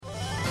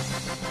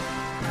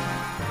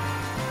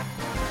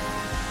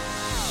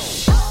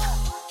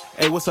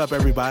Hey, what's up,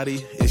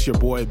 everybody? It's your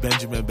boy,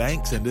 Benjamin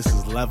Banks, and this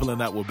is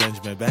Leveling Up with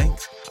Benjamin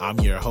Banks. I'm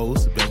your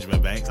host,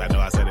 Benjamin Banks. I know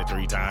I said it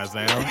 3 times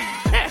now.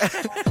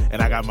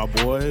 And I got my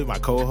boy, my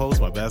co-host,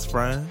 my best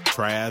friend,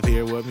 Trav,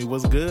 here with me.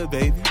 What's good,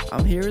 baby?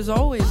 I'm here as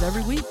always,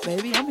 every week,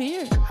 baby. I'm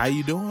here. How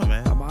you doing,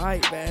 man? I'm all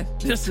right, man.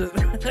 Just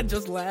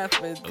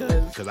laughing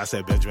because I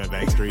said Benjamin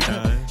Banks 3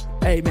 times.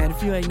 Hey, man,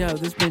 if you ain't know,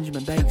 this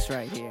Benjamin Banks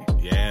right here.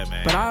 Yeah,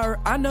 man. But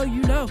I know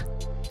you know.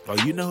 Oh,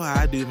 you know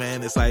how I do,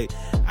 man. It's like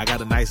I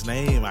got a nice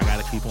name. I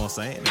got to keep on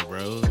saying it,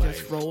 bro.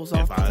 Just rolls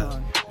off the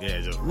tongue. Yeah,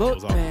 just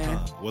rolls off man, the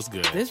tongue. What's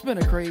good? It's been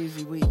a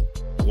crazy week.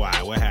 Why?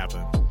 What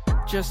happened?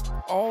 Just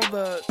all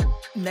the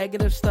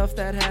negative stuff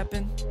that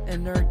happened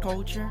in nerd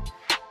culture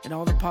and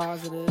all the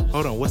positives.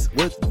 Hold on.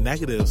 What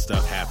negative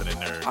stuff happened in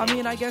nerd culture? I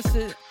mean, I guess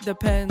it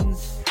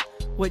depends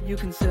what you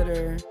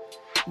consider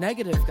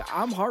negative.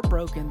 I'm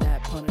heartbroken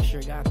that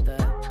Punisher got the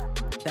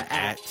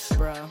axe,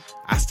 bro.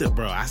 I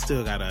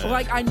still gotta.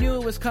 Like, I knew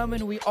it was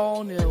coming. We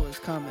all knew it was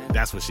coming.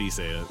 That's what she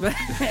said.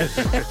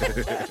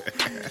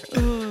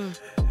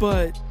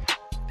 But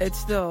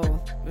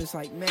it's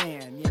like,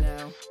 man,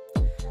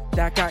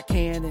 that got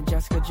canned and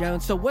Jessica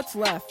Jones. So what's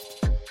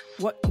left?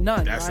 What?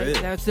 None. That's right?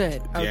 it. That's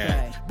it. Okay.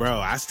 Yeah. Bro,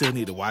 I still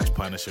need to watch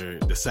Punisher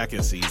the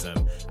second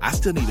season. I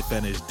still need to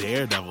finish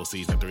Daredevil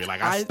season 3.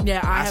 Like I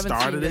haven't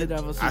started seen it.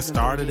 Daredevil season I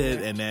started 3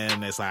 it, and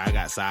then it's like I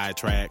got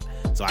sidetracked.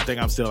 So I think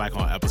I'm still like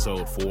on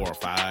episode 4 or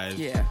 5.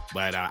 Yeah.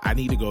 But I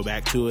need to go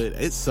back to it.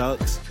 It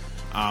sucks.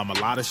 A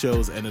lot of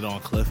shows ended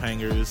on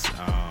cliffhangers.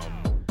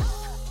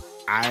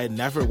 I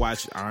never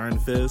watched Iron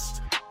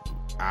Fist.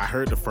 I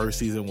heard the first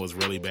season was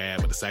really bad,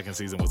 but the second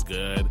season was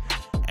good,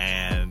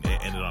 and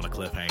it ended on a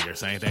cliffhanger.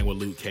 Same thing with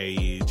Luke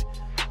Cage.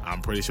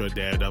 I'm pretty sure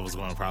Daredevil's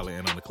going to probably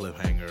end on a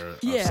cliffhanger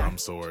of some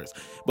sorts.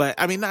 But,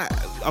 I mean,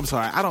 I'm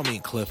sorry, I don't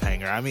mean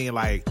cliffhanger. I mean,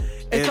 like...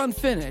 It's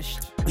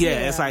unfinished.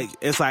 Yeah,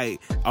 it's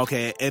like,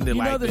 okay, it ended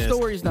like the this.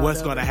 story's not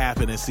What's going to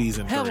happen in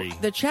season 3? Hell,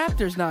 the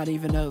chapter's not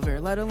even over,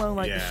 let alone,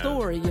 the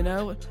story,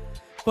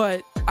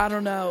 But I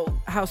don't know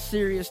how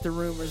serious the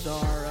rumors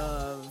are of...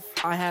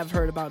 I have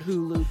heard about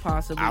Hulu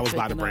possibly. I was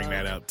about to bring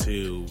that up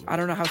too. I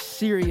don't know how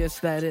serious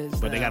that is.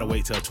 But they got to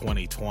wait till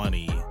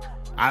 2020.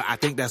 I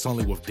think that's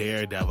only with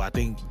Daredevil. I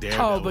think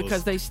Daredevil. Oh,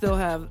 because they still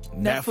have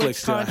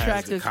Netflix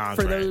contracted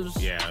for those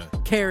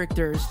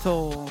characters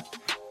till.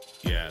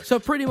 Yeah. So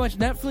pretty much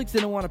Netflix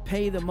didn't want to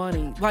pay the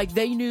money. Like,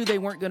 they knew they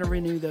weren't going to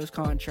renew those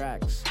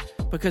contracts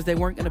because they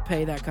weren't going to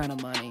pay that kind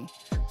of money.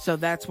 So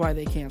that's why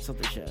they canceled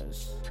the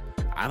shows.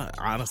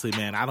 Honestly,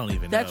 man, I don't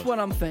even know. That's what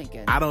I'm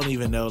thinking. I don't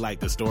even know,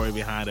 the story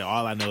behind it.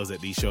 All I know is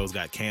that these shows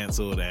got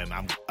canceled, and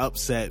I'm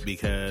upset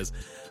because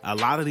a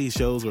lot of these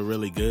shows were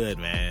really good,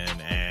 man,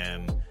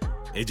 and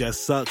it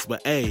just sucks.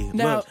 But hey,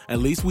 now, look, at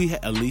least we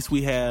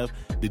have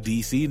the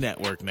DC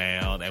network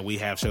now, and we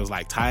have shows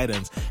like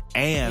Titans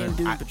and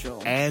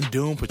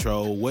Doom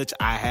Patrol, which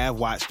I have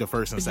watched the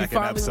first and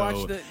second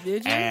episode.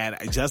 Did you? And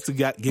just to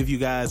give you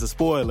guys a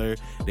spoiler,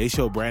 they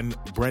show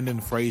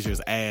Brendan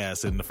Fraser's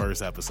ass in the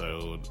first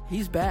episode.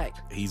 He's back.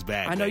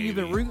 I know you've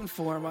been rooting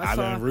for him. I've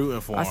been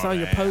rooting for him. I saw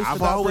your man. post I've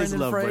about always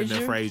Brendan loved Fraser.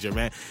 Brendan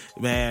Fraser,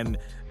 man.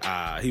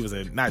 He was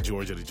in not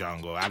George of the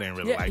Jungle. I didn't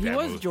really like that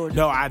movie. George.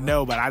 No, I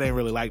know, but I didn't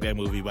really like that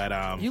movie.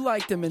 But you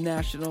liked him in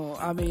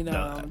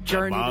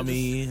Journey.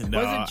 Mummy. Was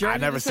it Journey I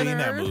never to seen Center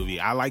that Earth? movie.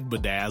 I like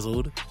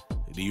Bedazzled.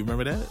 Do you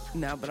remember that?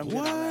 No, but I'm good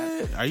what? on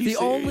that. Are you the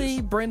serious?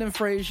 only Brendan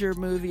Fraser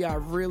movie I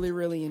really,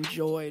 really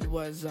enjoyed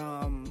was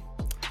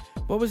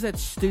what was that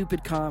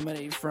stupid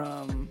comedy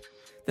from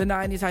the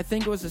 90s? I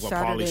think it was a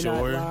Saturday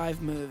Night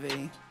Live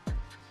movie.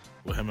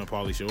 With him and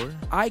Pauly Shore?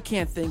 I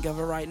can't think of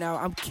it right now.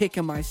 I'm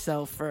kicking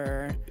myself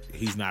for...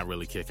 He's not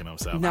really kicking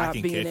himself. Not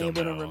being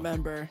able to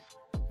remember.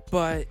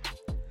 But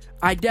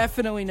I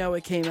definitely know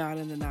it came out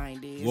in the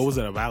 90s. What was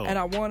it about? And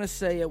I want to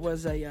say it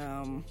was a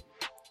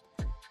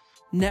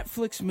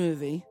Netflix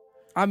movie.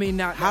 I mean,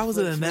 not How Netflix was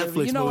it a Netflix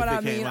movie? You know what I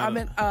mean? I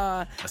meant,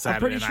 I'm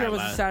pretty sure it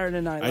was a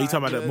Saturday Night Live. Are you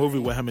talking about that movie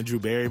with him and Drew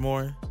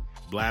Barrymore?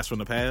 Blast from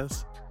the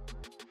Past?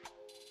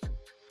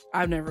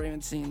 I've never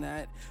even seen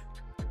that.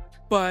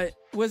 But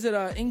was it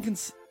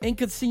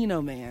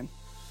Encino Man?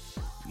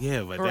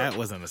 Yeah, but that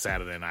wasn't a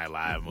Saturday Night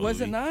Live movie.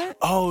 Was it not?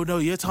 Oh, no,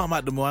 you're talking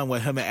about the one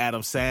with him and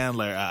Adam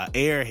Sandler,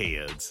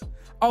 Airheads.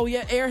 Oh,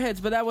 yeah, Airheads,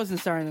 but that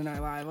wasn't Saturday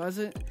Night Live, was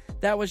it?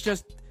 That was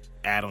just...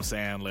 Adam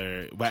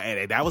Sandler.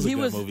 But that was a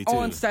good movie, too. He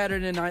was on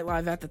Saturday Night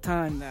Live at the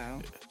time,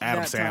 though.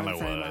 Adam Sandler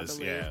was,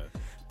 yeah.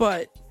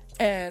 But,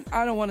 and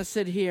I don't want to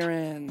sit here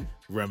and...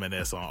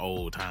 reminisce on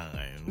old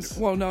times.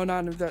 Well, no,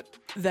 not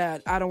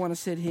that. I don't want to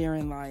sit here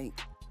and,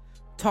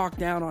 talk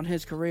down on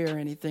his career or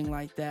anything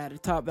like that or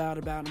talk bad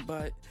about him,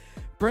 but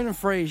Brendan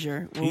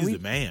Fraser... He's the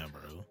man,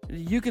 bro.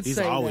 You could He's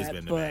say always that,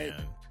 been the but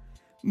man.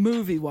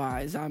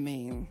 Movie-wise, I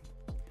mean,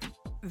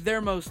 they're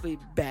mostly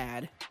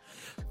bad.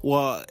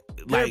 Well,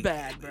 they're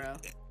bad, bro.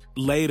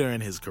 Later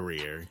in his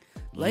career.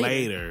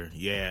 Later.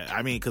 Yeah.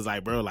 I mean, because,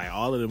 like, bro, like,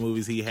 all of the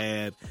movies he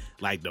had,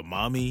 like, The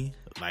Mummy,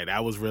 like,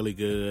 that was really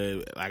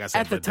good. Like I said,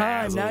 at the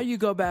time, now you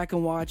go back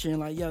and watch it and,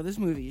 like, yo, this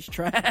movie is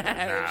trash.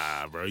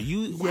 Nah, bro.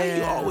 Why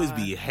you always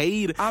be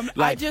hating?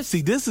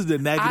 See, this is the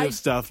negative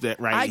stuff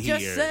that I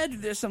just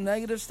said there's some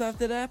negative stuff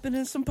that happened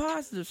and some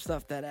positive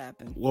stuff that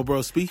happened. Well,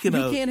 bro, speaking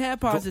of... You can't have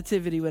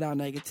positivity without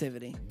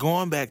negativity.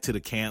 Going back to the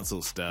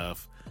cancel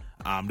stuff,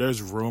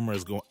 there's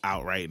rumors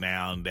out right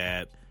now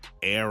that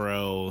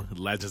Arrow,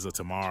 Legends of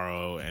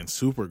Tomorrow, and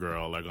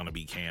Supergirl are going to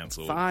be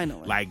canceled.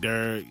 Finally. Like,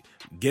 they're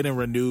getting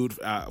renewed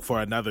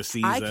for another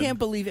season. I can't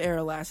believe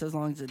Arrow lasts as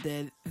long as it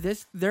did.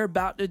 They're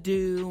about to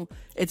do...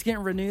 It's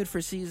getting renewed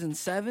for season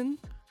 7.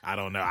 I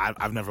don't know.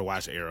 I've never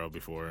watched Arrow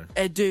before.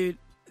 Dude,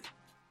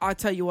 I'll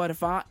tell you what.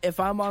 If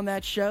I'm on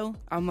that show,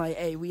 I'm like,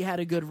 hey, we had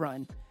a good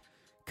run.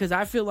 Because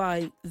I feel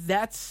like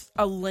that's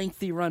a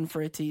lengthy run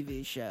for a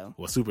TV show.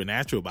 Well,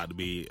 Supernatural about to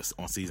be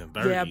on season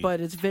 30. Yeah, but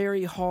it's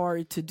very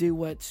hard to do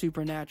what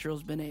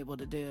Supernatural's been able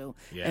to do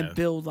and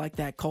build like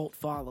that cult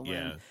following.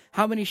 Yeah.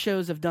 How many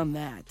shows have done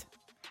that?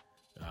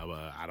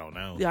 I don't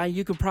know. Yeah,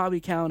 you could probably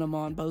count them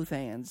on both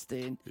hands,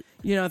 dude.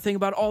 You know, think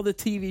about all the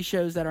TV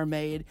shows that are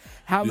made.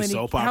 How many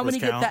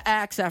get the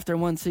axe after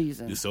one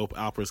season? Do soap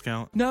operas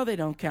count? No, they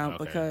don't count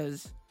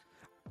because...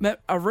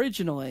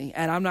 Originally,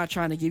 and I'm not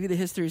trying to give you the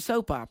history of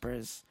soap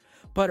operas,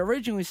 but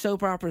originally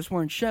soap operas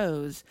weren't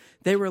shows.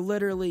 They were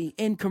literally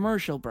in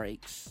commercial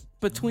breaks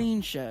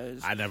between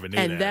shows. I never knew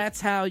that. And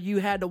that's how you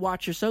had to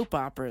watch your soap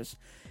operas.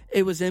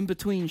 It was in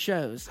between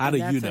shows. How do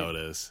you know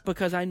this?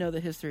 Because I know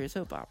the history of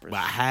soap operas. But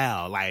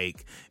how?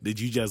 Like,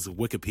 did you just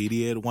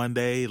Wikipedia it one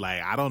day?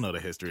 Like, I don't know the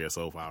history of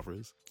soap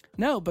operas.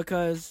 No,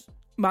 because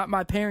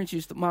my parents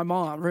my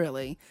mom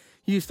really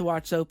used to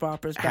watch soap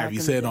operas back in the day. Have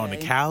you sat on the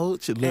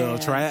couch, little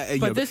trash,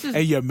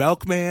 and your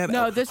milkman?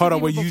 No, this hold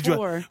on, was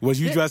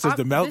you dressed as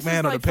the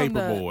milkman or the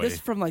paper boy? This is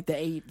from like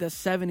the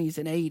 70s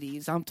and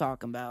 80s I'm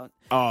talking about.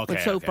 Oh, okay.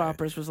 When soap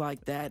operas was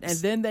like that. And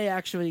then they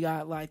actually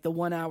got like the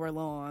 1 hour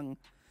long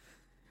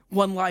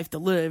One Life to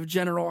Live,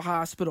 General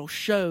Hospital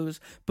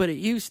shows, but it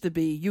used to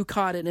be you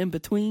caught it in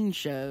between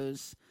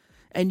shows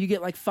and you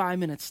get like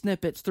 5-minute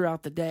snippets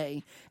throughout the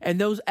day.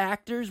 And those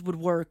actors would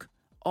work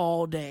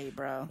all day,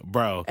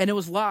 bro. And it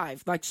was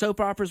live. Like,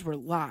 soap operas were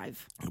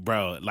live.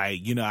 Bro,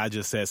 like, I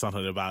just said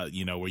something about,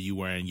 where you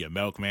wearing your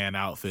milkman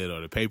outfit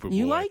or the paper boy.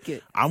 You like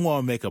it. I'm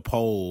going to make a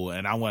poll,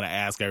 and I'm going to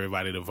ask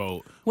everybody to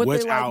vote.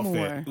 Which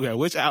outfit? Yeah,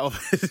 which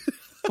outfit?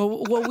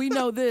 well, we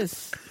know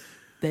this.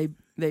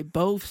 They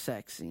both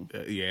sexy.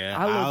 Yeah,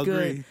 I look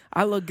good. Agree.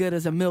 I look good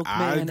as a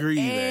milkman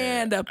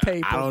and a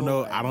paper I don't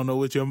know. boy. I don't know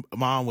what your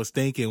mom was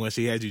thinking when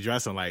she had you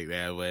dressing like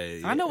that, but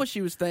yeah. I know what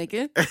she was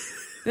thinking.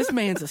 This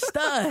man's a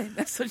stud.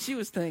 That's what she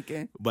was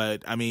thinking.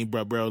 But I mean,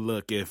 bro,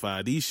 look, if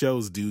these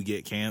shows do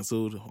get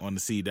canceled on the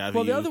CW,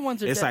 well, the other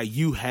ones are it's like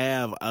you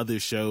have other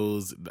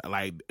shows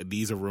like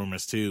these are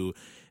rumors too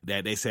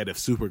that they said if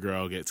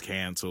Supergirl gets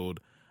canceled,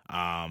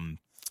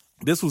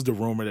 this was the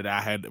rumor that I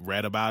had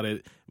read about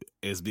it,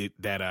 is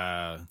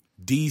that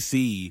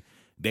DC,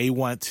 they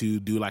want to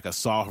do like a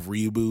soft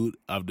reboot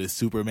of the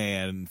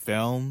Superman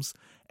films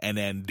and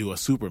then do a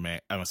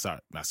Supergirl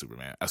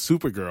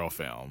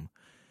film.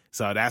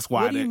 So that's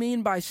why. What do you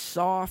mean by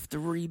soft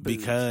reboot?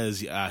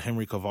 Because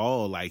Henry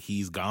Cavill, like,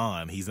 he's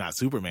gone. He's not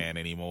Superman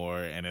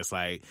anymore. And it's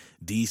like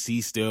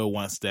DC still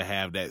wants to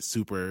have that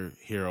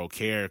superhero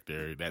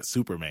character, that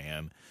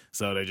Superman.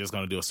 So they're just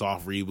going to do a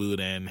soft reboot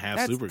and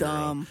have Supergirl.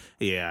 Dumb.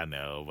 Yeah, I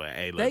know. But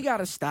hey, look, they got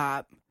to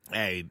stop.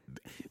 Hey,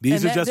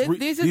 these are just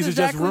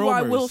rumors.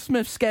 Why Will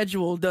Smith's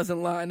schedule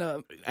doesn't line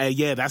up. Hey,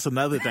 yeah, that's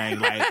another thing.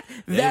 Like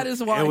that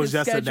is why his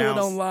schedule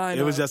don't line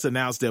up. It was just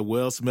announced that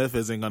Will Smith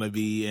isn't going to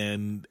be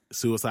in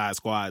Suicide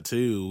Squad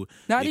 2.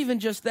 Not even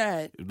just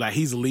that. Like,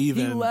 he's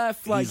leaving. He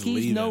left. Like,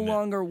 he's no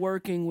longer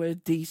working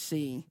with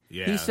DC.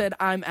 Yeah. He said,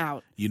 "I'm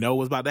out." You know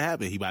what's about to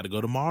happen? He about to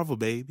go to Marvel,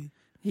 baby.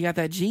 He got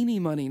that genie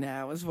money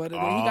now. Is what it is.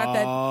 He got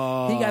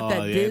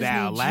that Disney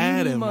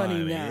that genie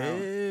money now.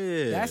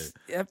 Yeah.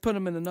 That put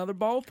him in another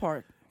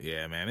ballpark.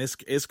 Yeah, man,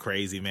 it's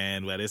crazy,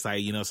 man. But it's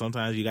like,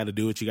 sometimes you got to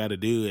do what you got to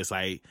do. It's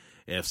like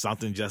if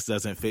something just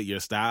doesn't fit your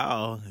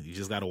style, you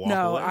just got to walk away.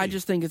 No, I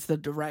just think it's the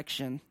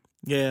direction.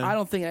 Yeah, I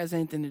don't think it has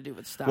anything to do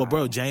with style. Well,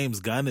 bro, James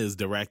Gunn is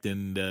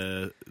directing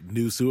the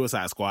new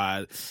Suicide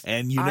Squad,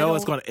 and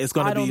it's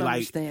gonna be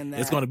like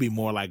it's gonna be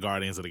more like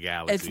Guardians of the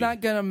Galaxy. It's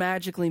not gonna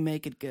magically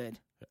make it good.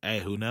 Hey,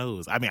 who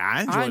knows? I mean,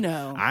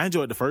 I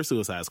enjoyed the first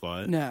Suicide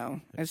Squad.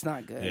 No, it's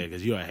not good. Yeah,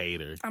 because you're a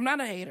hater. I'm not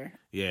a hater.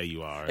 Yeah,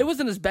 you are. It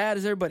wasn't as bad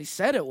as everybody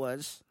said it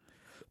was,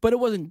 but it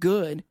wasn't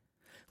good.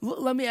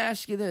 Let me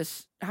ask you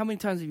this: how many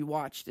times have you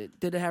watched it?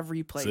 Did it have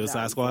replay?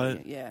 Suicide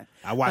Squad? Yeah,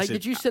 I watched it.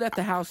 Did you sit at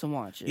the house and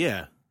watch it?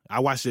 Yeah. I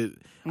watched it.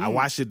 I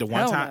watched it the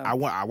one time.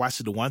 No. I watched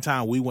it the one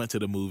time we went to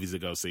the movies to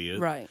go see it.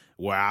 Right.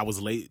 Where I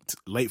was late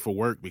for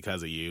work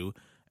because of you,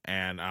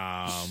 and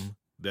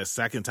the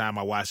second time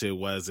I watched it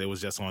was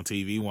just on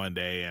TV one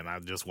day, and I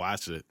just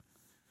watched it.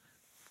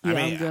 Yeah,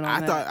 I mean,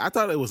 I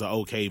thought it was an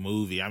okay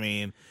movie. I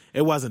mean,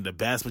 it wasn't the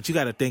best, but you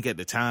got to think at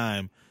the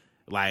time,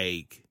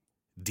 like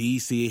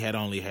DC had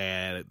only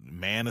had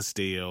Man of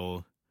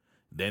Steel,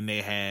 Then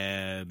they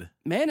had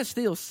Man of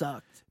Steel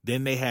sucked.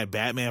 Then they had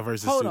Batman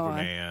versus Hold on.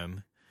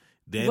 Superman.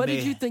 Then What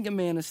did you think of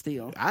Man of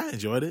Steel? I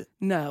enjoyed it.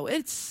 No,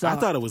 it sucked. I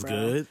thought it was bro.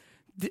 good.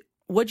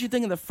 What'd you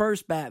think of the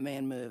first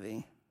Batman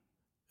movie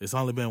It's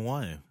only been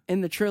one.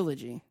 in the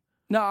trilogy?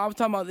 No, I was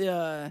talking about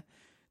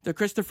the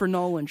Christopher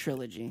Nolan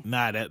trilogy.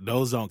 Nah,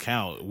 those don't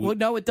count. Well,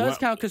 no, it does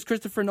count because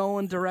Christopher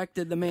Nolan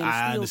directed the Man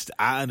of Steel.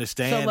 I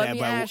understand So let that,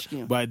 me ask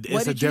you, but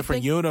what it's a did you different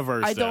think-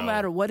 universe. It don't though.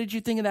 matter. What did you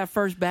think of that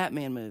first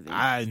Batman movie?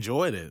 I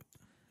enjoyed it.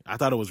 I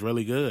thought it was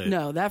really good.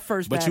 No, that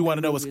first but Batman you want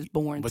to know movie what's was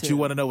boring But too. you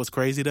want to know what's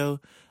crazy though?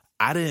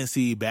 I didn't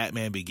see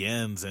Batman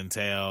Begins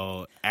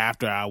until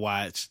after I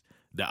watched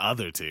the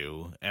other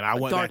two, and I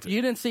went back to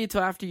You didn't see it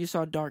till after you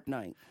saw Dark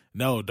Knight.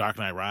 no Dark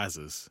Knight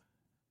Rises.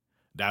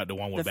 That the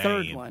one with The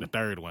Bane, third one. the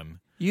third one.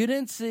 You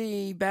didn't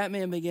see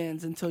Batman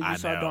Begins until you I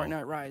saw know. Dark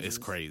Knight Rises. It's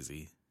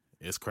crazy.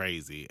 It's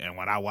crazy. And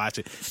when I watch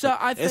it, So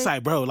I think it's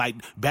like, bro, like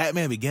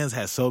Batman Begins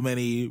has so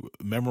many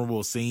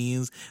memorable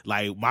scenes.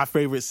 Like my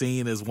favorite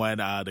scene is when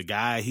the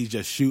guy, he's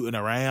just shooting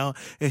around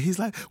and he's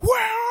like, "Where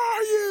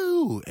are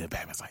you?" And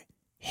Batman's like,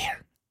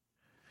 "Here."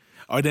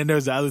 Or then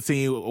there's the other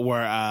scene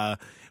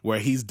where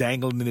he's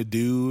dangling the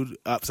dude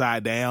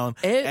upside down,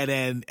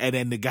 and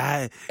then the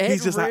guy,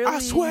 he's just like, "I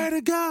swear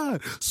to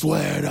God,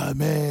 swear to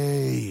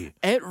me."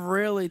 it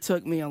really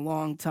took me a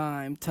long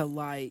time to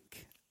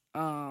like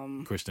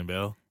Christian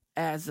Bale.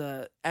 as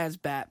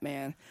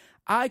Batman.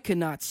 I could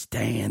not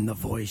stand the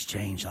voice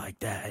change like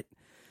that.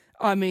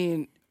 I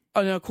mean,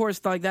 and of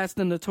course, like that's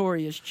the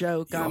notorious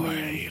joke. I You're a mean,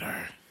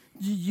 hater.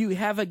 you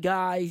have a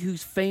guy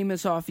who's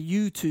famous off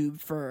YouTube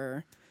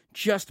for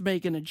just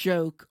making a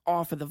joke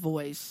off of the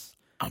voice.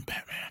 I'm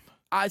Batman.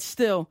 I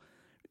still,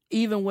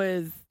 even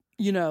with,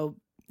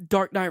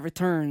 Dark Knight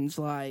Returns,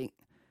 like,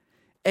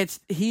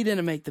 he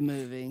didn't make the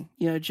movie.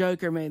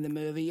 Joker made the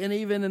movie. And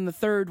even in the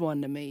third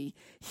one, to me,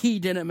 he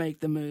didn't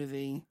make the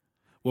movie.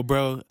 Well,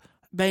 bro,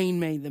 Bane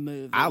made the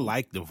movie. I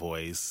like the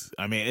voice.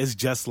 I mean, it's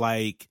just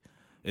like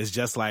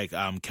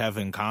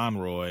Kevin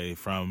Conroy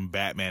from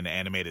Batman the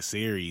Animated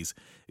Series.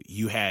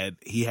 He had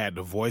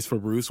the voice for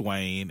Bruce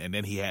Wayne, and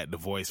then he had the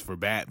voice for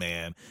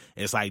Batman.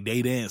 It's like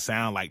they didn't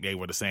sound like they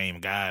were the same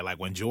guy. Like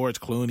when George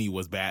Clooney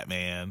was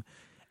Batman,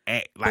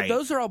 but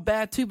those are all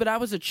bad too, but I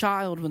was a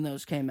child when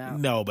those came out.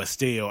 No, but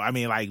still, I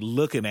mean, like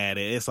looking at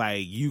it, it's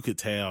like you could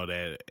tell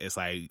that it's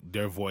like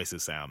their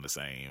voices sound the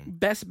same.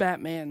 Best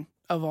Batman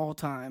of all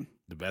time.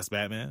 The best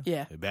Batman?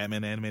 Yeah. The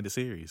Batman the Animated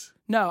Series.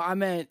 No, I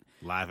meant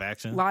Live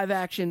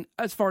action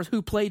as far as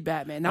who played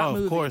Batman, not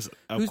movie. Of course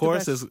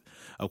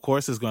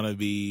it's going to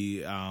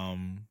be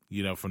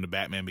from the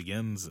Batman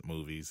Begins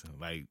movies.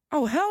 Like,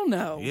 oh hell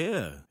no.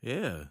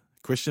 Yeah.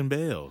 Christian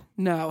Bale.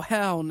 No,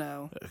 hell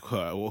no.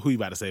 Who you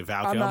about to say?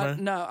 Val Kilmer?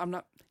 I'm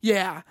not.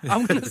 Yeah,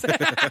 I'm gonna say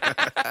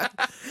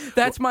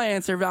that's my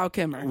answer. Val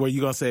Kilmer. Were you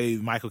gonna say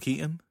Michael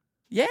Keaton?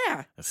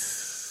 Yeah,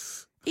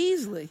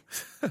 easily.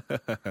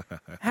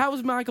 How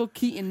was Michael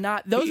Keaton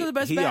not? Those are the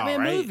best Batman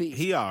all right. movies.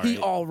 He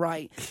all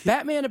right.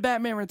 Batman and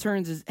Batman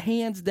Returns is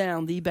hands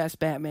down the best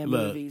Batman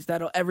movies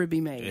that'll ever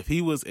be made. If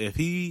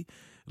he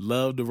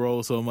loved the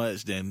role so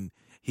much, then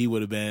he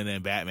would have been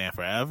in Batman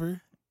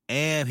Forever,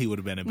 and he would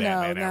have been in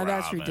Batman. No, and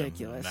that's Robin.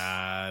 ridiculous.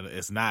 Nah,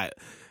 it's not.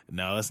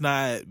 No, it's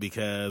not,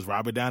 because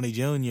Robert Downey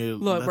Jr.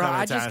 Look, bro,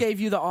 I just gave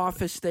you the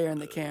Office stare in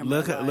the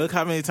camera. Look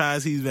how many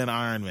times he's been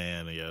Iron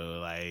Man, yo.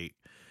 Like,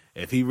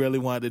 if he really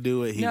wanted to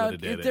do it, he would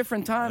have did it.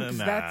 Different time, 'cause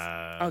Nah,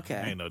 that's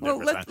okay. Ain't no Well,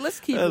 different time.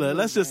 let's keep.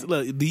 Let's just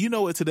look. Do you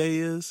know what today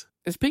is?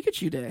 It's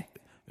Pikachu Day.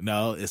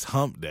 No, it's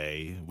Hump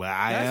Day. But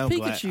That's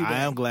Pikachu Day. I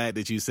am glad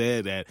that you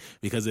said that,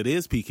 because it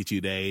is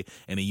Pikachu Day.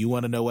 And then you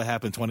want to know what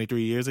happened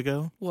 23 years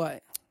ago?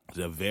 What?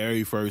 The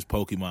very first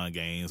Pokemon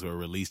games were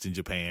released in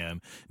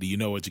Japan. Do you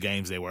know which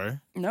games they were?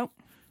 Nope.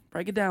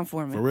 Break it down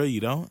for me. For real, you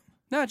don't?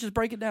 No, just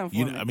break it down for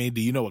me. I mean,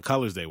 do you know what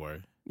colors they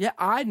were? Yeah,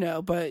 I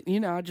know, but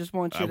I just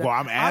want you to. Well,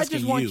 I'm asking I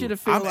just want you to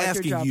feel I'm like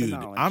asking you're dropping you.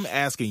 knowledge. I'm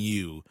asking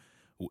you.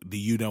 Do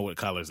you know what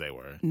colors they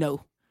were?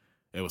 No.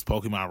 It was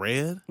Pokemon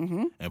Red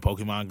and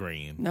Pokemon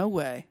Green. No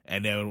way.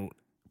 And then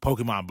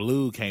Pokemon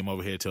Blue came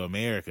over here to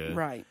America.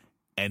 Right.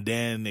 And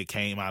then it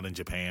came out in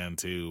Japan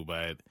too.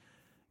 But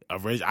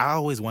I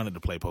always wanted to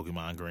play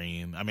Pokemon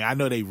Green. I mean, I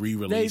know they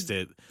re-released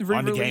it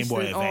on the Game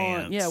Boy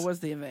Advance. Yeah, it was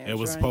the Advance. It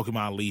was right?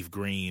 Pokemon Leaf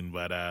Green.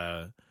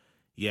 But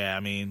yeah, I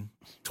mean,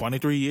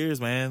 23 years,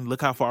 man.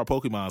 Look how far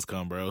Pokemon's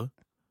come, bro.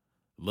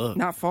 Look.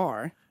 Not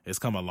far. It's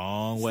come a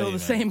long way, Still the man.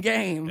 same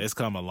game. It's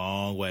come a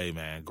long way,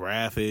 man.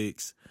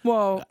 Graphics.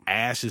 Well,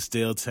 Ash is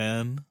still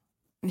 10.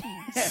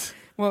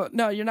 well,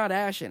 no, you're not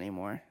Ash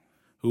anymore.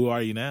 Who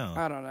are you now?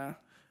 I don't know.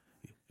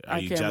 Are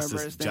you can't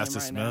remember his name Justice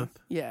right Smith? now.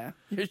 Yeah,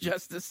 you're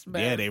Justice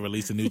Smith. Yeah, they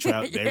released a new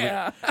trailer.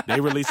 Yeah.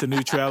 They released a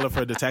new trailer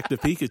for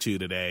Detective Pikachu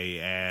today,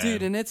 and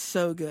Dude, and it's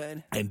so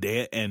good. And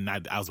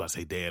I was about to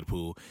say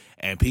Deadpool,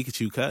 and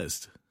Pikachu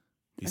cussed.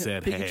 He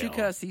said, Pikachu "Hell,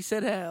 cussed. He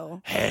said,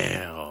 "Hell,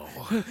 hell,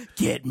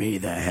 get me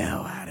the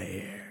hell out of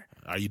here."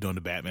 Are you doing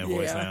the Batman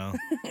voice now?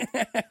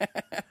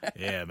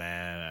 Yeah,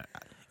 man.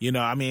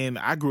 I mean,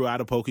 I grew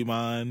out of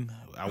Pokemon.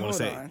 I want to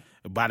say,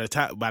 By the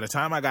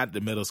time I got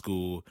to middle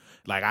school,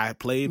 like I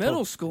played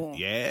Middle school?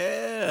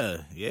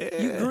 Yeah.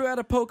 You grew out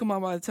of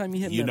Pokemon by the time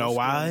you hit You middle know school.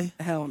 why?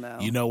 Hell no.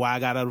 You know why I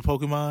got out of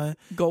Pokemon?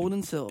 Gold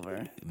and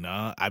silver.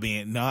 No, I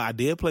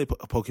did play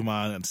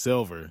Pokemon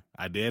Silver.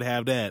 I did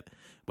have that.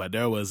 But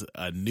there was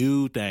a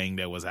new thing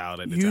that was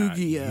out at the time.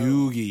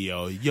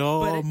 Yu-Gi-Oh!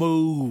 Your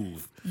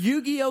move.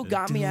 Yu-Gi-Oh!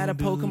 Got me out of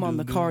Pokemon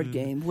the card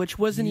game, which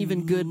wasn't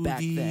even good back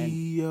then.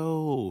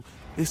 Yu-Gi-Oh!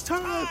 It's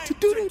time to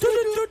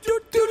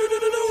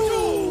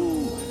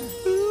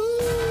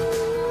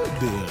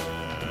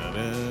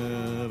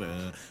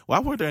Why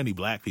weren't there any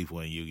black people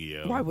in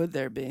Yu-Gi-Oh? Why would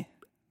there be?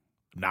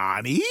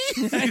 Nani?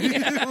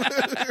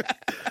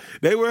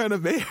 They were in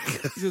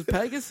America. It was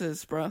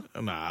Pegasus, bro.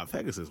 Nah,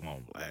 Pegasus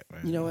won't black,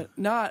 man. You know what?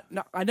 Not.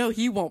 I know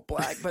he won't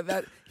black,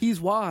 but he's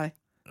why.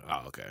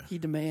 Oh, okay. He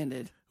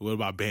demanded. What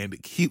about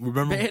Bandit Keith?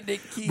 Remember? Bandit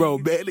Keith. Bro,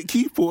 Bandit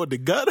Keith pulled the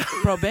gun.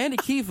 Bro,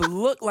 Bandit Keith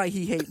looked like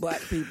he hate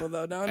black people,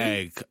 though, don't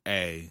he?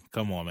 Hey,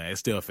 come on, man. It's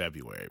still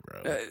February,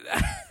 bro.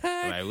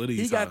 Like, what are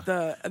you He talking?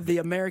 got the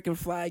American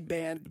flag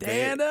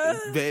bandana.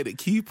 Bandit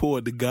Keith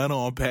pulled the gun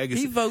on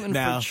Pegasus. He voting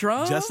now, for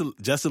Trump?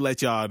 Just to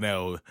let y'all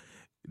know,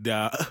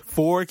 the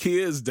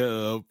 4Kids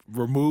Dub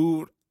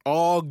removed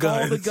all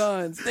guns. All the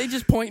guns. They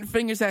just pointing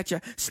fingers at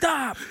you.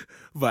 Stop.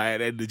 But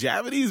in the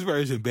Japanese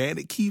version,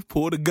 Bandit Keith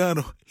pulled a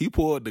gun. He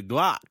pulled the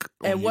Glock.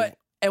 And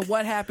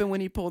what happened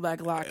when he pulled that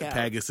Glock out?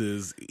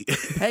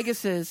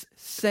 Pegasus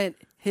sent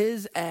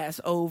his ass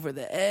over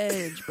the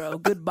edge, bro.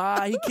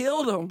 Goodbye. He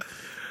killed him.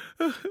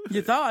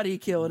 You thought he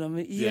killed him.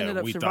 He ended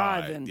up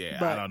surviving.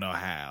 But I don't know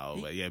how.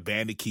 But yeah,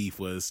 Bandit Keith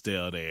was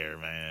still there,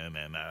 man.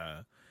 And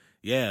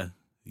yeah,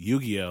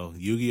 Yu-Gi-Oh!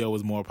 Yu-Gi-Oh!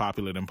 Was more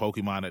popular than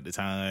Pokemon at the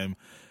time.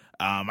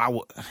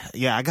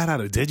 I got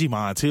out of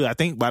Digimon too. I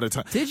think by the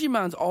time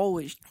Digimon's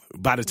always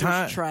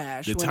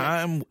trash.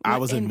 I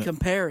was in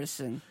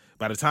comparison.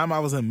 By the time I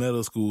was in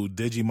middle school,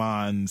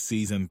 Digimon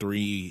season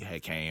 3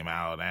 had came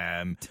out,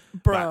 and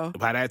bro,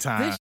 by that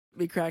time, this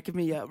be cracking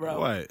me up, bro.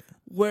 What?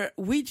 Where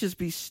we just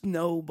be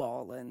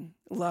snowballing,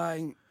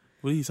 like.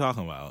 What are you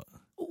talking about?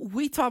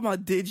 We talking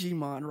about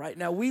Digimon right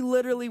now. We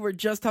literally were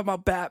just talking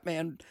about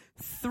Batman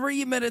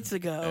 3 minutes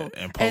ago,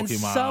 and Pokemon, and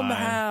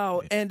somehow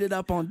ended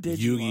up on Digimon.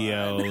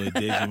 Yu-Gi-Oh! And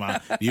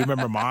Digimon. Do you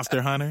remember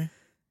Monster Hunter?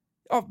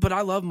 Oh, but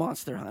I love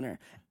Monster Hunter.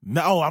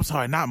 No, I'm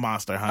sorry, not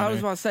Monster Hunter. I was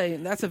about to say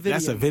that's a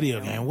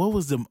video game. What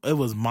was it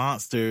was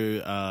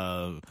Monster.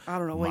 I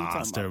don't know what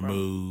Monster you're talking about,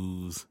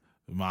 Moves.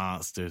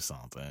 Monster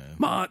something.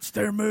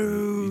 Monster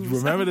Moves.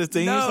 Remember the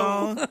theme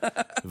song?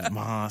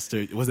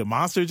 Monster. Was it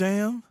Monster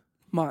Jam?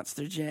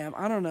 Monster Jam.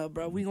 I don't know,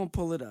 bro. We gonna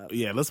pull it up.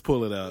 Yeah, let's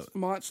pull it up.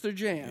 Monster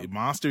Jam.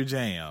 Monster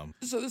Jam.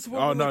 So this is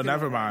what oh no,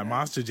 never mind.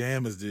 Monster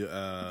Jam is the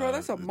bro.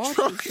 That's a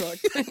monster truck.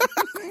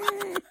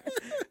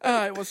 All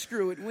right, well,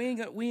 screw it. We ain't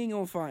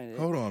gonna find it.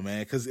 Hold on,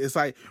 man, because it's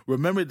like,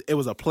 remember, it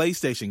was a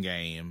PlayStation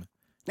game.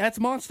 That's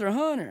Monster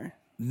Hunter.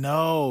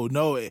 No,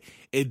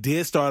 it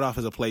did start off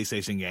as a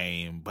PlayStation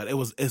game, but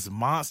it's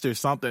Monster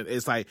something.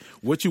 It's like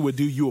what you would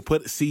do. You would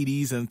put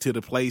CDs into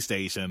the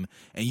PlayStation,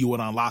 and you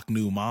would unlock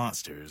new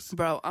monsters.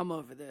 Bro, I'm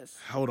over this.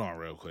 Hold on,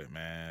 real quick,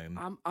 man.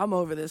 I'm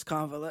over this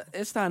convo.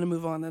 It's time to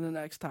move on to the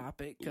next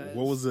topic.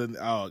 What was it?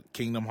 Oh,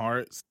 Kingdom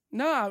Hearts.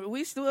 No,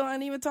 we still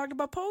ain't even talked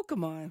about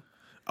Pokemon.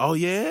 Oh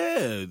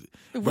yeah,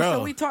 bro.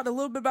 So we talked a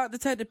little bit about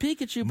Detective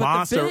Pikachu, but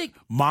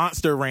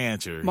Monster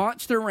Rancher.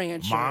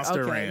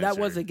 Okay, that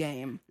was a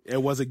game.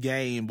 It was a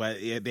game, but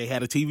they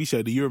had a TV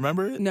show. Do you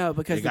remember it? No,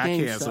 because the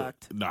game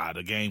sucked. Nah,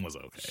 the game was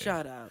okay.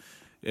 Shut up.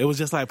 It was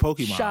just like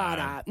Pokemon. Shut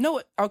up.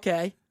 No,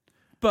 okay,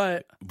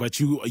 but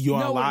you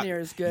nowhere near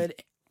as good.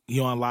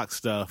 You unlock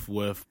stuff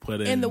with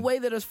putting in the way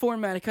that it's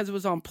formatted because it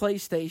was on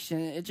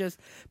PlayStation. It just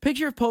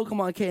picture if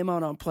Pokemon came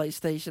out on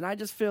PlayStation. I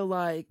just feel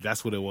like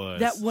that's what it was.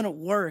 That wouldn't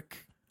work.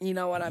 You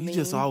know what I mean? You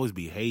just always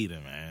be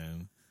hating,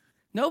 man.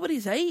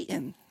 Nobody's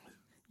hating.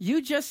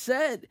 You just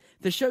said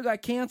the show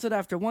got canceled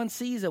after one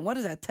season. What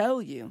does that tell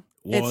you?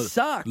 Well, it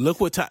sucked. Look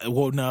what time.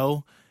 Well,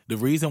 no. The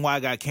reason why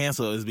it got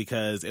canceled is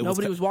because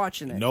nobody was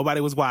watching it.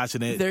 Nobody was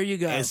watching it. There you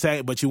go.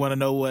 But you want to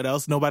know what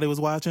else nobody was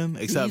watching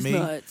except me?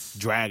 Nuts.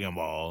 Dragon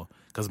Ball.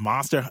 Because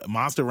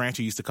Monster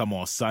Rancher used to come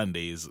on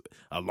Sundays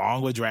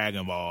along with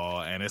Dragon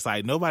Ball, and it's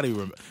like nobody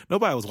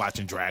was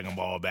watching Dragon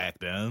Ball back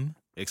then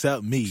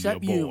except me, your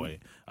boy,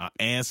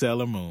 and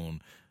Sailor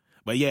Moon.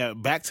 But yeah,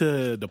 back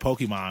to the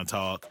Pokemon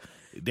talk.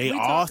 They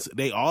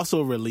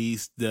also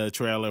released the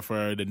trailer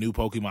for the new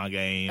Pokemon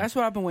game. That's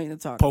what I've been waiting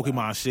to talk about.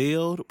 Pokemon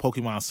Shield,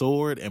 Pokemon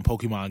Sword, and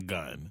Pokemon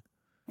Gun.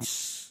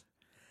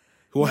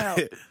 Now,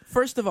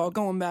 first of all,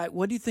 going back,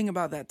 what do you think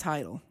about that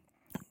title?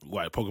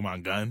 What,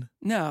 Pokemon Gun?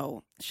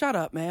 No, shut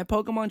up, man.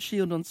 Pokemon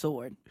Shield and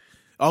Sword.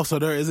 Oh, so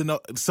there isn't no.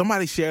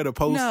 Somebody shared a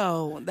post.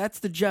 No, that's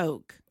the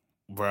joke.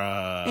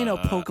 Bruh. Ain't no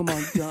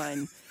Pokemon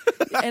Gun.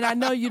 And I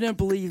know you didn't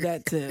believe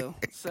that too.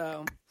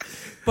 So,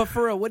 but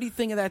for real, what do you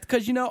think of that?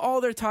 Because all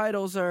their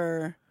titles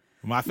are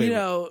my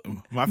favorite.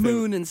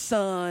 Moon and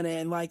Sun,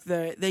 and like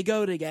they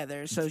go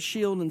together. So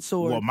Shield and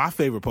Sword. Well, my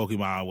favorite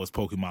Pokemon was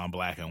Pokemon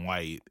Black and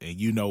White, and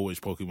you know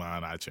which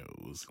Pokemon I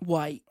chose.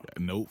 White.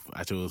 Nope,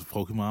 I chose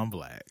Pokemon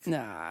Black.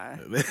 Nah.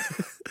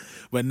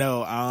 But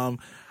no,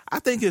 I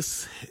think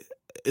it's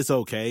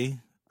okay.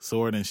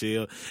 Sword and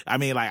Shield. I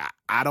mean, like,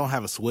 I don't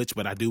have a Switch,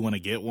 but I do want to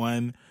get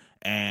one.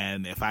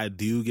 And if I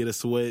do get a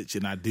Switch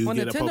and I do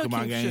get Nintendo a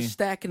Pokemon keeps game, just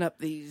stacking up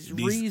these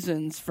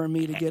reasons for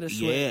me to get a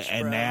Switch. Yeah,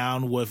 and bro.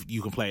 now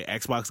you can play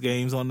Xbox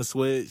games on the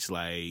Switch.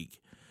 Like,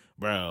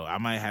 bro, I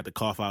might have to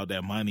cough out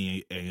that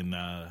money and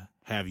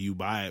have you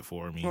buy it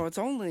for me. Well, it's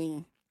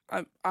only.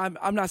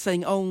 I'm not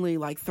saying only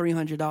like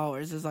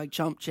 $300 is like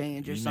chump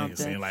change or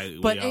something, like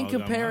but in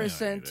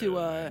comparison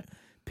to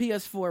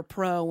PS4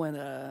 Pro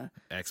and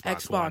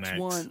Xbox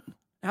One.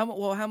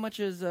 How much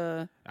is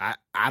I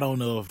don't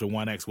know if the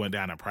One X went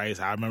down in price.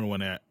 I remember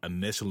when it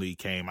initially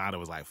came out, it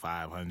was like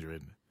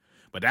 $500,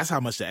 but that's how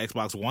much the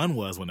Xbox One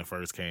was when it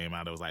first came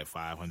out. It was like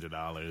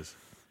 $500.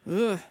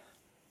 Ugh,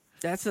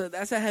 that's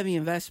a heavy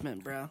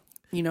investment, bro.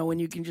 You know, when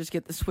you can just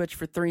get the Switch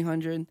for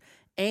 $300,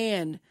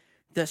 and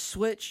the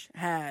Switch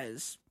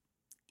has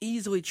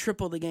easily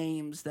triple the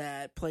games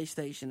that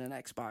PlayStation and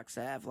Xbox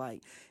have.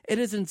 Like, it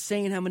is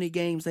insane how many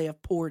games they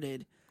have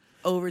ported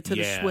over to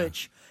the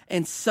Switch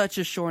in such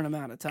a short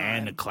amount of time.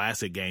 And the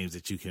classic games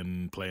that you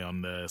can play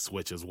on the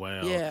Switch as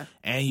well. Yeah.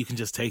 And you can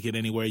just take it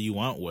anywhere you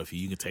want with you.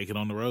 You can take it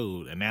on the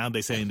road. And now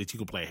they're saying that you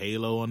can play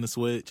Halo on the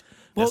Switch.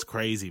 That's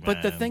crazy, man.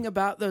 But the thing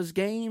about those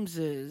games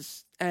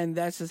is, and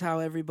that's just how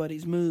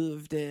everybody's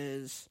moved,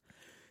 is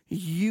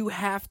you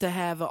have to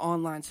have an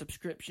online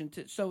subscription.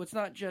 So it's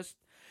not just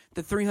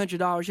the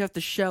 $300. You have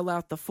to shell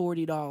out the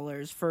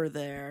 $40 for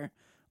their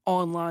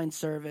online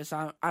service.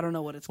 I don't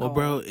know what it's called.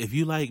 Well, bro, if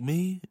you like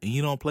me and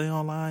you don't play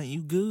online,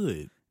 you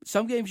good.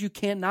 Some games you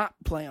cannot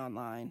play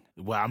online.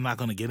 Well, I'm not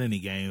going to get any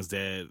games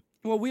that...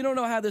 Well, we don't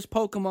know how this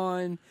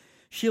Pokemon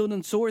Shield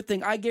and Sword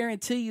thing, I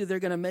guarantee you they're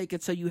going to make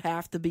it so you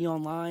have to be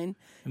online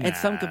at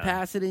some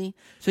capacity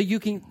so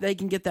they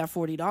can get that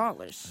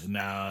 $40.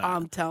 Nah.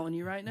 I'm telling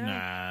you right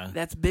now. Nah.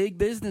 That's big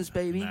business,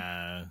 baby.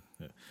 Nah.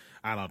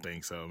 I don't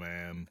think so,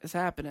 man. It's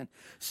happening.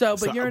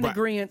 But you're in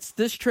agreement.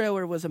 This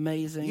trailer was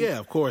amazing. Yeah,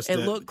 of course. It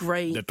looked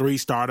great. The 3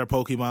 starter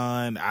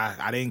Pokemon,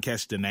 I didn't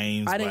catch the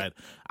names, but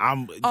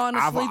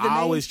honestly, I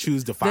always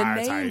choose the fire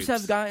types. The names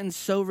have gotten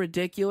so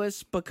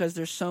ridiculous because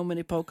there's so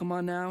many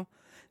Pokemon now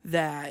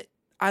that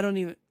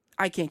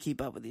I can't keep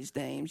up with these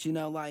names, you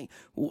know, like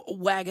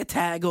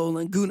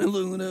Wagatagle and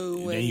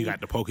Gunalunu. And then you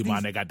got the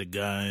Pokemon that got the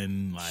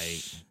gun,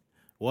 like...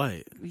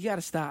 What? You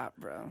gotta stop,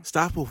 bro.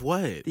 Stop with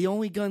what? The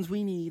only guns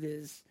we need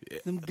is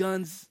them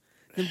guns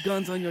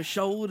on your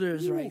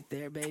shoulders right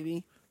there,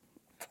 baby.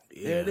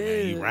 Yeah, there it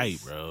is. You're right,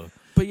 bro.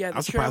 But yeah,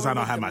 I'm surprised I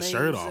don't have my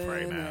shirt off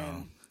right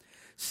now.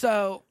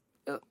 So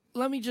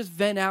let me just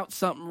vent out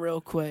something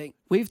real quick.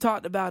 We've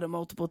talked about it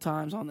multiple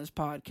times on this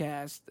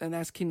podcast, and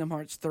that's Kingdom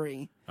Hearts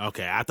 3.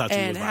 Okay, I thought you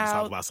was about to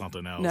talk about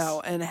something else. No,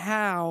 and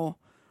how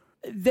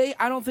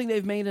I don't think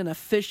they've made an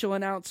official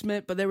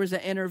announcement, but there was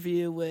an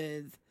interview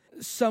with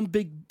some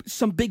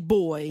big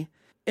boy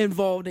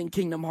involved in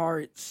Kingdom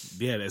Hearts.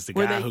 Yeah, that's the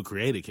guy who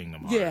created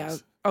Kingdom Hearts. Yeah,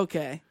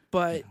 okay,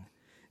 but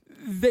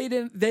they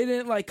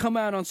didn't like come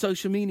out on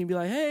social media and be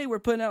like, "Hey, we're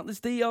putting out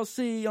this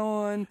DLC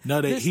on."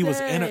 No, he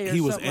was Like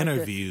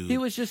interviewed. he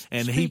was just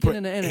and speaking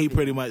in the interview. He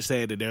pretty much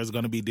said that there's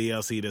going to be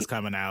DLC that's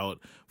coming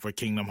out for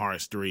Kingdom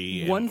Hearts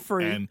 3. One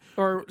free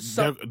they're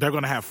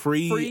going to have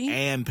free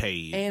and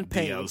paid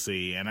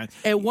DLC.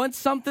 And once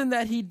something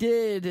that he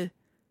did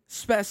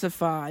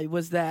specify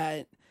was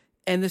that.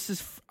 And this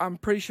is, I'm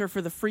pretty sure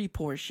for the free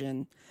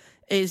portion,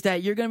 is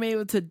that you're going to be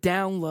able to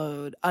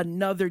download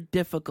another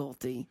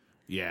difficulty.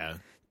 Yeah.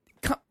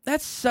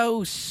 That's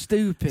so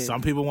stupid.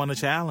 Some people want a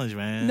challenge,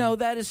 man. No,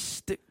 that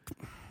is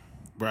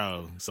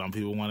Bro, some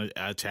people want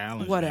a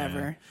challenge.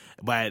 Whatever. Man.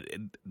 But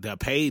the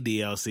paid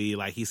DLC,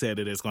 like he said,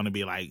 that it's going to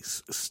be like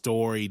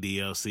story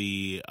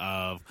DLC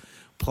of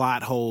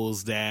plot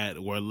holes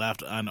that were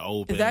left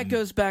unopened. That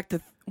goes back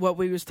to what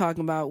we was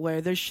talking about,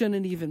 where there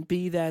shouldn't even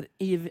be that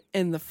even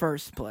in the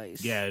first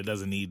place. Yeah, it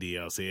doesn't need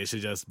DLC. It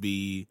should just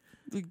be...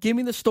 Give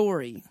me the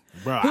story.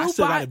 Bro, I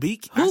still got to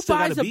beat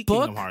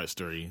Kingdom Hearts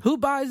 3. Who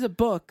buys a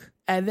book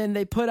and then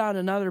they put out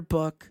another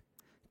book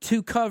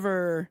to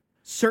cover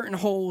certain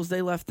holes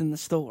they left in the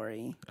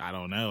story? I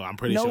don't know. I'm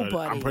pretty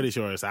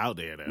sure it's out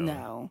there, though.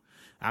 No.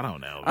 I don't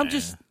know,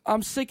 man.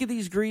 I'm sick of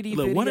these greedy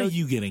Look, videos. when are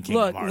you getting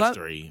Kingdom Hearts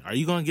 3? Are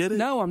you going to get it?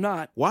 No, I'm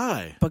not.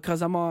 Why?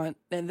 Because I'm on,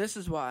 and this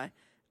is why.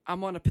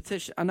 I'm on a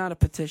petition. I'm not a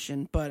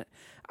petition, but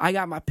I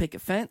got my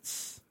picket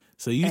fence.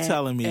 So you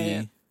telling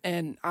me...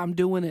 And I'm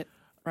doing it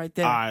right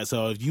there. All right,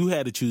 so if you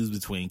had to choose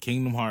between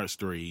Kingdom Hearts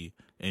 3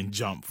 and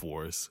Jump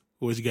Force,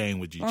 which game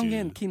would you choose? I'm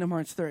getting Kingdom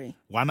Hearts 3.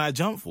 Why not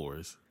Jump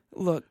Force?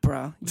 Look,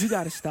 bro, you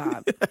got to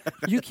stop.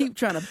 You keep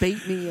trying to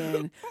bait me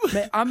in.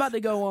 Man, I'm about to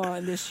go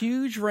on this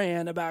huge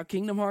rant about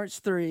Kingdom Hearts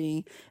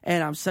 3,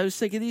 and I'm so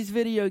sick of these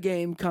video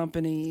game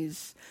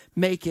companies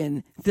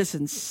making this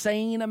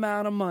insane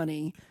amount of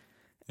money.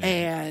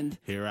 And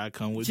here I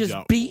come with just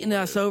beating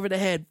us over the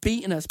head,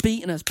 beating us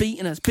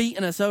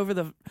over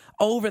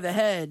the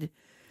head.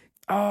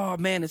 Oh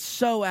man, it's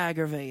so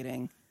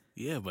aggravating.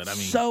 Yeah, but I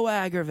mean, so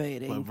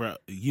aggravating. But bro,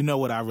 you know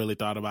what I really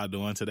thought about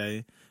doing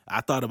today? I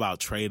thought about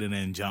trading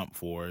in Jump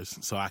Force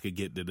so I could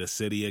get to the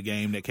Cydia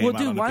game that came out on the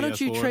PS4. Well, dude, why don't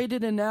you trade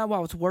it in now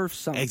while it's worth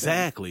something?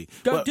 Exactly.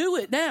 Go do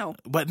it now.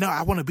 But no,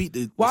 I want to beat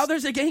the... While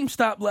there's a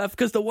GameStop left,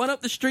 because the one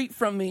up the street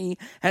from me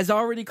has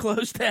already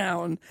closed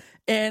down,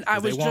 and I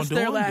was just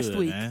there last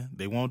week. Man.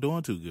 They weren't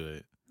doing too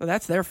good. Well,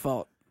 that's their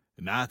fault.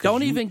 Nah,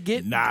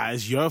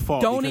 it's your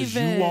fault because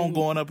you won't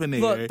going up in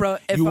there. Look, bro,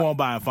 you won't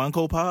buying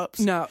Funko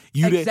Pops. No,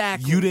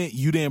 exactly.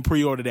 You didn't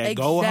pre-order that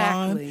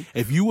Gohan.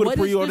 If you would have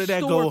pre-ordered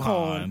that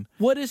Gohan,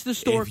 what is the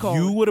store called?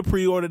 If you would have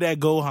pre-ordered that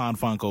Gohan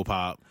Funko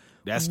Pop,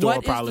 that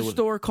store probably would. What is the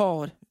store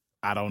called?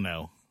 I don't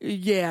know.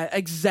 Yeah,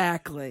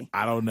 exactly.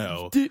 I don't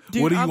know. Dude,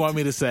 what do you want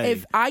me to say?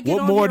 If I get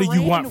what more do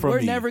you want from me?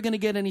 We're never going to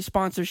get any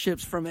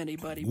sponsorships from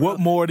anybody. Bro. What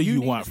more do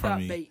you want from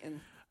me? Baiting.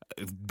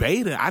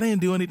 Beta, I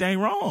didn't do anything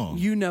wrong.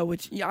 You know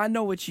I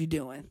know what you're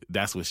doing.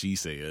 That's what she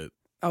said.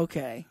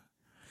 Okay.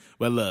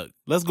 But look,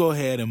 let's go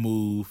ahead and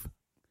move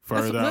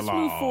further along. Let's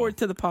move forward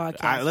to the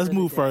podcast. All right, let's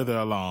move further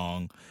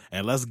along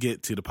and let's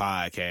get to the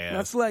podcast.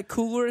 Let's let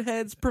cooler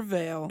heads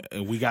prevail.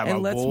 And we got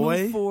my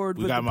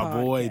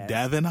boy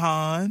Devin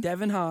Hahn.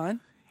 Devin Hahn.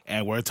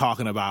 And we're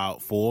talking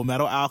about Full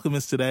Metal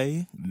Alchemist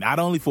today. Not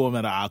only Full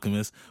Metal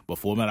Alchemist, but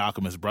Full Metal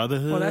Alchemist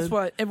Brotherhood. Well, that's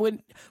what. And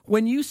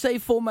when you say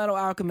Full Metal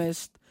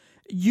Alchemist,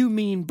 you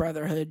mean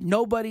Brotherhood.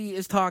 Nobody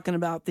is talking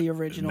about the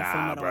original Full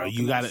Metal Alchemist.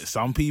 You got it.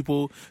 Some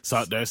people,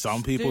 there's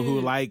some people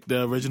who like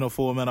the original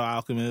Full Metal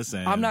Alchemist.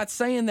 And I'm not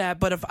saying that,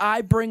 but if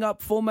I bring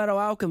up Full Metal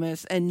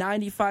Alchemist and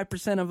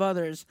 95% of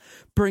others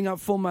bring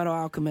up Full Metal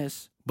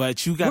Alchemist,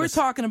 but we're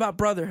talking about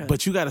Brotherhood.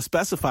 But you got to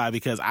specify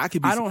because I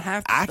don't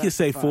have to. I could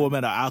say Full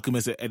Metal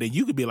Alchemist, and then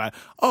you could be like,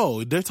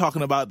 "Oh, they're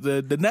talking about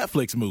the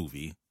Netflix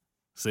movie."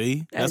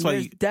 See, that's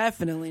why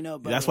definitely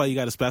nobody. That's why you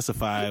got to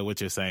specify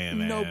what you're saying,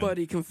 man.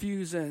 Nobody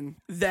confusing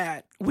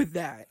that with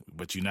that.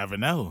 But you never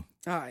know.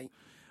 All right.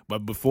 But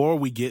before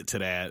we get to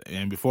that,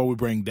 and before we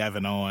bring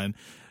Devin on,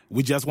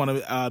 we just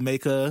want to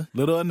make a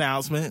little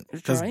announcement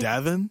because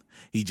Devin,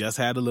 he just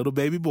had a little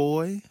baby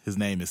boy. His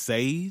name is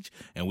Sage,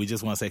 and we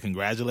just want to say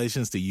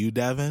congratulations to you,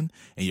 Devin,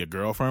 and your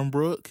girlfriend,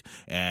 Brooke.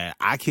 And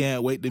I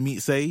can't wait to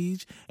meet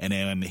Sage, and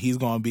then he's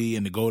going to be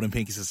in the Golden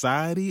Pinky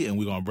Society, and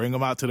we're going to bring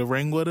him out to the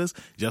ring with us,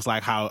 just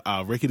like how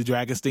Ricky the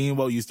Dragon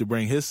Steamboat used to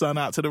bring his son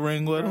out to the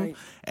ring with him,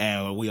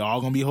 and we all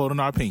going to be holding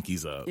our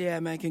pinkies up. Yeah,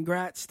 man,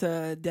 congrats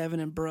to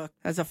Devin and Brooke.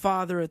 As a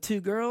father of two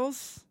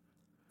girls,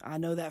 I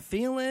know that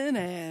feeling,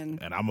 and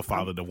I'm a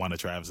father to one of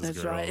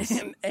Travis's girls. That's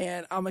right,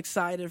 and I'm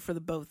excited for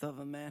the both of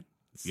them, man.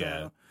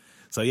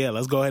 So yeah,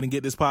 let's go ahead and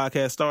get this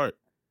podcast started.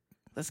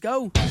 Let's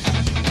go.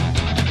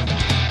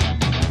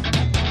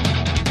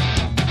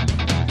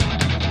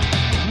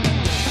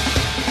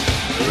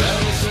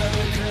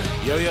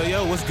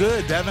 Yo, what's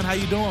good, Devin? How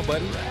you doing,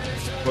 buddy?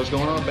 What's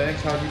going on,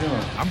 Banks? How you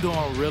doing? I'm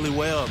doing really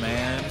well,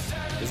 man.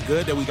 It's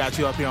good that we got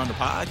you up here on the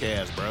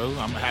podcast, bro.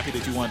 I'm happy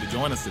that you wanted to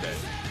join us today.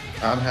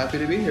 I'm happy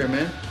to be here,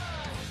 man.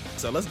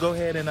 So let's go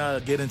ahead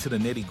and get into the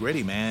nitty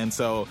gritty, man.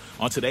 So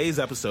on today's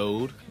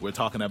episode, we're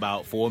talking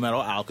about Full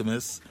Metal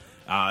Alchemist.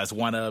 It's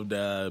one of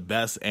the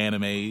best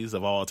animes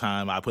of all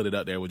time. I put it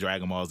up there with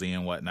Dragon Ball Z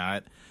and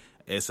whatnot.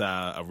 It's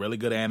a really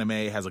good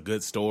anime, has a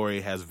good story,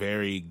 has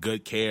very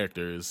good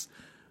characters.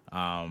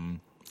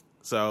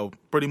 So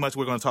pretty much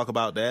we're going to talk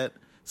about that.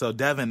 So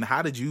Devin,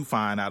 how did you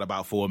find out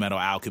about Full Metal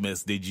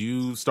Alchemist? Did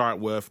you start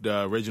with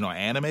the original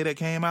anime that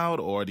came out,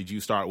 or did you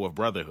start with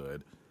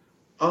Brotherhood?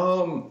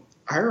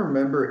 I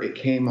remember it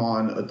came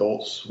on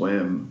Adult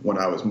Swim when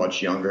I was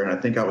much younger, and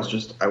I think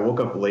I woke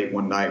up late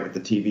one night with the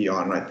TV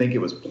on, and I think it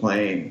was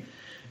playing.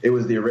 It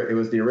was the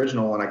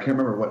original one. I can't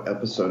remember what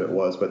episode it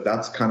was, but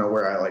that's kind of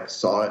where I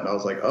saw it, and I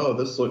was like, oh,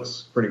 this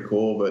looks pretty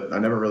cool, but I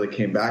never really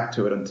came back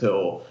to it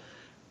until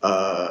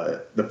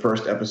the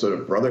first episode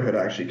of Brotherhood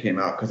actually came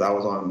out, because I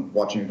was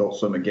watching Adult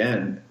Swim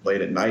again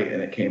late at night,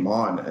 and it came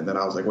on, and then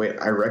I was like, wait,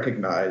 I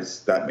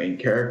recognize that main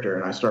character,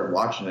 and I started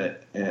watching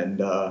it,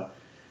 and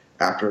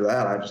after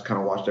that, I just kind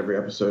of watched every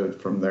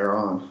episode from there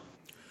on.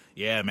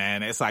 Yeah,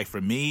 man. It's like, for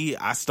me,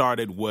 I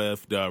started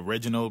with the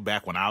original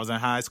back when I was in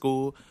high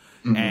school.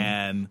 Mm-hmm.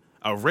 And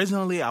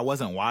originally, I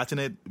wasn't watching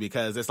it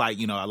because it's like,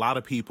 a lot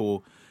of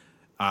people,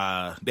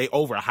 they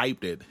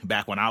overhyped it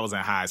back when I was in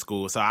high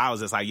school. So I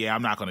was just like, yeah,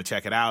 I'm not going to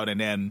check it out. And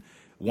then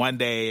one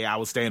day I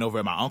was staying over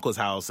at my uncle's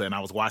house and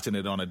I was watching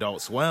it on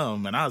Adult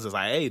Swim. And I was just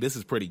like, hey, this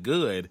is pretty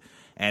good.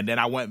 And then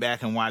I went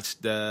back and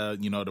watched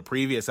the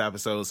previous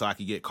episode so I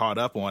could get caught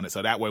up on it.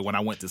 So that way, when I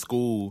went to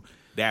school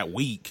that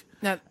week,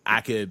 I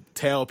could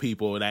tell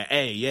people that,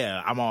 hey,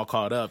 yeah, I'm all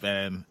caught up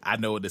and I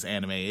know what this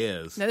anime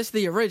is. Now, this is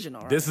the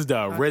original, right? This is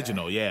the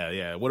original, okay.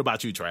 Yeah. What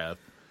about you, Trav?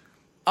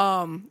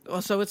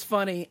 Well, so it's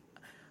funny.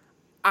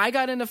 I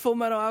got into Full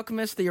Metal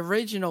Alchemist, the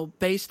original,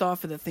 based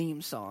off of the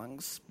theme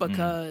songs,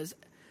 because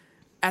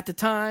at the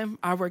time,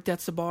 I worked at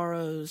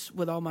Sbarro's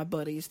with all my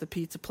buddies, the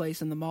pizza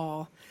place in the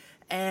mall,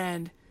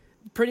 and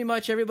pretty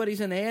much everybody's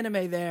in the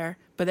anime there,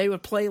 but they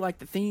would play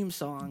the theme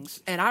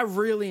songs, and I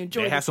really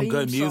enjoyed. They had some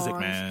good music,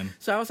 man.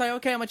 So I was like,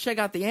 okay, I'm gonna check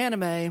out the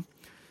anime,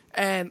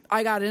 And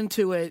I got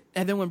into it,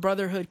 and then when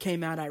Brotherhood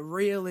came out, I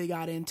really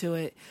got into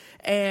it.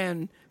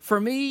 And for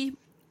me,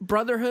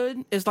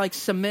 Brotherhood is like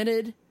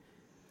cemented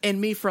in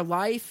me for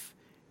life,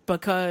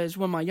 because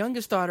when my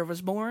youngest daughter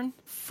was born,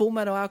 Full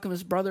Metal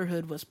Alchemist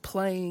Brotherhood was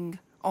playing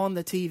on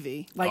the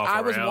TV. Like,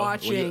 I was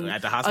watching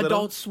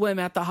Adult Swim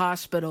at the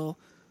hospital,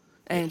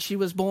 and she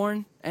was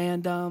born,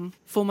 and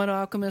Full Metal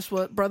Alchemist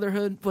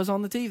Brotherhood was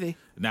on the TV.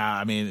 Nah,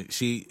 I mean,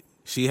 she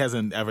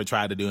hasn't ever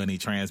tried to do any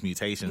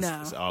transmutations.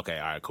 No. So, okay,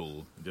 all right,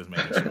 cool. Just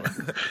making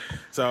sure.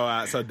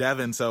 So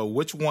Devin,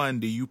 which one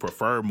do you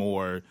prefer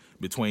more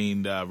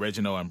between the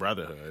original and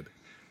Brotherhood?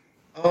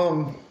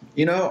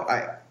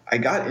 I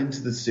got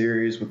into the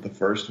series with the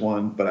first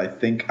one, but I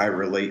think I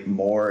relate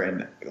more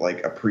and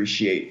like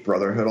appreciate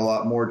Brotherhood a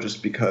lot more,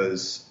 just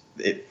because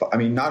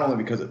not only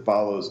because it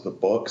follows the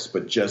books,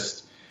 but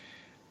just,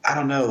 I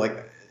don't know,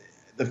 like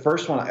the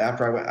first one,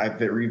 after I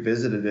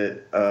revisited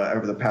it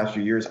over the past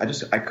few years,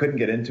 I couldn't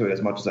get into it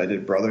as much as I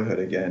did Brotherhood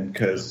again,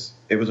 because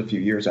it was a few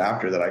years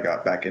after that I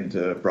got back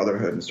into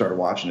Brotherhood and started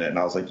watching it, and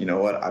I was like, you know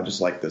what, I just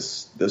like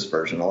this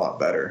version a lot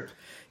better.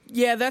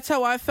 Yeah, that's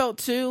how I felt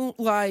too.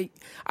 Like,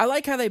 I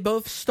like how they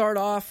both start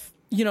off,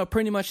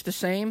 pretty much the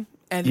same,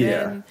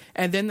 and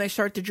then they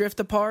start to drift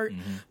apart.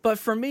 Mm-hmm. But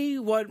for me,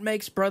 what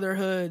makes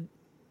Brotherhood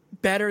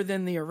better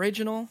than the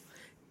original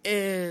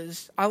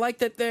is I like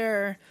that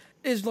there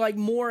is like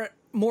more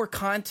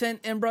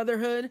content in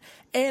Brotherhood,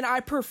 and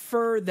I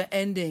prefer the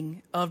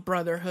ending of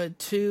Brotherhood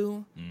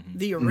to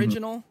the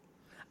original.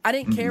 Mm-hmm. I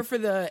didn't care for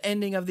the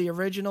ending of the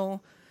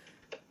original.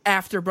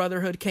 After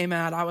Brotherhood came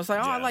out, I was like,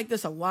 I like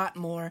this a lot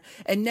more.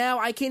 And now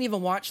I can't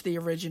even watch the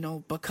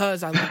original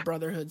because I love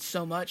Brotherhood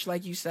so much,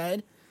 like you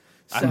said.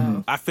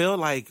 So I feel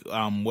like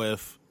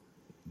with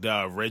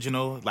the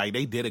original, like,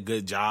 they did a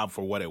good job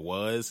for what it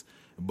was.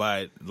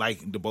 But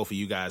like the both of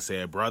you guys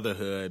said,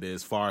 Brotherhood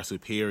is far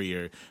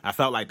superior. I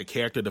felt like the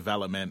character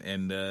development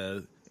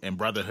in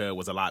Brotherhood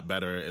was a lot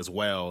better as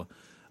well.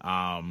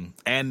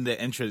 And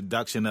the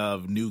introduction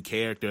of new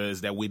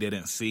characters that we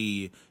didn't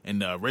see in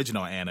the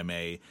original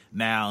anime.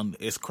 Now,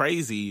 it's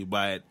crazy,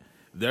 but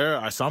there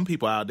are some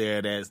people out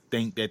there that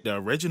think that the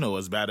original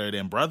is better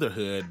than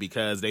Brotherhood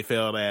because they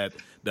feel that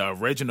the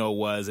original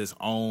was its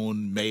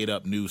own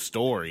made-up new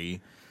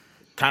story,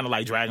 kind of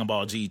like Dragon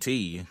Ball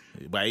GT.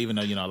 But even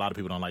though, a lot of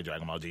people don't like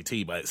Dragon Ball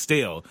GT, but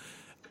still,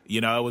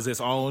 it was its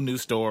own new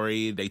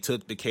story. They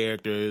took the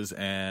characters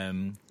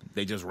and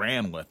they just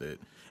ran with it.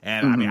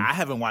 And I mean, I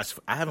haven't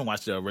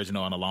watched the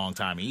original in a long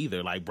time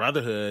either. Like,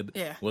 Brotherhood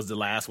was the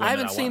last one. I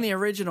haven't seen the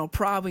original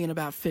probably in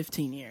about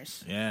 15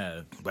 years.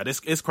 Yeah, but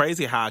it's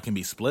crazy how it can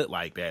be split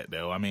like that,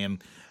 though. I mean,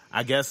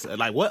 I guess,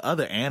 like, what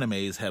other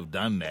animes have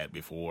done that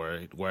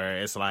before,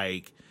 where it's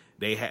like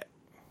they had,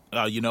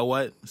 you know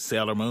what,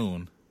 Sailor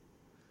Moon.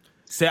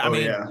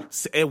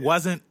 It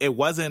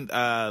wasn't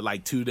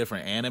like two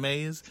different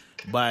animes,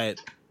 but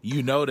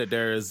that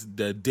there's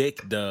the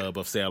Dick dub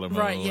of Sailor Moon,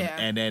 right, yeah.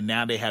 And then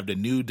now they have the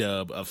new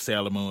dub of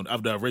Sailor Moon,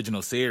 of the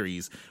original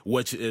series,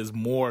 which is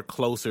more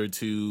closer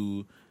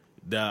to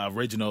the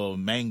original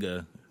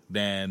manga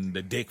than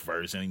the Dick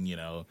version,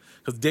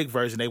 Because Dick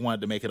version, they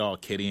wanted to make it all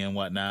kiddie and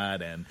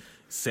whatnot, and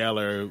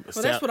Sailor...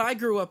 Well, that's what I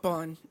grew up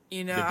on,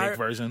 The Dick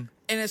version?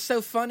 And it's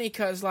so funny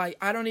because, like,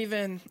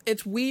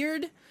 it's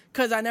weird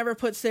because I never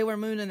put Sailor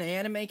Moon in the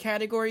anime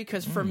category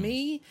because for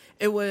me,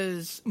 it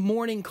was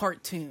morning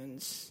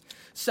cartoons.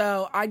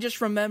 So I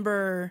just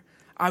remember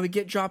I would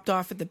get dropped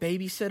off at the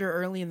babysitter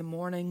early in the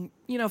morning,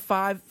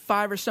 5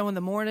 or so in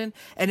the morning,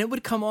 and it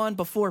would come on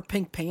before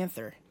Pink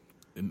Panther.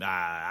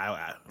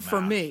 Nah. For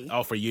me.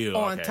 Oh, for you.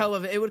 On okay.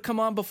 television. It would come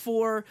on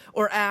before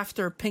or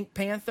after Pink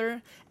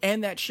Panther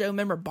and that show,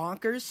 remember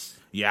Bonkers?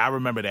 Yeah, I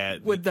remember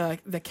that. With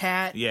the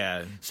cat.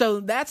 Yeah. So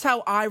that's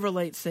how I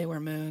relate Sailor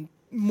Moon.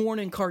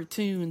 Morning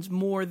cartoons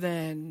more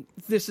than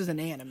this is an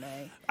anime.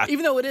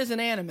 Even though it is an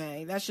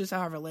anime, that's just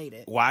how I relate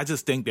it. Well, I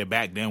just think that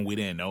back then we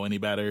didn't know any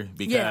better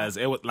because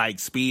it was like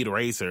Speed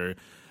Racer.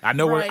 I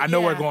know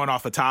we're going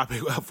off a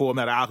topic of Full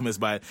Metal Alchemist,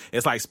 but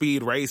it's like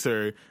Speed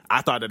Racer.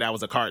 I thought that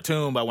was a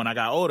cartoon, but when I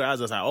got older, I was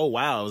just like, oh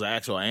wow, it was an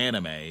actual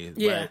anime.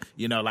 Yeah.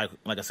 But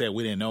like I said,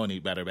 we didn't know any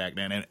better back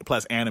then, and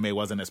plus anime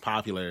wasn't as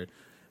popular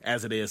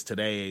as it is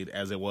today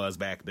as it was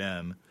back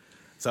then.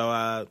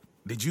 So,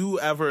 did you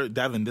ever,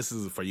 Devin, this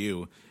is for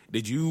you,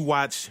 did you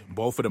watch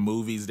both of the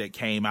movies that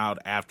came out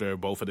after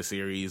both of the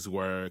series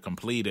were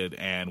completed,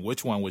 and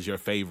which one was your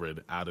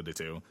favorite out of the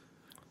two?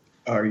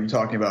 Are you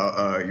talking about,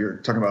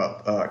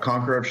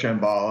 Conqueror of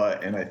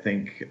Shambhala and I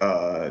think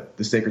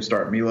The Sacred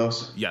Star of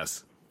Milos?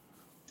 Yes.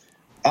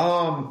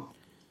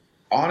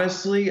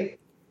 Honestly,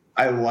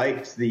 I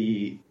liked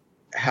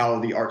how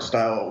the art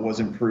style was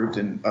improved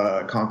in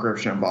Conqueror of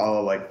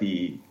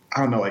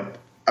Shambhala,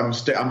 I'm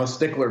a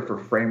stickler for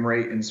frame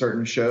rate in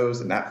certain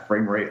shows, and that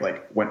frame rate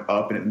went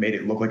up and it made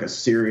it look like a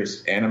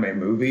serious anime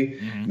movie.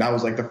 Mm-hmm. And that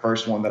was the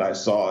first one that I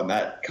saw, and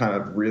that kind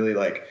of really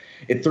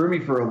it threw me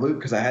for a loop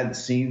because I hadn't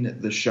seen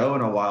the show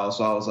in a while.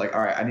 So I was like,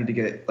 all right, I need to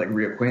get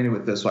reacquainted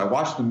with this. So I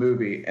watched the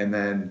movie, and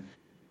then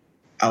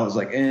I was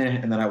like,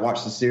 and then I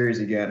watched the series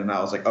again, and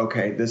I was like,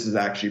 okay, this is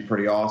actually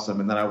pretty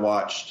awesome. And then I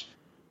watched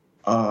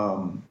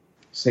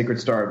Sacred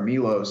Star of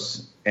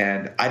Milos,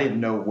 and I didn't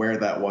know where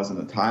that was in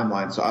the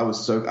timeline, so I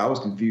was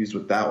confused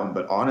with that one.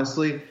 But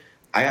honestly,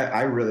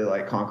 I really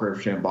like Conqueror of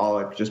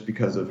Shambhala just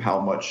because of how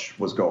much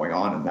was going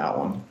on in that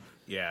one.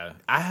 Yeah,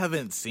 I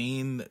haven't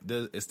seen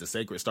it's the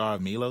Sacred Star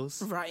of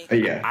Milos. Right.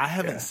 Yeah, I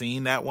haven't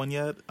seen that one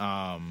yet.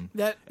 One,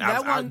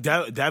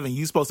 Devin,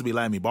 you supposed to be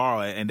letting me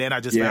borrow it, and then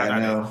I just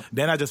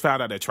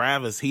found out that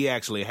Travis, he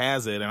actually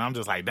has it, and I'm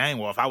just like, dang.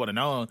 Well, if I would have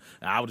known,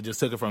 I would have just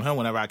took it from him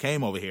whenever I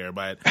came over here.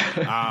 But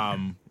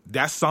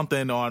that's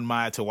something on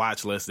my to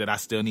watch list that I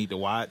still need to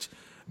watch.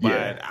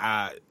 But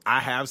I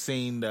have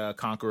seen the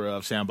Conqueror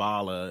of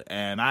Shambhala,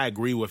 and I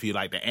agree with you.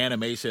 Like the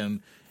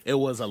animation, it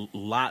was a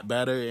lot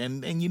better,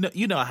 and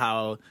you know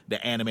how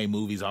the anime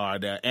movies are.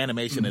 The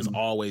animation is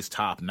always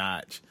top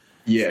notch.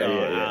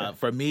 Yeah.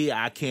 For me,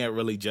 I can't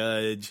really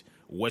judge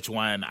which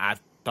one I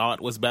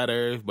thought was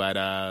better, but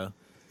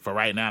for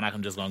right now,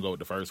 I'm just gonna go with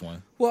the first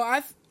one.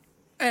 Well,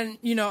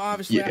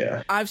 obviously,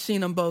 I've seen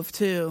them both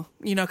too.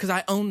 Because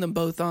I own them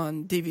both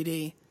on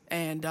DVD,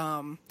 and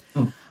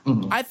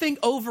I think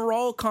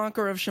overall,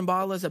 Conqueror of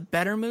Shambhala is a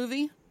better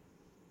movie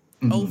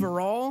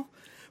overall,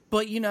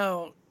 but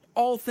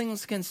all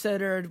things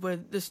considered,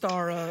 with the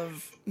Star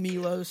of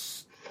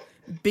Milos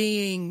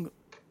being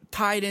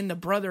tied into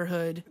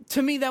Brotherhood,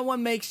 to me that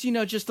one makes,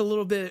 just a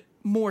little bit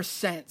more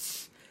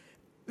sense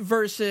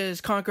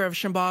versus Conqueror of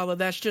Shambhala.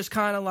 That's just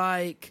kind of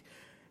like,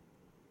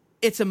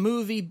 it's a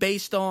movie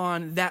based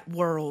on that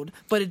world,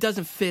 but it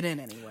doesn't fit in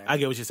anywhere. I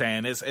get what you're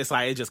saying. It's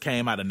like it just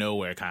came out of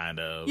nowhere, kind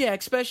of. Yeah,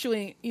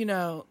 especially,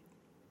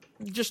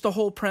 just the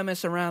whole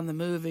premise around the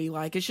movie.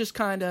 Like, it's just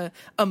kind of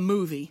a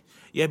movie.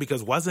 Yeah,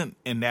 because wasn't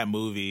in that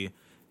movie,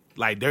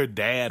 like their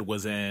dad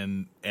was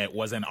in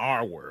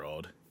our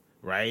world,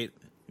 right?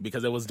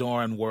 Because it was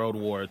during World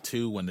War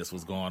II when this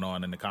was going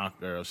on in the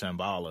Conqueror of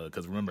Shambhala.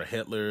 Because remember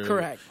Hitler?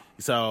 Correct.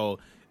 So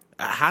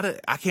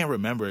I can't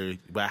remember,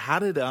 but how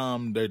did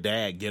their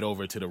dad get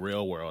over to the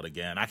real world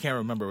again? I can't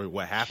remember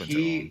what happened to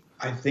him.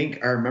 I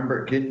think I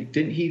remember.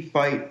 Didn't he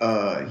fight?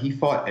 He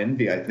fought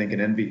Envy, I think,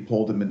 and Envy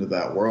pulled him into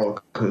that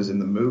world. Because in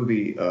the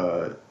movie,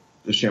 the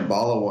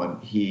Shambhala one,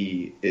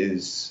 he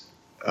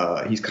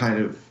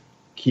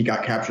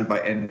got captured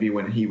by Envy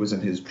when he was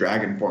in his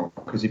dragon form.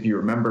 Because if you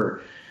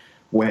remember,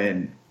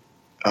 when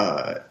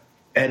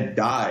Ed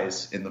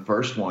dies in the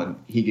first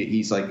one,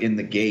 he's like in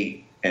the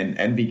gate. And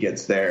Envy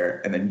gets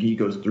there, and then he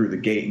goes through the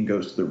gate and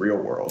goes to the real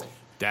world.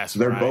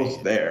 They're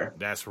both there.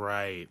 That's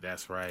right.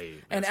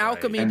 And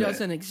alchemy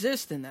doesn't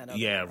exist in that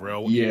other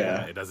world.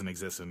 It doesn't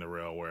exist in the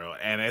real world.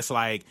 And it's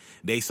like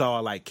they saw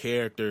like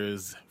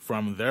characters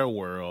from their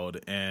world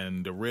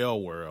and the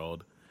real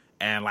world,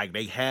 and like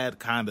they had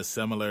kind of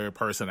similar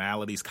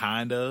personalities,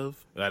 kind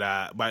of.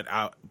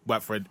 But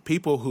for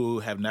people who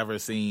have never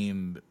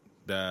seen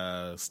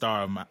the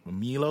Star of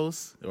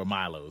Milos or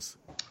Milos.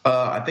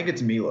 I think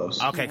it's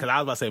Milos. Okay, because I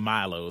was about to say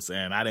Milos,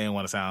 and I didn't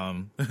want to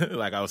sound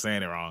like I was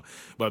saying it wrong.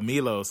 But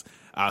Milos.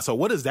 So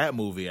what is that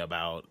movie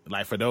about?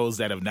 Like for those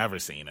that have never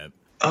seen it.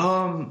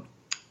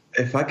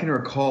 If I can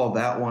recall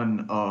that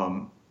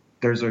one,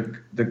 there's a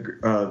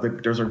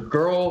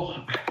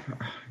girl.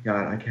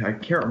 God, I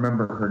can't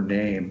remember her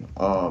name.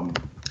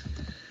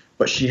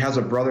 But she has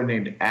a brother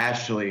named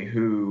Ashley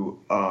who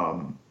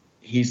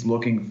he's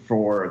looking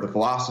for the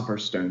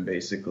Philosopher's Stone,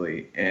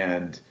 basically,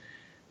 and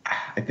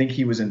I think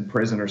he was in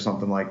prison or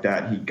something like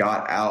that. He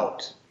got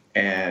out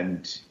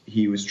and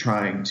he was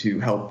trying to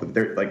help.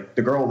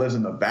 The girl lives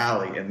in the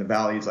valley, and the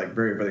valley is like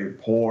very, very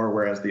poor,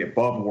 whereas the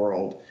above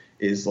world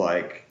is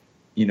like,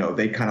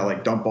 they kind of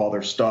like dump all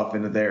their stuff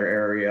into their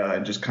area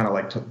and just kind of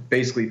like to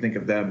basically think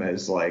of them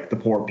as like the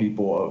poor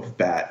people of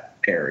that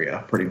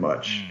area, pretty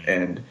much.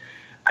 And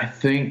I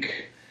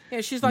think.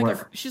 Yeah, she's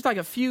like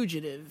a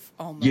fugitive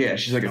almost. Yeah,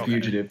 she's like a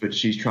fugitive, but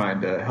she's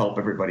trying to help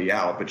everybody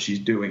out, but she's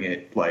doing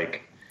it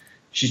like.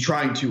 She's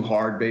trying too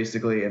hard,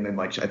 basically, and then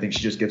I think she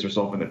just gets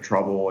herself into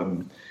trouble,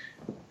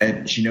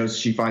 and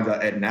she finds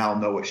out Ed and Al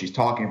know what she's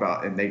talking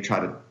about, and they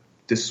try to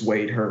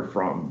dissuade her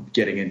from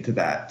getting into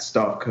that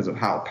stuff because of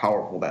how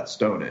powerful that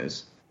stone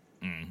is.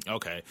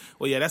 Okay,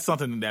 well, yeah, that's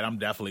something that I'm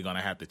definitely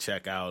gonna have to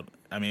check out.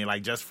 I mean,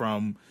 like just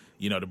from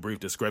the brief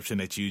description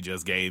that you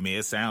just gave me,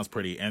 it sounds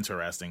pretty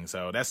interesting.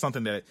 So that's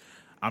something that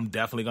I'm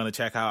definitely going to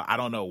check out. I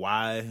don't know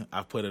why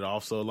I've put it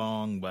off so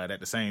long, but at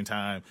the same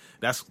time,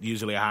 that's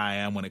usually how I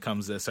am when it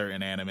comes to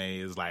certain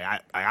animes.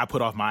 Like I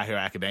put off My Hero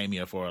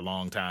Academia for a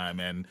long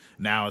time, and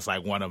now it's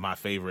like one of my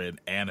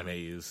favorite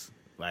animes.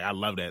 Like I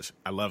love that.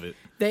 I love it.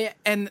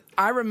 And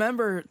I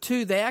remember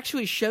too, they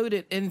actually showed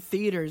it in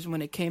theaters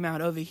when it came out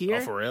over here.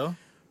 Oh, for real?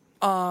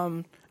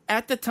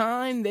 At the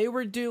time, they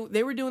were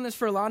doing this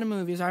for a lot of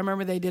movies. I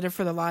remember they did it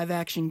for the live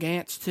action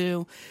Gantz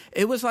too.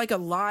 It was like a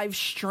live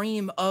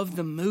stream of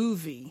the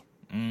movie,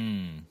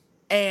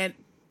 and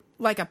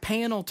like a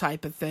panel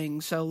type of thing.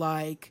 So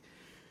like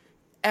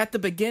at the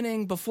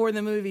beginning, before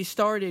the movie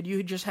started,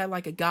 you just had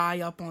like a guy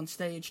up on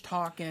stage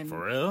talking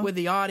For real? with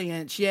the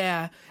audience.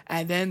 Yeah.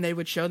 And then they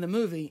would show the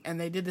movie. And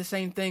they did the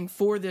same thing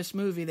for this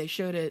movie. They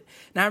showed it.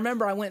 And I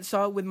remember I went and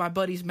saw it with my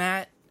buddies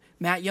Matt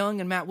Young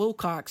and Matt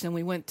Wilcox. And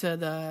we went to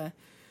the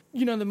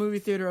movie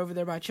theater over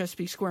there by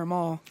Chesapeake Square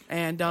Mall.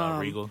 And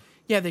Regal?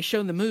 yeah, they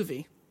showed the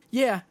movie.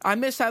 Yeah, I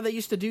miss how they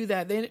used to do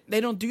that. They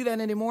don't do that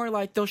anymore.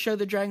 Like, they'll show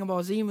the Dragon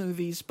Ball Z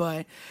movies,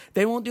 but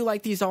they won't do,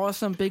 like, these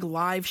awesome big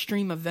live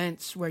stream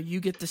events where you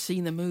get to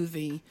see the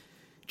movie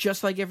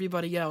just like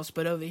everybody else,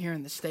 but over here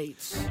in the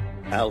States.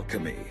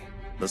 Alchemy,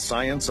 the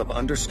science of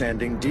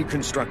understanding,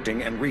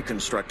 deconstructing, and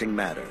reconstructing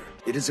matter.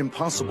 It is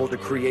impossible to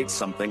create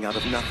something out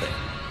of nothing.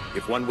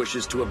 If one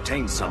wishes to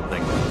obtain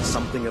something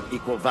of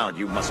equal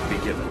value must be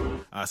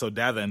given. So,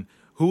 Devin,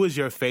 who is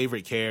your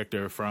favorite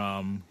character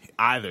from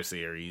either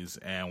series,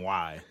 and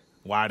why?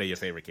 Why are they your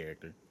favorite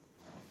character?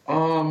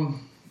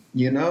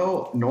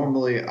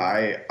 Normally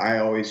I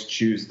always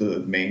choose the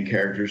main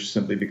characters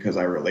simply because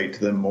I relate to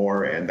them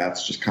more, and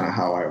that's just kind of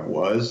how I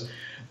was.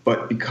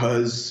 But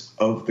because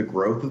of the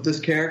growth of this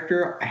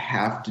character, I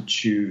have to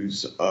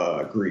choose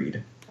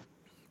Greed.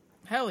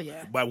 Hell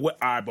yeah. But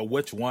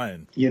which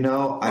one?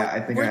 I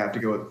think I have to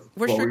go with.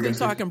 We're strictly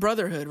talking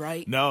Brotherhood,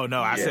 right? No.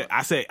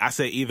 I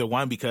say either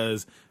one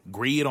because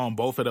Greed on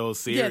both of those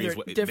series. Yeah,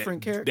 they're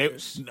different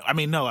characters. I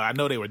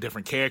know they were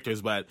different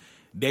characters, but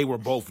they were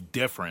both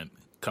different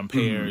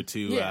compared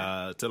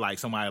to like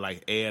somebody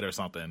like Ed or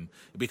something.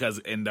 Because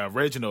in the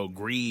original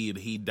Greed,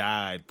 he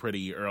died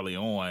pretty early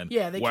on.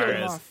 Yeah, they killed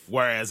him off.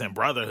 Whereas in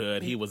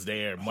Brotherhood, he was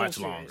there much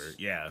longer.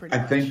 Yeah, I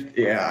think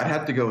I'd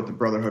have to go with the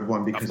Brotherhood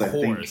one because I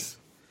think.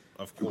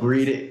 Of course.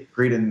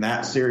 Greed in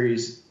that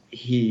series,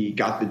 he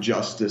got the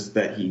justice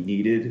that he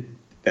needed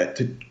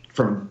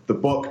from the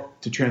book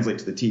to translate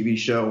to the TV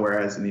show,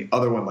 whereas in the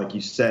other one, like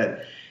you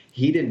said,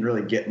 he didn't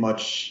really get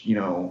much,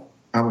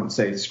 I wouldn't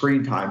say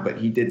screen time, but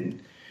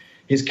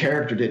his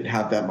character didn't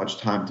have that much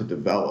time to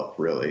develop,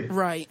 really.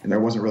 Right. And there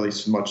wasn't really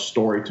so much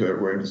story to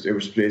it, where it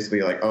was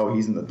basically like, oh,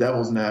 he's in the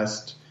Devil's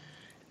Nest,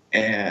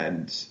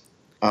 and,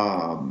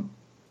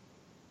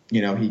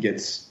 he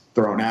gets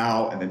thrown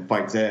out and then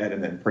fights Ed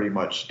and then pretty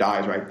much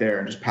dies right there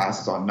and just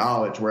passes on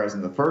knowledge. Whereas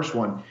in the first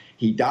one,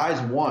 he dies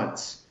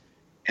once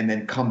and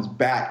then comes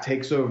back,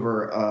 takes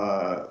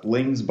over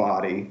Ling's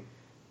body.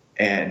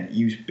 And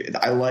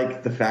I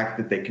like the fact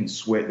that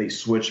they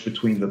switch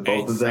between the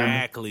both of them.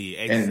 Exactly.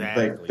 And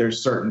like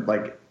there's certain,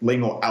 like,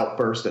 Ling will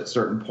outburst at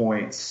certain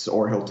points,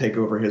 or he'll take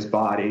over his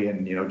body,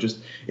 and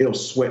it'll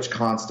switch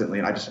constantly.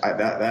 And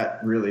that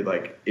really,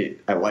 like,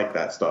 I like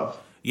that stuff.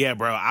 Yeah,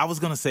 bro, I was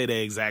going to say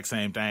the exact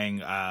same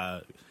thing.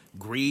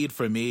 Greed,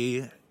 for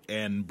me,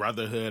 and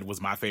Brotherhood was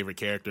my favorite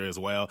character as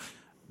well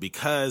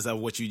because of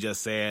what you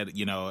just said,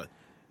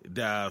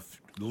 the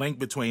link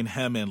between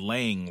him and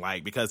Ling,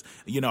 like, because,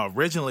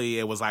 originally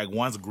it was like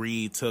once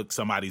Greed took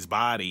somebody's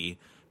body,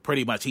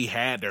 pretty much he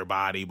had their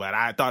body, but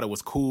I thought it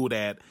was cool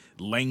that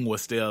Ling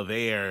was still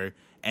there.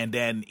 And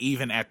then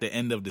even at the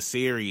end of the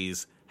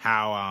series,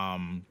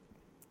 how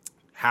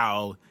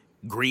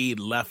Greed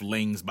left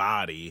Ling's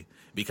body.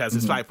 Because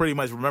it's like pretty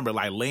much, remember,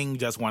 like, Ling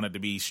just wanted to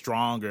be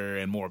stronger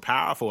and more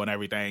powerful and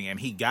everything, and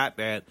he got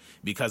that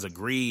because of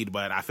Greed.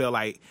 But I feel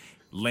like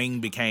Ling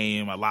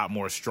became a lot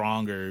more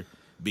stronger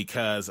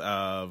because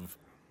of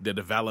the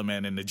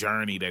development and the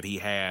journey that he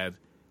had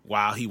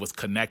while he was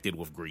connected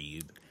with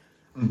Greed.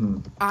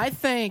 Mm-hmm. I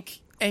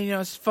think, and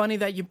it's funny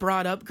that you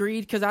brought up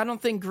Greed, because I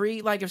don't think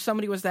Greed, like, if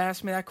somebody was to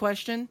ask me that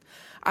question,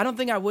 I don't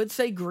think I would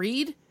say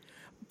Greed.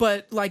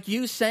 But, like,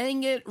 you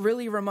saying it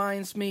really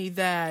reminds me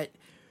that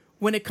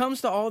when it comes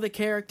to all the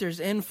characters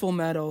in Full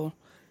Metal,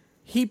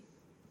 he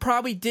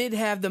probably did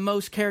have the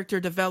most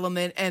character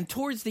development, and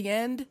towards the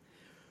end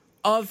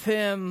of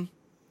him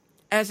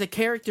as a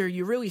character,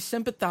 you really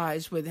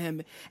sympathize with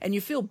him, and you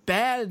feel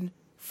bad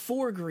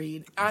for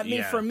Greed. I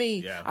mean, for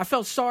me, I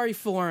felt sorry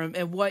for him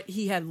and what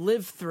he had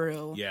lived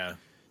through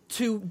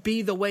to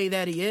be the way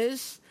that he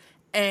is.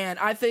 And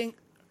I think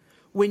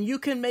when you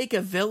can make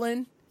a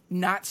villain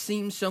not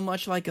seem so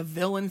much like a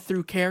villain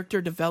through character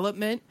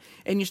development,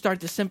 and you start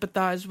to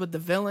sympathize with the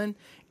villain,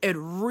 it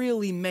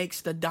really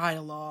makes the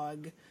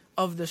dialogue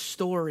of the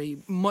story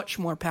much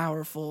more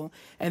powerful.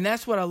 And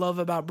that's what I love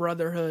about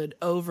Brotherhood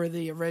over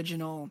the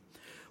original,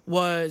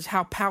 was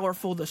how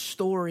powerful the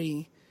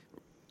story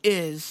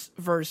is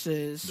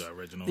versus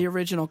the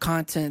original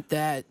content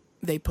that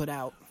they put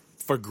out.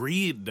 For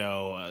Greed,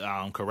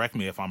 though, correct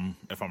me if I'm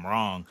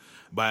wrong,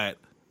 but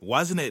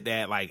wasn't it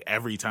that, like,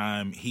 every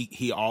time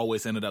he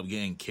always ended up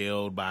getting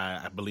killed by,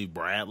 I believe,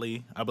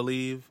 Bradley,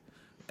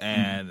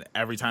 and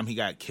every time he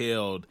got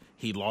killed,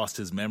 he lost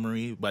his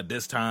memory, but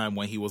this time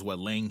when he was with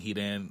Ling, he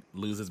didn't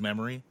lose his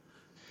memory?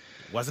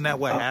 Wasn't that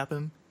what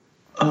happened?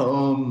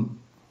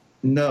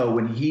 No,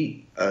 when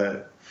he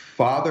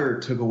father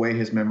took away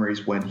his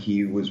memories when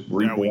he was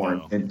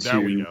reborn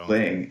into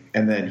Ling,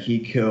 and then he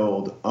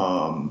killed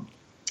God,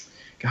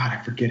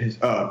 I forget his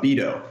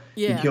Beto.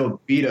 Yeah. He killed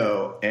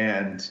Beto,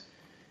 and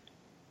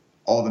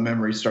all the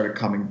memories started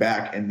coming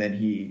back, and then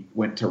he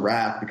went to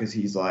Wrath because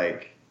he's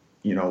like,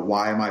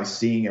 why am I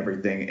seeing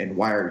everything, and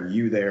why are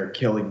you there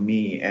killing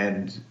me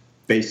and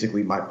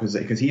basically my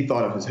possession? Because he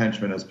thought of his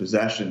henchmen as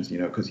possessions,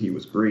 because he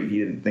was Greed. He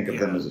didn't think of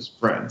them as his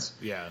friends.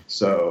 Yeah.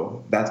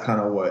 So that's kind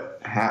of what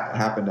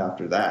happened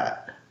after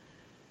that.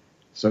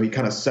 So he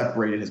kind of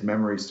separated his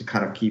memories to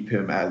kind of keep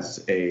him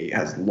as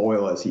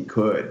loyal as he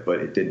could, but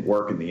it didn't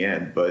work in the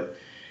end. But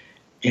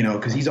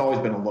because he's always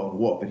been a lone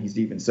wolf, and he's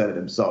even said it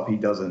himself. He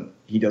doesn't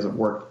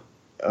work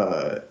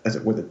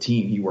with a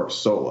team. He works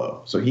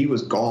solo. So he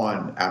was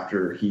gone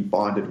after he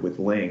bonded with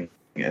Ling,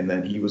 and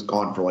then he was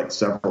gone for like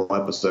several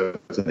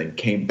episodes, and then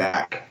came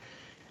back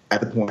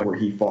at the point where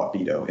he fought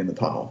Vito in the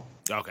tunnel.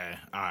 Okay,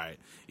 all right,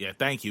 yeah,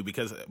 thank you.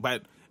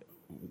 But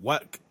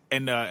what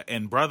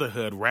in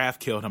Brotherhood, Wrath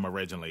killed him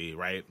originally,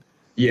 right?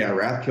 Yeah,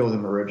 Wrath killed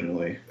him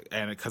originally.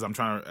 And because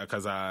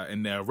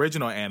in the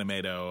original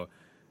anime though,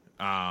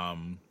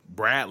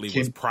 Bradley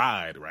was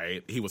Pride,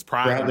 right? He was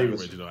Pride in the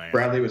original anime.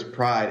 Bradley was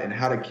Pride,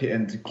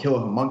 and to kill a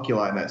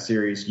homunculi in that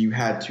series, you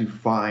had to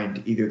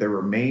find either their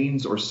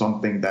remains or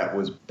something that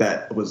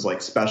was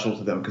like special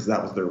to them, because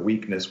that was their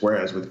weakness.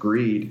 Whereas with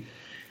Greed,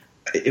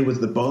 it was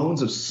the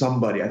bones of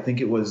somebody. I think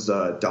it was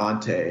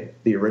Dante,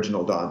 the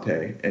original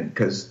Dante, and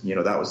because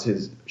that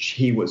was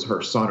he was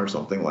her son or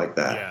something like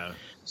that. Yeah.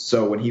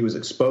 So when he was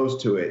exposed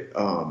to it,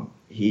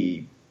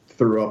 he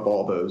threw up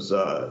all those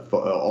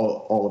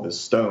all of his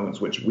stones,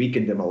 which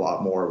weakened him a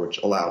lot more, which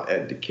allowed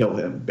Ed to kill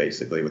him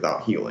basically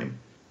without healing.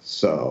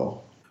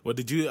 So, well,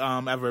 did you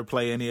ever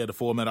play any of the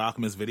Full Metal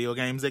Alchemist video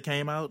games that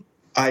came out?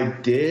 I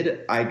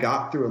did. I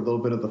got through a little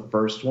bit of the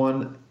first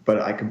one,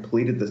 but I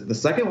completed the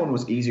second one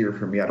was easier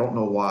for me. I don't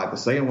know why. The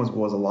second one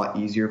was a lot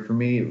easier for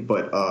me,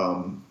 but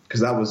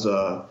because that was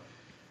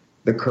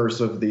the Curse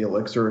of the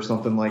Elixir or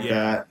something like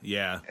that.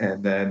 Yeah.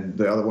 And then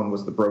the other one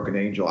was the Broken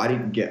Angel. I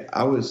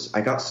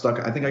got stuck.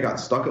 I think I got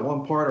stuck at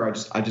one part, or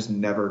I just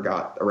never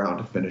got around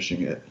to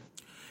finishing it.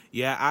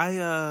 Yeah,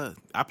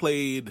 I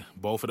played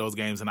both of those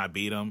games and I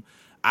beat them.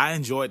 I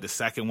enjoyed the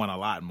second one a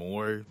lot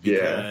more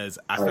because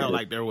I felt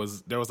like there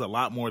was a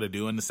lot more to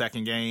do in the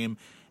second game,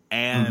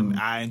 and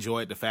I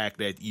enjoyed the fact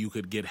that you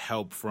could get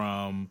help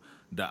from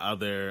the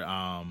other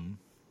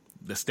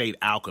the state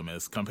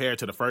alchemists compared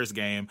to the first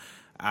game.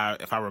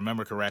 If I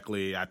remember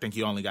correctly, I think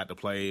you only got to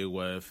play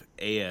with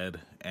Ed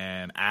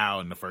and Al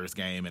in the first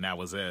game, and that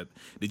was it.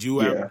 Did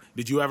you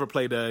ever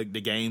play the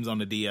games on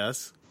the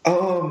DS?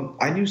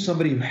 I knew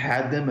somebody who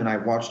had them, and I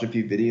watched a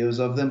few videos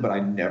of them, but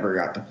I never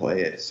got to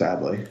play it,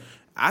 sadly.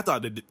 I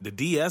thought the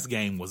DS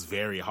game was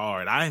very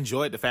hard. I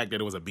enjoyed the fact that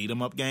it was a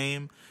beat-em-up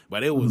game,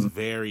 but it was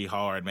very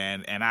hard,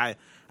 man. And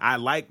I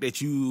like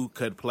that you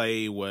could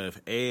play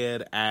with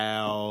Ed,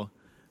 Al,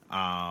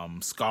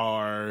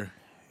 Scar,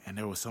 and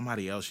there was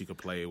somebody else you could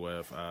play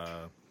with.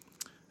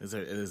 Is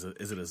it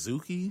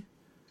Azuki?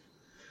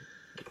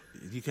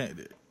 You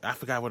can't. I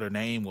forgot what her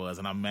name was,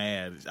 and I'm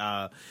mad.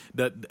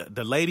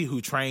 The lady who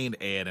trained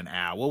Ed and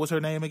Al. What was her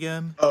name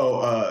again?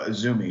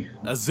 Azumi.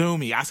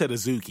 Azumi. I said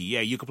Azuki.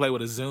 Yeah, you could play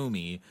with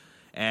Azumi,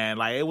 and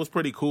like it was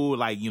pretty cool.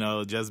 Like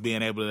just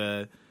being able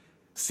to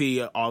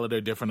see all of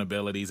their different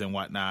abilities and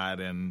whatnot,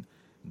 and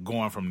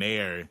going from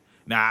there.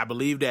 Now, I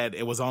believe that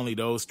it was only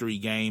those 3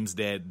 games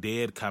that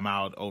did come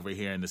out over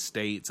here in the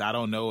States. I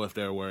don't know if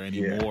there were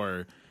any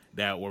more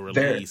that were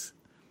released.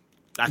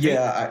 I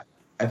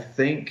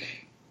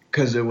think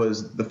because it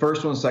was the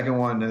first one, second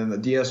one, and then the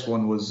DS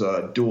one was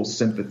Dual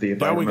Sympathy.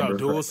 There we go,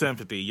 Dual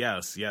Sympathy.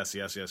 Yes.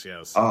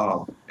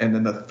 And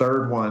then the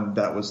third one,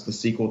 that was the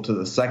sequel to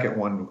the second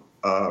one,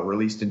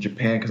 released in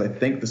Japan, because I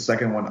think the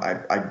second one,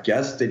 I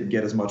guess, didn't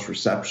get as much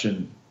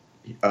reception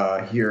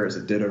here as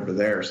it did over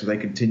there, so they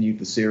continued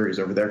the series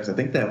over there, because I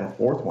think they have a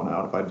 4th one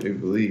out, if I do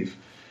believe,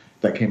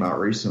 that came out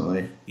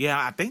recently. Yeah,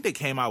 I think they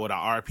came out with an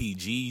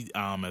RPG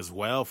as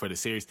well for the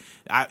series.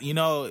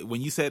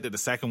 When you said that the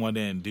second one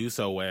didn't do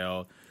so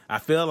well, I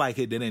feel like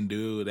it didn't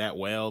do that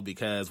well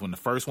because when the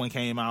first one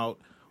came out,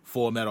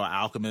 Full Metal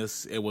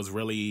Alchemist, it was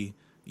really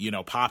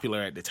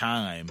popular at the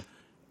time.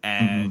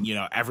 And,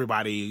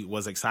 everybody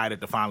was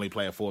excited to finally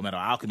play a Full Metal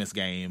Alchemist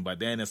game. But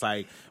then it's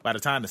like, by the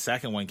time the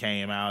second one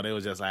came out, it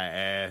was just like,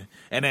 eh.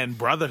 And then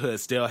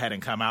Brotherhood still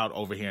hadn't come out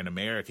over here in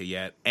America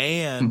yet.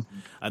 And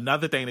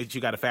another thing that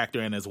you got to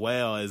factor in as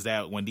well is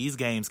that when these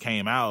games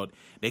came out,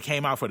 they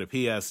came out for the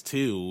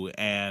PS2,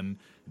 and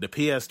the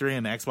PS3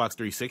 and the Xbox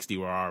 360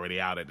 were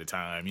already out at the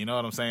time. You know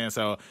what I'm saying?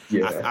 So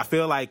I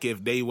feel like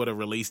if they would have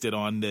released it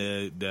on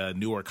the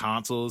newer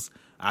consoles,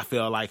 I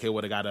feel like it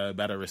would have got a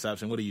better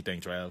reception. What do you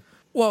think, Trav?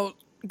 Well,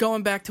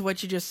 going back to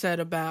what you just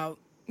said about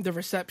the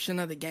reception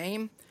of the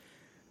game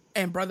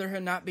and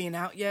Brotherhood not being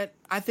out yet,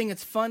 I think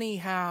it's funny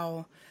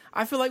how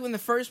I feel like when the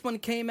first one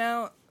came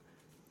out,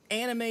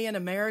 anime in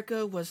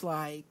America was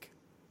like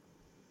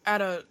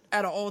at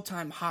an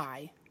all-time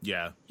high.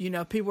 Yeah.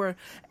 People were...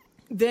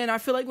 Then I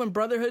feel like when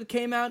Brotherhood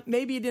came out,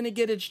 maybe it didn't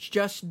get its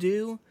just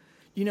due,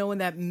 in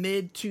that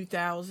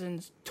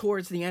mid-2000s,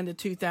 towards the end of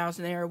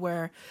 2000 era,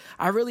 where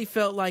I really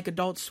felt like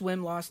Adult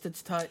Swim lost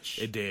its touch.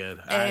 It did.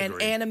 I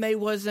agree. Anime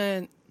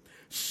wasn't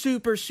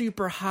super,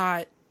 super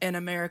hot in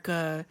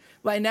America.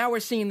 Like now we're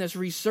seeing this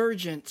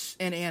resurgence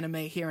in anime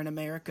here in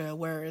America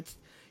where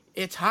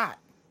it's hot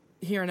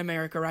here in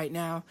America right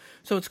now.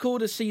 So it's cool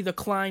to see the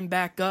climb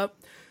back up.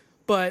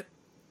 But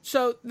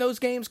so those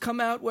games come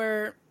out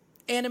where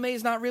anime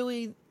is not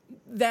really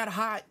that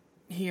hot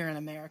here in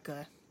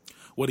America.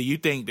 Well, do you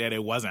think that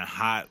it wasn't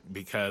hot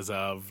because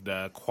of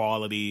the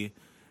quality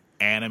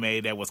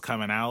anime that was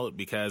coming out?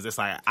 Because it's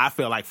like, I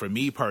feel like for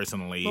me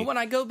personally, but when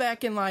I go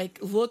back and like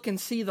look and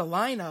see the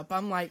lineup,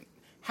 I'm like,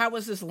 how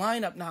was this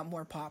lineup not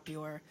more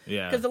popular?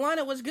 Yeah, because the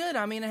lineup was good.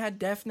 I mean, it had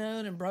Death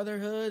Note and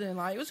Brotherhood, and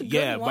like it was a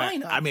good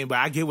lineup. But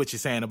I get what you're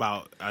saying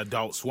about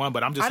Adult Swim,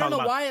 but I'm just talking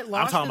about why it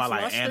lost I'm talking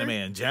about its like luster. anime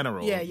in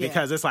general. Yeah.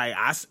 Because it's like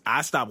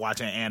I stopped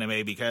watching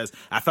anime because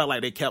I felt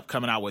like they kept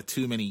coming out with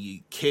too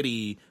many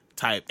kiddie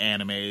type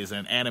animes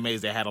and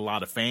animes that had a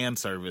lot of fan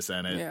service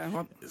in it. Yeah.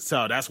 Well,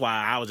 so that's why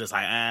I was just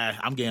like,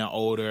 I'm getting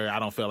older. I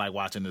don't feel like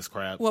watching this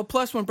crap. well,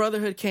 plus when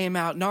Brotherhood came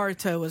out,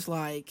 Naruto was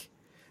like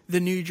the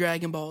new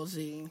Dragon Ball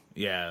Z.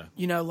 Yeah.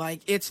 You know,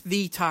 like it's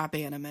the top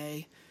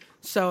anime.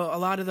 So a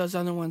lot of those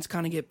other ones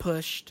kind of get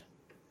pushed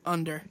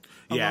under.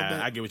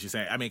 Yeah, I get what you're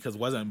saying. I mean, because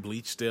wasn't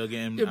Bleach still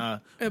getting...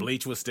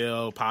 Bleach was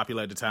still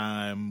popular at the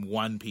time,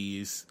 One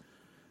Piece.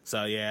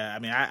 So, yeah, I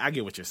mean, I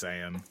get what you're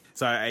saying.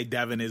 So, hey,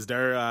 Devin, is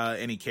there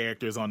any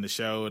characters on the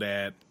show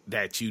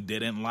that you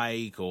didn't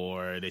like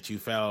or that you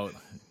felt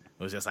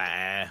was just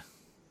like,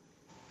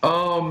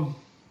 One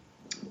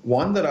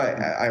that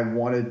I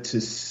wanted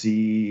to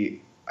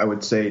see, I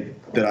would say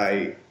that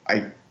I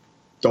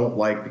don't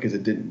like because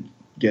it didn't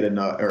get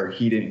enough, or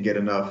he didn't get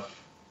enough,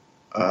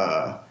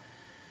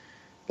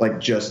 like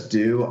just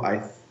due. I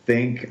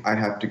think I'd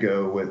have to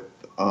go with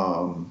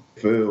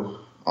Fu,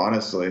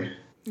 honestly.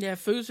 Yeah,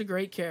 Fu's a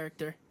great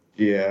character.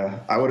 Yeah,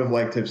 I would have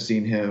liked to have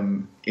seen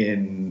him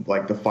in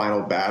like the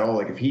final battle.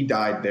 Like if he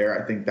died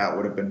there, I think that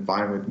would have been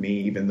fine with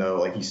me, even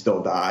though like he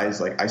still dies.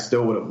 Like I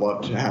still would have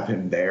loved to have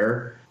him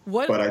there.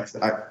 What? But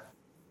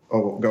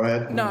oh, go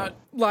ahead. No,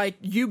 like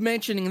you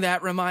mentioning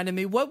that reminded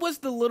me. What was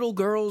the little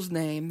girl's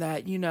name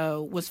that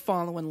was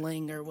following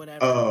Ling or whatever?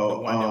 the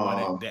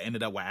one that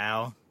ended up with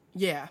Al?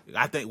 Yeah,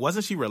 I think,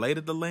 wasn't she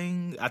related to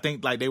Ling? I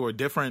think like they were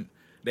different.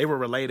 They were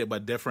related,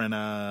 but different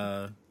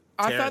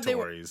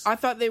territories. I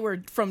thought they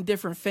were from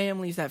different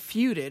families that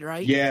feuded,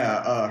 right?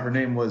 Yeah, her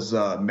name was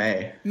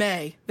May.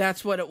 May,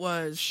 that's what it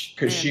was.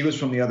 Because she was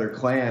from the other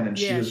clan, and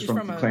she was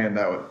from the clan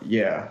that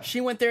was,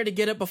 She went there to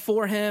get it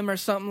before him or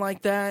something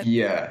like that.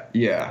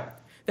 Yeah.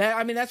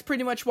 That's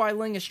pretty much why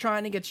Ling is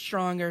trying to get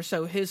stronger,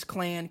 so his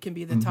clan can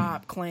be the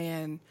top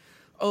clan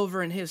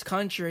over in his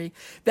country.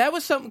 That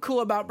was something cool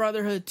about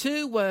Brotherhood,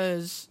 too,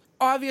 was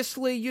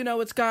obviously,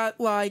 it's got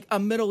like a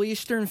Middle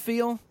Eastern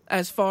feel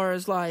as far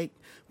as like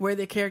where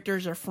the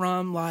characters are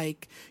from.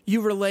 Like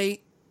you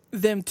relate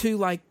them to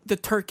like the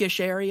Turkish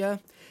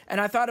area. And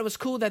I thought it was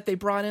cool that they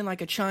brought in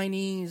like a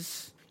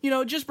Chinese,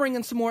 just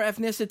bringing some more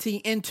ethnicity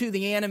into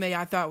the anime.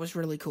 I thought was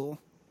really cool.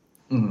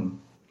 Mm-hmm.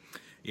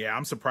 Yeah,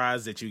 I'm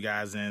surprised that you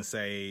guys didn't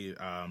say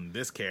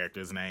this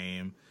character's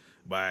name,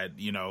 but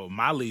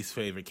my least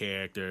favorite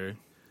character,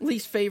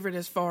 least favorite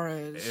as far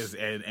as is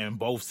in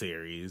both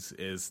series,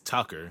 is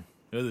Tucker.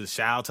 It was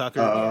Shao Tucker.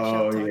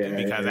 Oh, yeah.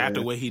 Because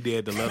after what he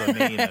did to Little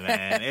Nina,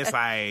 man, it's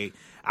like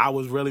I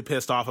was really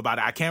pissed off about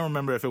it. I can't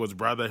remember if it was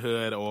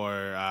Brotherhood or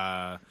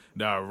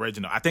the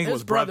original. I think it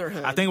was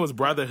Brotherhood. I think it was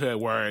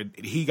Brotherhood where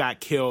he got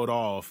killed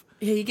off.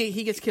 He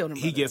gets killed in Brotherhood.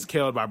 He gets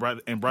killed by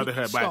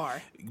Brotherhood.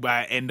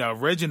 But in the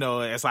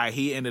original, it's like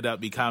he ended up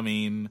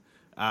becoming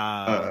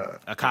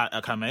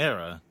a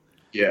chimera.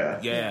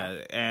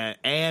 Yeah.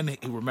 And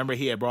remember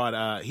he had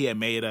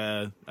made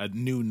a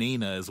new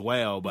Nina as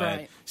well,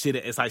 but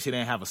it's like she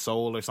didn't have a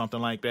soul or something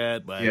like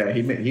that. But yeah,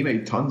 he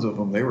made tons of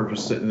them. They were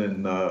just sitting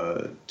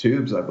in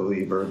tubes, I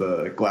believe, or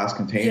the glass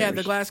containers. Yeah,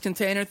 the glass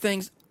container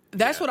things.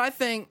 That's what I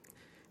think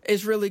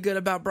is really good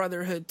about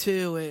Brotherhood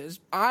too. Is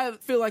I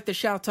feel like the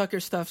Shao Tucker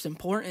stuff's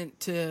important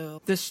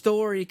to the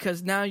story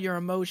because now you're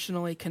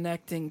emotionally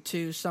connecting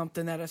to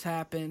something that has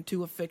happened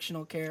to a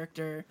fictional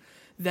character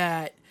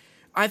that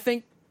I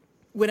think.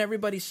 When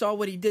everybody saw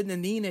what he did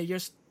in Nina, you're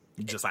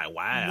just like,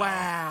 wow.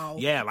 Wow.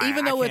 Yeah, like,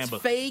 even though it's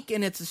fake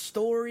and it's a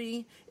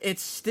story,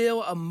 it's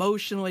still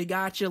emotionally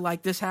got you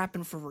like this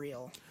happened for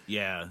real.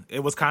 Yeah,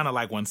 it was kind of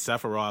like when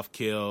Sephiroth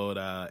killed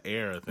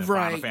Aerith in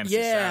Final Fantasy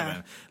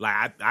VII.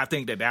 Like, I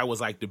think that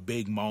was like the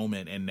big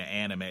moment in the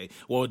anime.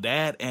 Well,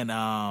 that and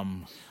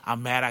I'm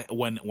mad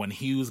when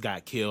Hughes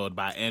got killed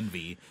by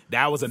Envy.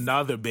 That was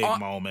another big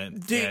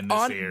moment in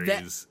the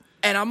series.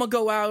 And I'm going to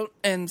go out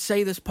and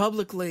say this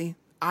publicly.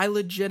 I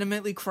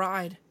legitimately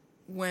cried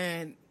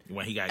when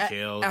he got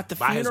killed at the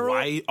by funeral,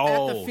 his wife.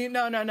 Oh,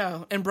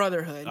 no, in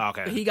Brotherhood.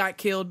 Okay, he got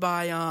killed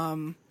by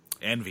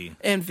Envy,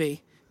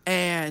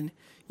 and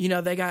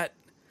they got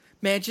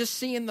just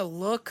seeing the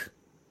look,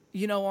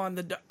 on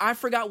the I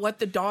forgot what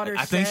the daughter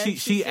said. I think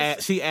she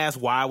asked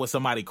why was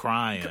somebody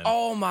crying.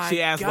 Oh my!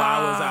 She asked God,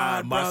 why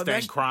was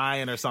Mustang bro,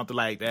 crying or something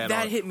like that.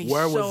 That hit me.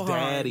 Where so was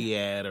Daddy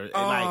at? Or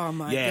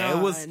my God.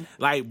 It was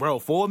like, bro,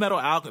 Full Metal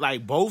Alchemist.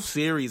 Like both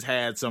series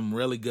had some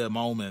really good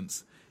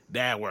moments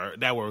that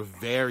were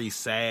very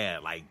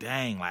sad. Like,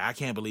 dang, like I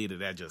can't believe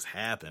that just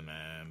happened,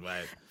 man.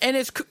 Like, and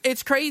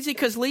it's crazy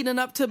because leading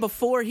up to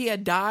before he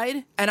had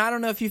died, and I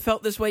don't know if you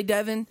felt this way,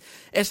 Devin.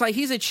 It's like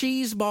he's a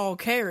cheeseball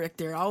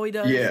character. All he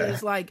does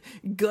is like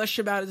gush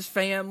about his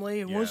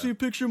family. Want to see a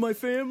picture of my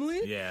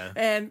family? Yeah,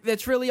 and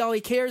that's really all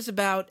he cares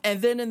about.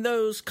 And then in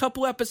those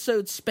couple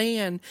episodes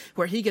span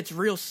where he gets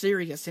real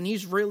serious and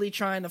he's really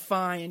trying to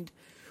find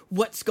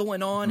what's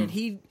going on, and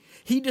he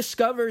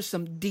discovers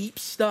some deep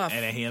stuff,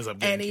 and then he ends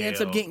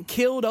up getting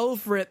killed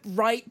over it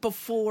right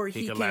before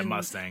he can let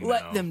Mustang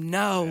let them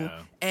know.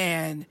 Yeah.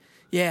 And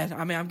yeah,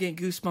 I mean, I'm getting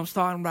goosebumps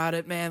talking about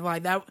it, man.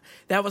 Like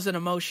that was an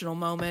emotional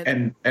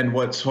moment. And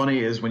what's funny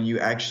is when you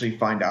actually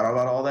find out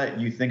about all that,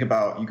 you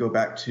go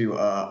back to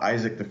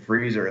Isaac the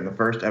Freezer in the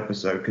first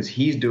episode, because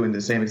he's doing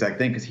the same exact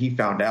thing because he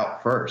found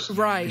out first.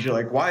 Right. 'Cause you're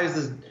like, why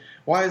is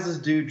this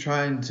dude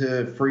trying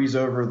to freeze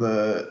over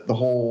the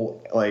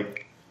whole,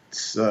 like,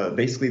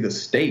 basically the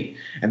state?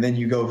 And then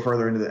you go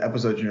further into the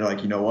episode and you're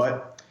like, you know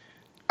what?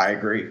 I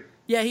agree.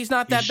 Yeah, he's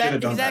not that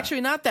bad. He's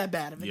actually not that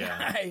bad of a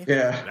guy.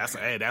 Yeah.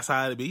 That's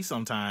how it be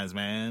sometimes,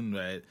 man.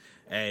 But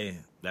hey,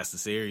 that's the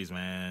series,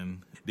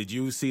 man. Did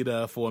you see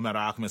the Full Metal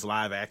Alchemist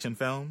live action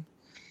film?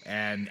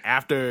 And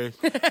after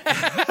I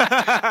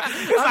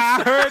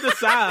heard the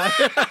sound.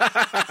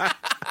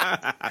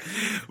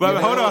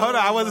 But hold on.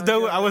 I wasn't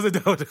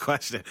done with the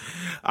question.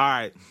 All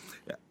right.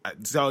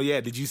 So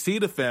yeah, did you see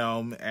the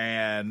film?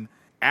 And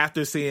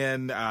after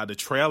seeing the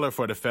trailer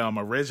for the film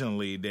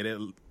originally, did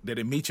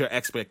it meet your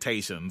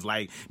expectations?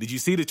 Like, did you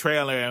see the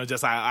trailer and it was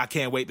just like, I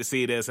can't wait to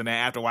see this, and then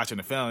after watching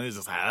the film, it was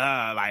just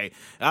like,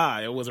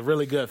 it was a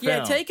really good film.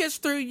 Yeah, take us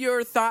through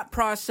your thought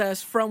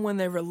process from when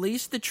they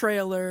released the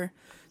trailer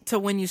to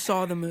when you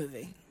saw the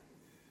movie.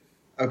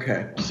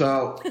 Okay,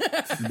 so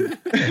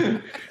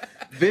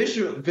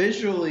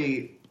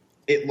visually,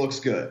 it looks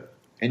good.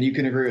 And you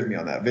can agree with me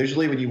on that.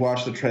 Visually, when you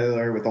watch the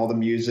trailer with all the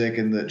music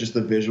and just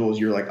the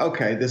visuals, you're like,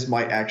 okay, this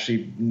might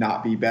actually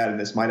not be bad, and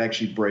this might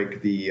actually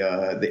break the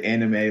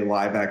anime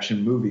live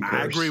action movie curse.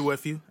 I agree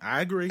with you. I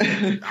agree.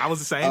 I was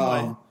the same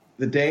way.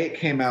 The day it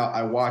came out,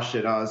 I watched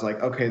it. I was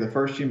like, okay, the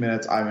first few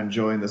minutes, I'm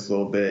enjoying this a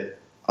little bit.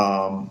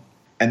 And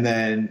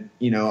then,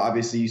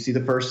 obviously you see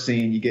the first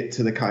scene, you get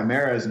to the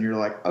chimeras, and you're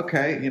like,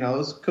 okay,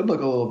 this could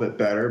look a little bit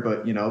better,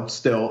 but,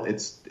 still,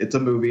 it's a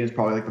movie. It's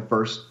probably like the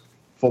first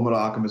Full Metal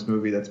Alchemist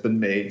movie that's been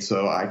made,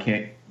 so I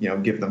can't,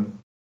 give them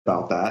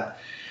about that.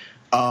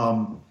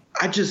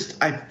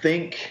 I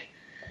think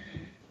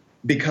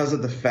because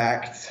of the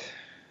fact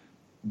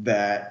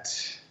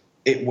that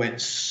it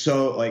went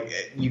so, like,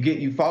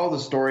 you follow the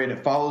story and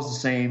it follows the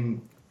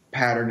same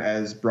pattern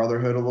as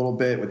Brotherhood a little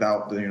bit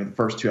without the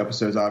first two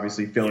episodes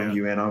obviously filling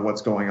you in on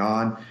what's going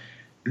on.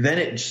 Then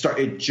it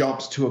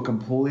jumps to a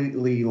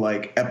completely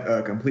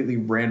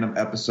random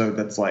episode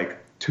that's like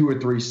 2 or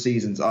 3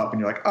 seasons up, and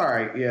you're like, all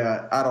right,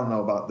 yeah, I don't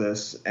know about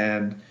this.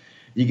 And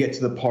you get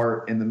to the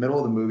part in the middle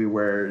of the movie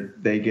where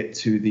they get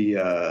to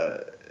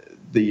the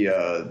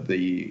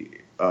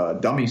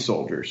dummy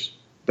soldiers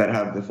that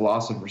have the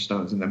Philosopher's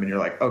Stones in them, and you're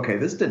like, okay,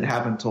 this didn't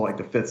happen until like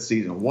the 5th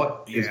season.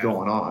 What is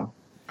going on?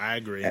 I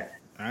agree.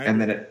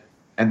 And then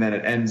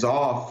it ends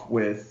off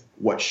with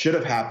what should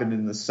have happened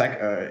in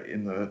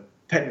the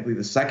technically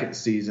the 2nd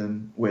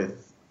season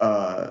with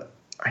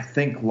I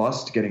think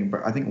Lust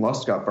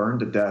got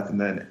burned to death,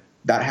 and then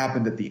that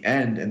happened at the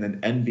end, and then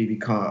Envy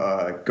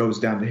goes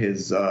down to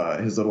his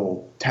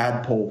little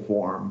tadpole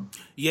form.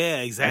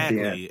 Yeah,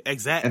 exactly. And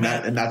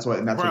that's what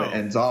it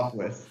ends off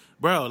with.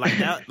 Bro, like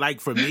that,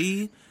 like for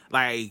me,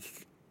 like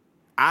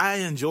I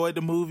enjoyed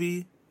the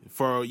movie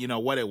for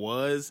what it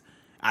was.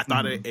 I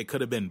thought it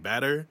could have been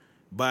better,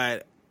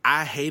 but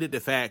I hated the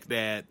fact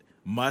that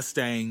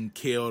Mustang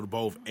killed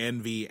both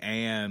Envy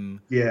and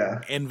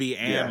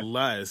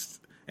Lust.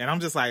 And I'm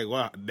just like,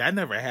 well, that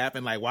never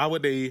happened. Like, why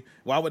would they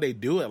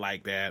do it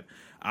like that?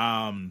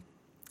 I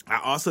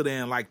also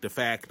didn't like the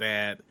fact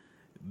that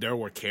there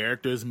were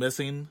characters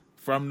missing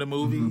from the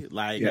movie.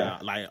 Like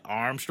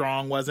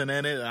Armstrong wasn't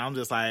in it. And I'm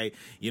just like,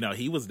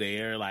 he was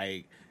there.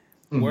 Like,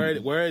 where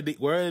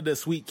are the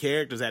sweet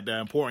characters the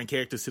important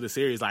characters to the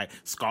series? Like,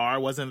 Scar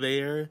wasn't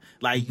there.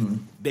 Like,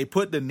 they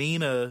put the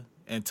Nina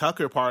and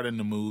Tucker part in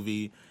the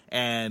movie,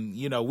 and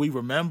we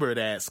remember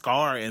that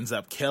Scar ends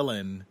up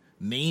killing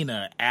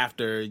Nina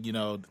after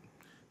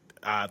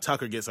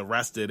Tucker gets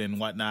arrested and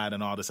whatnot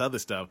and all this other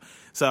stuff.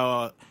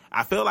 So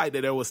I feel like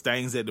that there was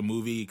things that the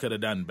movie could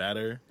have done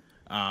better.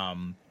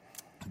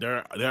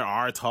 There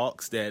are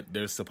talks that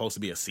there's supposed to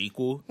be a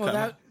sequel.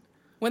 Well,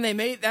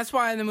 that's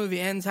why the movie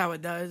ends how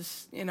it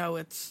does.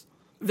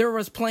 There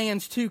was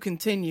plans to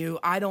continue.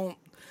 I don't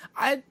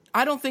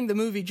think the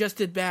movie just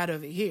did bad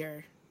over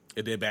here.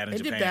 It did bad in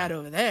Japan. It did bad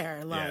over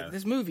there. Like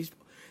this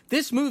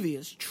movie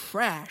is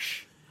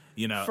trash.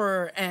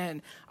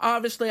 And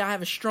obviously I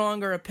have a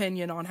stronger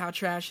opinion on how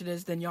trash it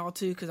is than y'all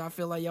too, because I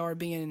feel like y'all are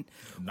being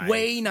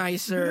way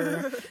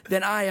nicer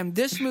than I am.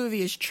 This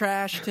movie is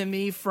trash to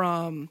me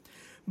from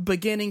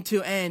beginning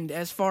to end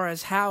as far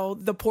as how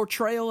the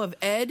portrayal of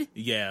Ed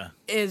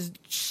is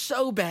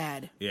so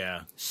bad.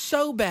 Yeah.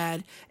 So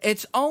bad.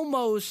 It's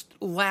almost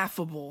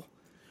laughable.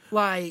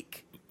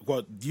 Like...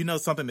 Well, you know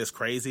something that's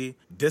crazy?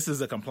 This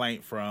is a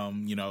complaint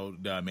from,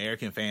 the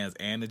American fans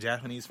and the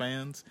Japanese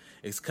fans.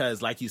 It's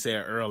because, like you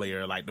said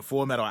earlier, like the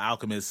Full Metal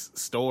Alchemist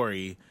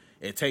story,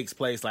 it takes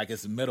place like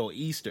it's Middle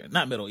Eastern.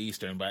 Not Middle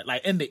Eastern, but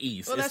like in the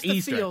East. Well, it's that's the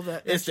Eastern. feel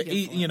that it's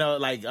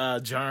the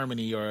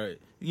Germany or,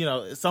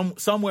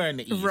 somewhere in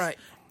the East. Right.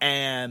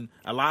 And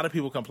a lot of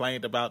people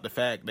complained about the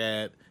fact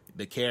that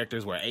the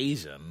characters were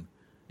Asian.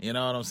 You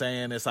know what I'm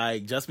saying? It's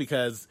like, just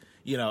because...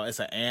 it's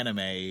an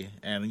anime,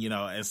 and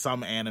in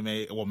some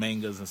anime or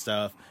mangas and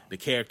stuff, the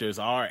characters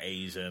are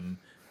Asian.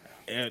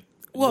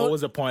 What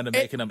was the point of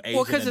making them Asian?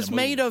 Well, because it's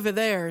made over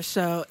there,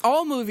 so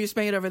all movies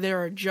made over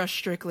there are just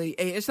strictly.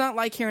 It's not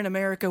like here in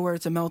America where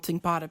it's a melting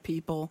pot of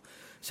people,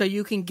 so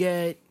you can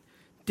get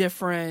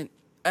different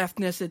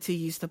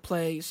ethnicities to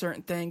play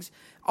certain things.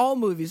 All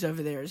movies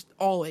over there is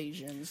all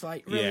Asians,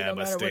 like really no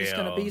matter what it's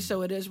going to be.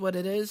 So it is what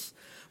it is.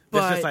 But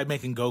it's just like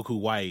making Goku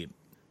white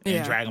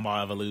in Dragon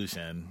Ball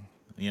Evolution.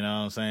 You know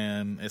what I'm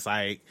saying? It's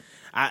like,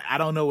 I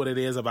don't know what it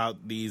is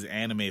about these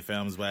anime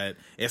films, but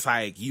it's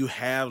like you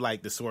have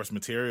like the source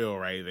material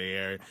right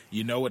there.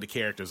 You know what the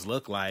characters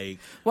look like.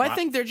 Well, I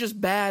think they're just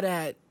bad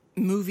at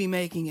movie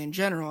making in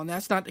general, and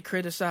that's not to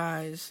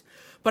criticize.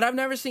 But I've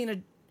never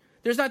seen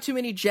there's not too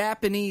many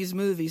Japanese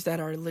movies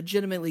that are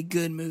legitimately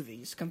good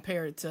movies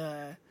compared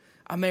to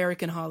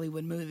American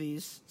Hollywood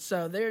movies.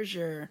 So there's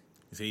your...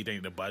 So you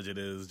think the budget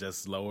is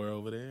just lower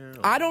over there? Or?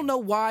 I don't know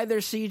why their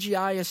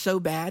CGI is so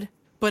bad.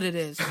 But it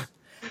is.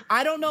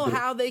 I don't know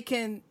how they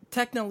can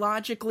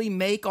technologically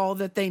make all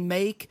that they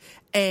make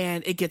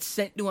and it gets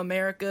sent to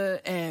America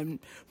and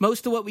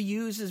most of what we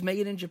use is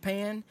made in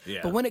Japan.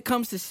 Yeah. But when it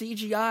comes to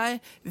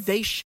CGI,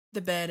 they shit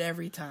the bed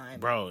every time.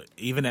 Bro,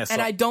 even that...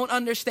 And I don't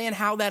understand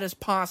how that is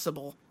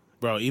possible.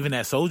 Bro, even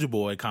that Soulja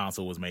Boy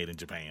console was made in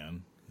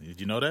Japan.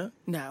 Did you know that?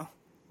 No.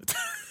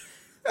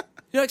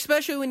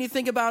 Especially when you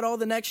think about all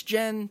the next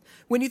gen...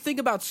 When you think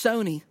about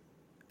Sony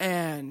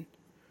and...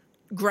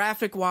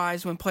 graphic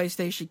wise, when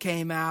PlayStation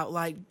came out,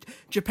 like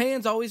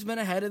Japan's always been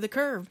ahead of the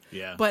curve.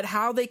 Yeah. But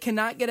how they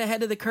cannot get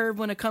ahead of the curve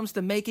when it comes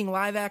to making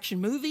live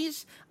action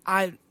movies,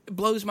 it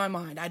blows my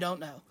mind. I don't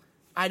know.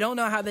 I don't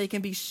know how they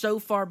can be so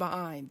far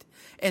behind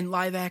in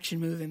live action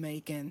movie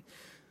making.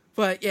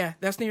 But yeah,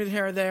 that's neither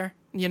here or there.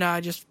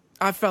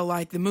 I felt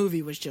like the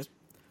movie was just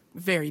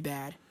very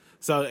bad.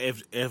 So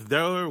if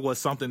there was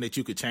something that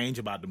you could change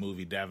about the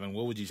movie, Devin,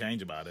 what would you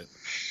change about it?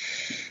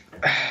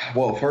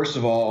 Well, first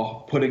of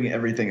all, putting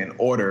everything in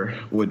order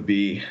would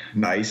be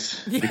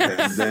nice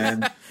because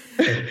then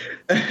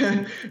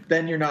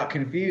you're not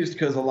confused,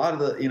 because a lot of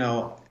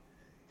the,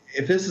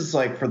 if this is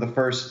like for the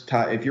first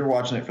time, if you're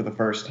watching it for the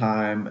first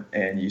time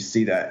and you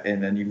see that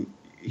and then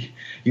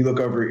you look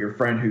over at your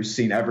friend who's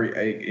seen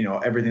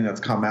everything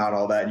that's come out,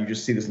 all that, and you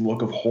just see this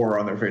look of horror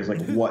on their face,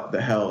 like what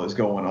the hell is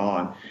going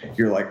on?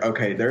 You're like,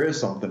 okay, there is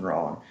something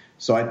wrong.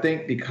 So I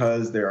think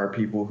because there are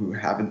people who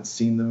haven't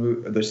seen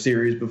the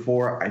series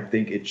before, I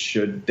think it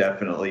should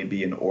definitely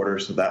be in order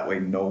so that way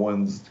no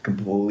one's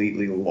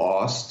completely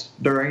lost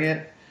during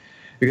it.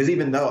 Because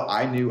even though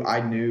I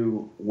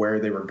knew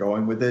where they were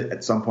going with it,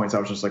 at some points I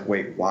was just like,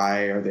 wait,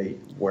 why are they?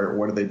 What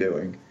are they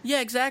doing?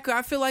 Yeah, exactly.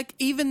 I feel like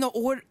even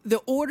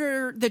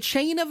the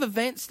chain of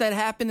events that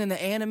happen in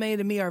the anime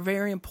to me are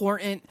very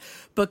important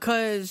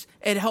because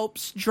it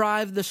helps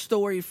drive the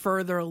story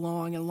further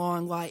along.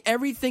 Like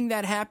everything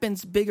that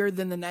happens bigger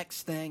than the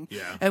next thing.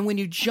 Yeah. And when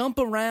you jump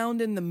around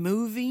in the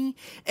movie,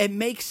 it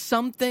makes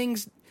some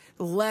things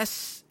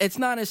less, it's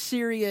not as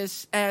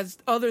serious as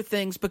other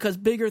things because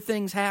bigger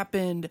things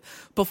happened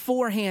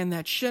beforehand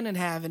that shouldn't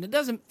have, and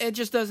it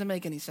just doesn't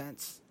make any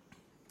sense.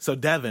 So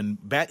Devin,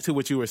 back to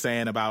what you were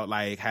saying about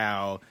like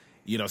how,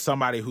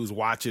 somebody who's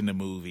watching the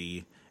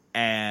movie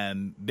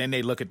and then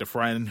they look at the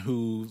friend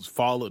who's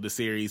followed the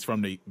series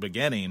from the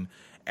beginning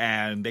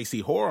and they see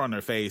horror on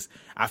their face.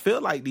 I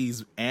feel like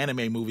these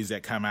anime movies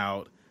that come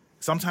out,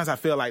 sometimes I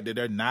feel like that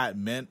they're not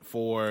meant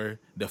for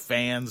the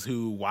fans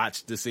who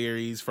watched the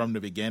series from the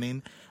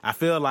beginning. I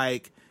feel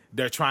like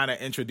they're trying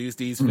to introduce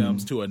these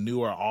films to a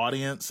newer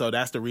audience. So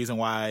that's the reason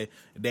why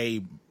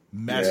they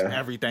mesh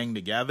everything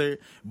together.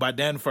 But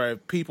then for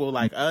people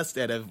like us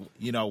that have,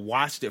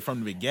 watched it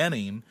from the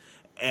beginning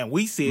and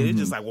we see it, it's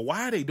just like, well,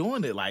 why are they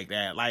doing it like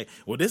that? Like,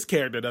 well, this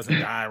character doesn't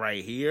die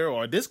right here,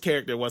 or this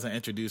character wasn't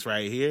introduced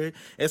right here.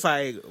 It's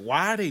like,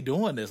 why are they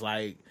doing this?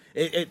 Like,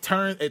 it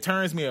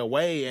turns me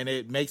away, and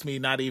it makes me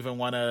not even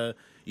want to,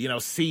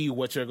 see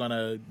what you're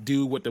gonna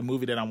do with the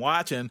movie that I'm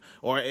watching,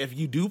 or if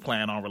you do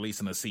plan on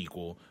releasing a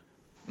sequel.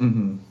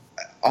 Mm-hmm.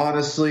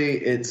 Honestly,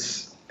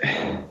 it's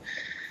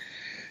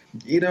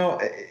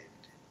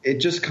it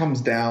just comes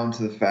down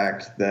to the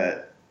fact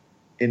that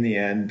in the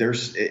end,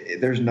 there's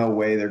no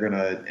way they're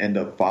gonna end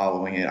up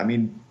following it. I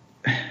mean,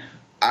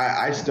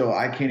 I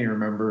can't even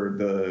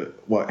remember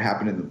what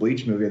happened in the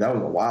Bleach movie. That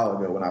was a while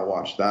ago when I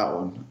watched that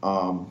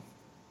one.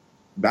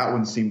 that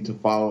one seemed to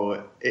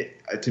follow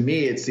it. To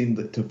me, it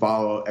seemed to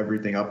follow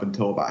everything up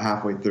until about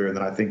halfway through, and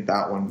then I think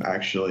that one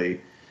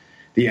actually,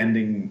 the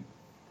ending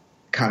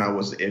kind of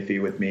was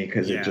iffy with me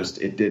because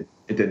it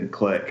didn't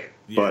click.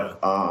 Yeah.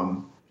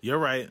 But you're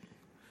right.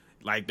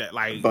 Like that,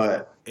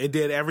 but it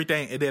did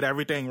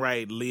everything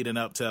right leading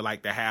up to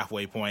like the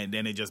halfway point.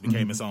 Then it just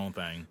became its own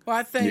thing. Well,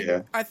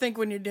 I think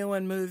when you're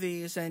doing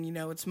movies and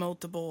it's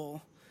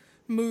multiple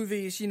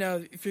movies,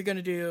 if you're going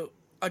to do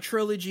a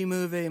trilogy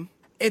movie,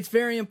 it's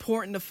very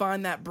important to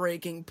find that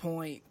breaking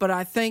point. But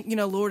I think,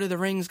 Lord of the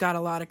Rings got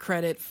a lot of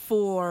credit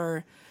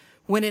for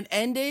when it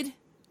ended,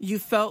 you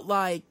felt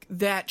like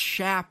that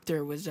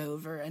chapter was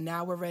over and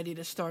now we're ready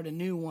to start a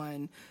new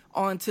one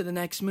on to the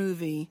next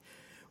movie.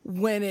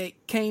 When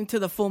it came to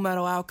the Full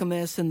Metal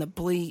Alchemist and the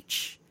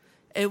Bleach,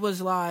 it was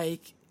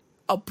like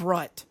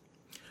abrupt.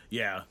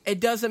 Yeah. It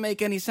doesn't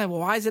make any sense.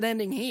 Well, why is it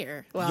ending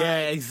here? Like,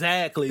 yeah,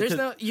 exactly.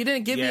 You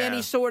didn't give me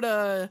any sort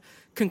of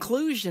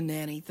conclusion to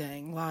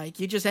anything.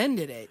 Like, you just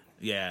ended it.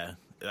 Yeah.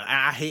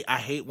 I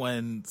hate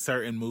when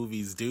certain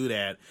movies do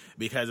that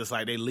because it's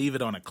like they leave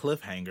it on a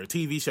cliffhanger.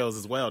 TV shows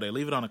as well, they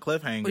leave it on a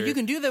cliffhanger. Well, you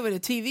can do that with a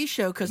TV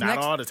show because not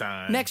all the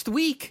time. Next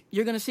week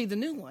you're going to see the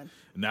new one.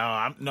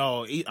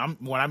 No,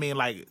 when I mean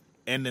like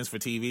endings for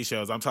TV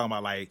shows, I'm talking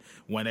about like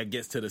when it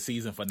gets to the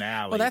season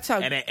finale. Well, that's how,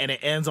 and it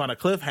ends on a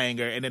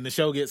cliffhanger, and then the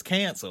show gets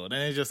canceled,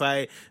 and it's just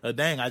like, oh,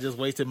 dang, I just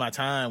wasted my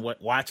time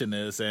watching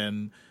this,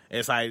 and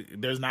it's like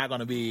there's not going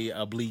to be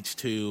a Bleach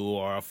 2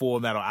 or a Full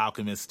Metal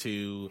Alchemist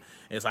 2.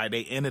 It's like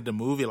they ended the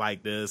movie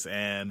like this,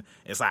 and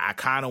it's like I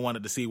kind of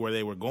wanted to see where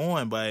they were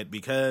going, but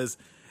because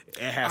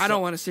I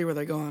don't want to see where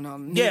they're going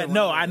on. Yeah,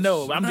 no, I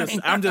know.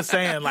 I'm just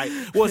saying, like,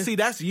 well, see,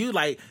 that's you,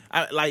 like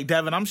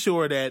Devin. I'm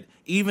sure that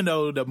even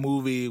though the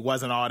movie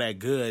wasn't all that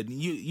good,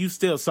 you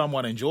still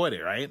somewhat enjoyed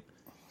it, right?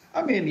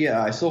 I mean,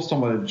 yeah, I still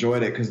somewhat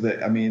enjoyed it because there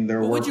were parts in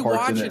it. Would you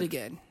watch it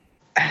again?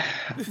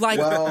 Like,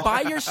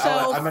 by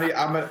yourself? I'm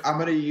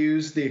gonna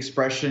use the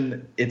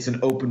expression "it's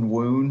an open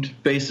wound,"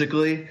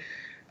 basically.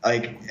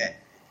 Like,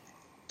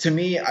 to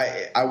me,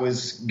 I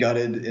was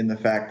gutted in the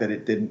fact that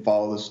it didn't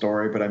follow the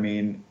story, but I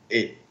mean,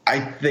 I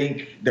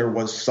think there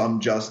was some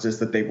justice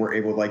that they were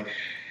able to, like,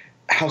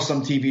 how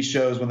some TV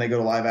shows when they go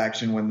to live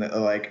action, when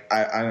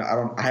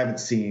I haven't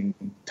seen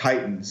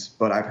Titans,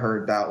 but I've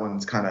heard that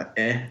one's kind of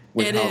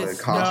with how the costumes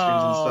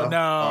and stuff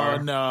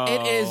are. No,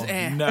 it is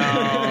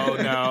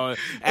No.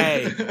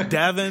 Hey,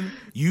 Devin,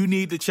 you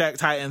need to check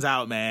Titans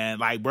out, man.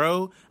 Like,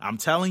 bro, I'm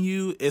telling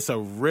you, it's a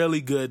really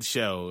good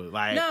show.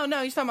 Like,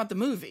 no, he's talking about the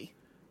movie.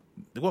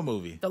 What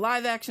movie? The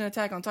live action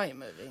Attack on Titan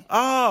movie.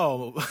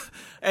 Oh,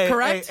 hey,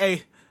 correct.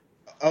 Hey.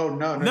 Oh,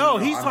 no.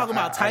 He's talking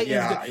about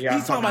Titans.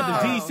 He's talking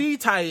about the DC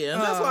Titans.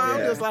 That's why I'm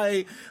just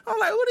like,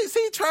 what do you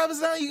see,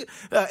 Travis?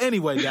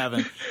 Anyway,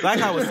 Gavin,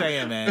 like I was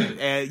saying, man,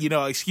 and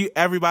excuse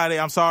everybody.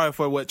 I'm sorry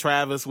for what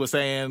Travis was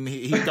saying.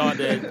 He thought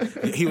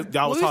that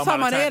y'all was talking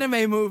about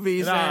anime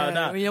movies.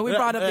 No. We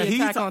brought up the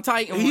Attack on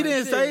Titan. He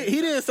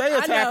didn't say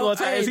Attack on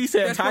Titans. He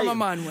said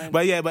Titan.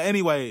 But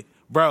anyway,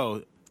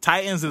 bro,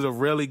 Titans is a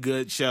really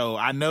good show.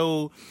 I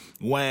know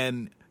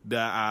when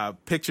the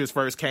pictures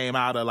first came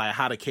out of like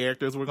how the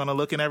characters were going to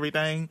look and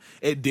everything,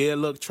 it did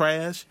look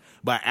trash.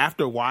 But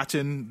after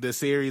watching the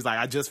series, like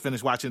I just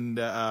finished watching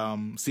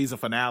the season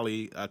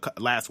finale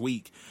last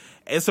week,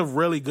 it's a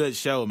really good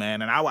show,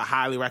 man. And I would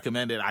highly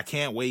recommend it. I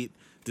can't wait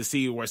to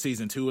see where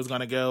season 2 is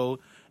going to go.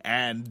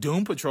 And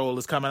Doom Patrol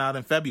is coming out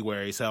in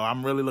February, so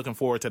I'm really looking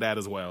forward to that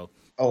as well.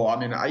 Oh, I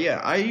mean,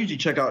 I usually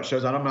check out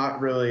shows, and I'm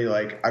not really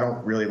I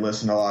don't really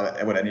listen to a lot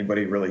of what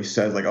anybody really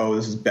says, like, oh,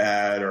 this is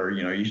bad, or,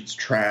 it's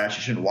trash,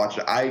 you shouldn't watch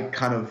it.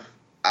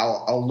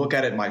 I'll look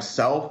at it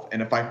myself,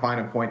 and if I find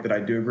a point that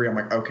I do agree, I'm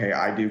like, okay,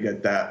 I do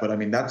get that. But I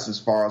mean, that's as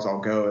far as I'll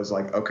go, is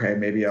like, okay,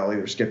 maybe I'll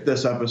either skip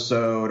this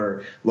episode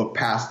or look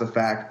past the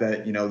fact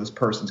that, this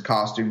person's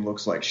costume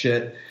looks like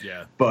shit.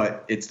 Yeah.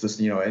 But it's just,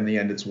 in the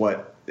end, it's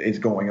what is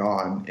going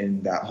on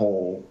in that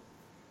whole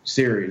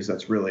series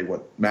that's really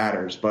what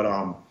matters.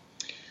 But,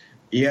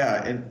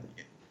 yeah, and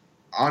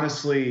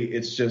honestly,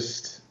 it's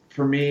just,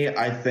 for me,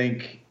 I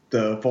think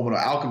the Full Metal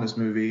Alchemist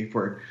movie,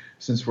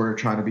 since we're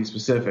trying to be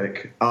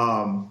specific,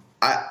 I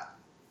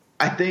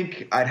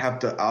think I'd have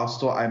to.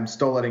 I'm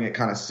still letting it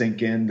kind of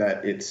sink in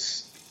that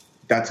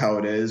that's how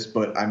it is.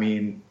 But I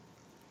mean,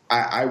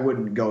 I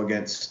wouldn't go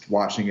against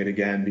watching it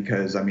again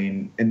because I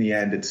mean, in the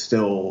end, it's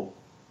still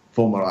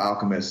Full Metal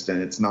Alchemist, and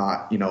it's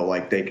not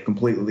like they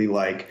completely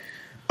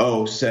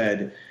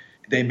said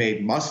they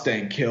made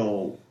Mustang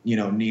kill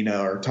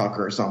Nina or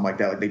Tucker or something like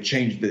that. Like they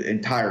changed the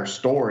entire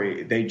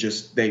story. They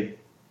just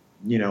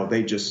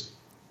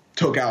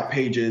took out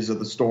pages of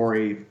the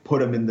story, put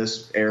them in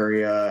this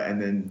area,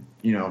 and then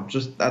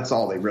just that's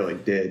all they really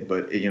did.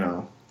 But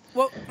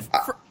well,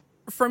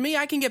 for me,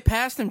 I can get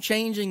past them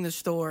changing the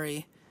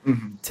story.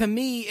 Mm-hmm. To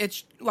me,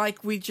 it's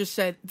like we just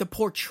said, the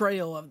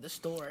portrayal of the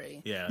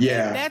story. Yeah.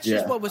 That's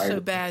just what was so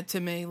bad to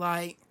me.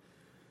 Like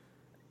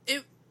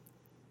it.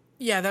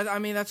 Yeah,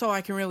 that's all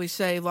I can really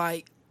say.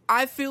 Like,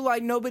 I feel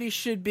like nobody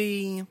should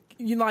be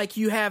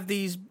you have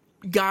these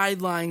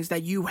guidelines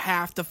that you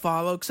have to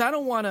follow, because I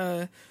don't want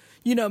to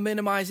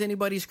minimize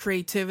anybody's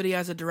creativity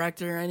as a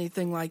director or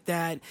anything like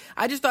that.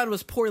 I just thought it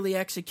was poorly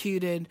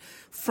executed,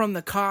 from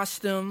the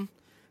costume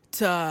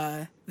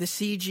to the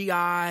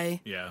CGI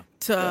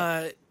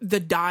to the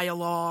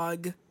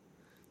dialogue.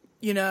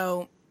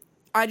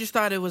 I just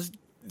thought it was,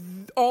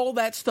 all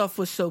that stuff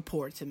was so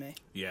poor to me.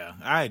 Yeah,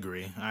 I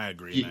agree,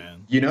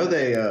 man.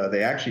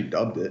 They actually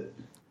dubbed it.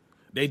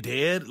 They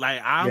did?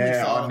 Like, I only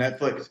saw on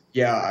Netflix.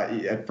 Yeah,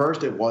 at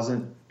first it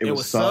wasn't. It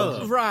was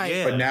subbed. Right.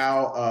 Yeah. But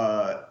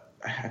now,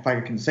 if I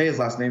can say his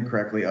last name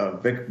correctly,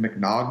 Vic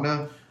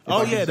Mignogna.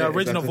 Oh, yeah, the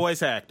original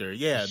voice actor.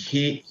 Yeah.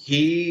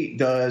 He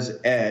does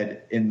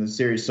Ed in the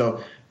series.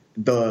 So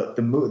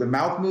the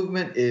mouth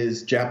movement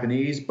is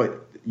Japanese,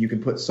 but you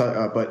can put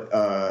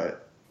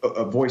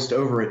voiced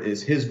over it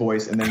is his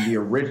voice, and then the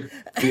original.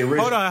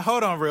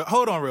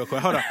 Hold on real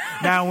quick.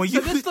 Now, when you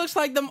this looks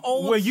like them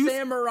old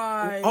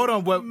samurai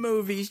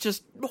movies,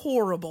 just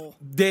horrible.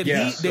 Did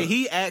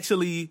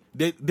the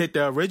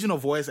original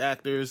voice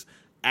actors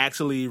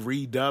actually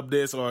redub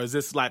this, or is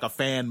this like a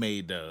fan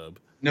made dub?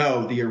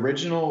 No, the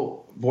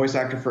original voice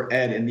actor for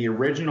Ed and the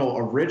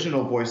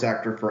original voice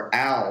actor for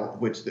Al,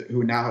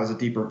 who now has a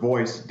deeper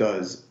voice,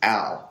 does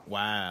Al.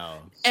 Wow.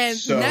 And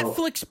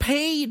Netflix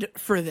paid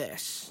for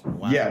this.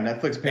 Wow. Yeah,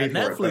 Netflix paid for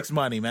Netflix it.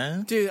 money,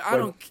 man. Dude, I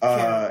don't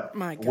care.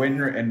 My God.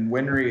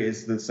 Winry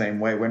is the same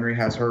way. Winry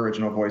has her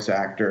original voice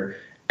actor.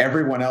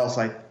 Everyone else,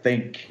 I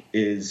think,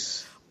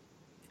 is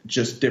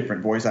just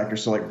different voice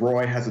actors. So, like,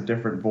 Roy has a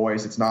different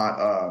voice. It's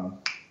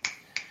not...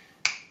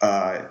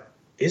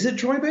 is it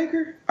Troy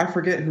Baker? I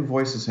forget who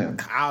voices him.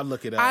 I'll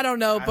look it up. I don't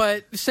know,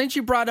 but since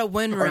you brought up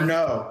Winry,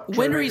 Winry's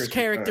Baker's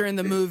character in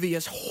the movie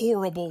is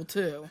horrible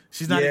too.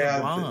 She's not even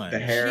blonde. The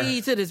hair.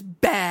 Jeez, it is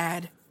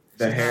bad.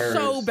 The hair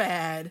so is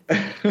bad.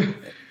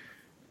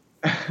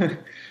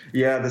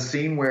 Yeah, the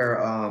scene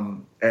where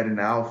Ed and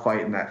Al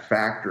fight in that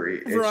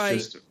factory.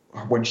 It's just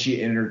when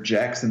she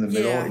interjects in the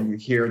middle and you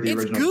hear the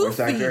original voice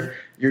actor,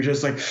 you're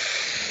just like,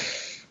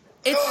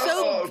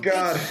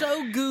 God. It's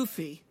so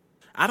goofy.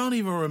 I don't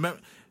even remember.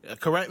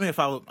 Correct me if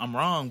I'm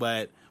wrong,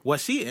 but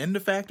was she in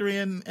the factory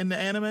in the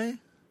anime?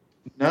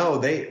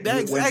 No,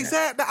 exactly.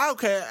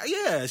 Okay,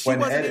 yeah, she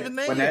wasn't even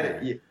there. When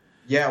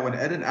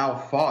Ed and Al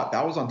fought,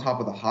 that was on top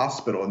of the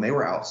hospital, and they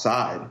were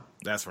outside.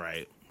 That's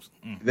right.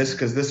 Mm-hmm.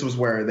 This was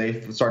where they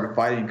started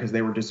fighting because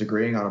they were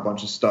disagreeing on a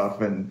bunch of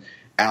stuff, and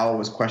Al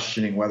was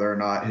questioning whether or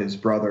not his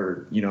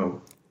brother,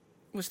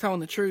 was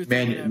telling the truth.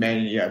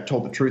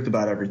 Told the truth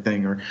about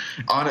everything, or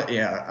on it.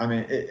 Yeah, I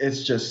mean,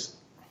 it's just.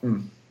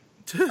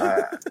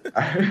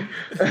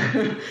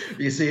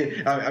 You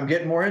see, I'm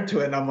getting more into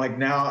it, and I'm like,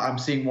 now I'm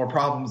seeing more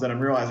problems than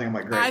I'm realizing. I'm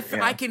like,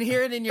 great. I can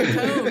hear it in your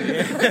tone.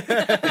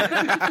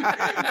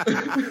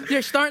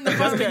 You're starting to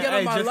finally get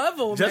on my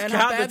level, man.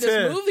 How bad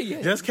this movie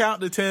is. Just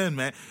count to 10,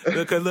 man.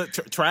 Because look,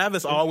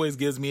 Travis always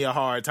gives me a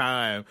hard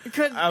time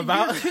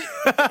about.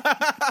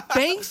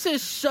 Banks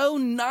is so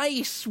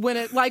nice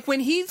when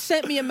he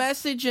sent me a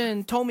message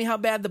and told me how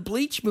bad the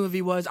Bleach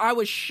movie was. I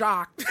was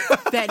shocked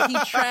that he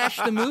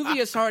trashed the movie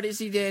as hard as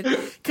he did.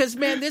 Because,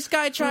 man, this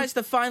guy tries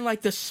to find,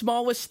 like, the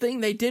smallest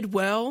thing they did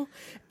well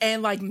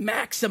and, like,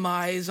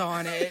 maximize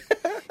on it.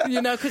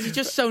 Because he's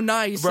just so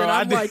nice. Bro, and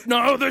I'm like,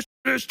 no, this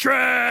is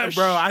trash.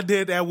 Bro, I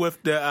did that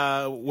with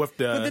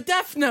the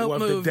Death Note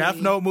movie. The Death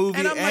Note movie.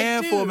 And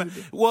I'm like,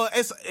 dude. Well,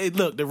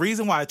 look, the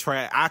reason why I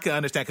can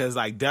understand, because,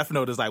 like, Death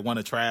Note is, like, one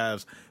of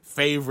Trav's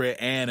favorite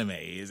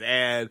animes.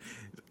 And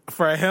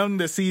for him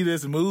to see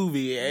this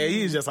movie, and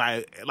he's just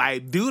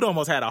like, dude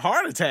almost had a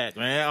heart attack,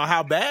 man, on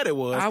how bad it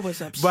was. I was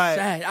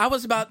upset. I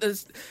was about to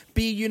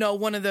be,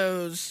 one of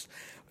those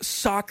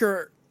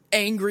soccer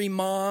angry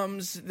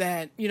moms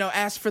that,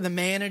 ask for the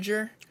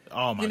manager.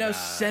 Oh my God.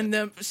 Send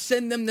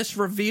them this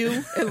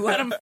review and let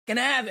them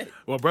fucking have it.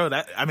 Well, bro,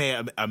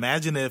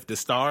 imagine if the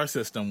star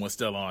system was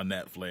still on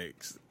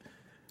Netflix.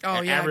 Oh,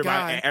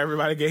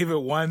 everybody gave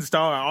it 1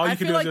 star. I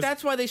feel like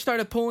that's why they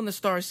started pulling the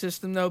star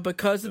system, though,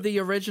 because of the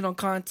original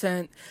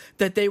content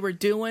that they were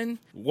doing.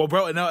 Well,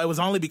 bro, no, it was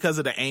only because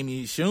of the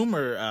Amy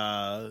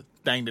Schumer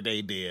thing that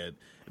they did.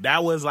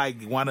 That was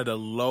like one of the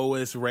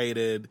lowest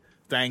rated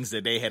things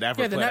that they had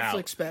ever put out. Yeah, the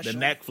Netflix special. The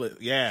Netflix,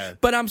 yeah.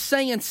 But I'm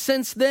saying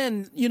since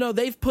then,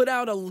 they've put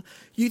out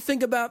you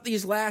think about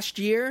these last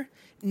year,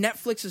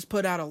 Netflix has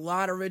put out a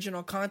lot of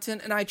original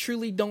content, and I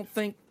truly don't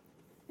think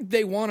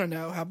they want to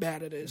know how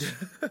bad it is.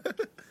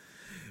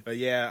 But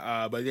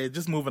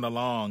just moving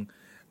along.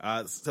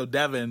 So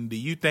Devin, do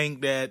you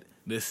think that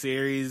the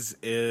series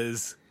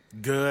is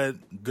good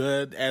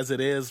as it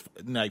is,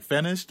 like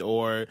finished,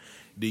 or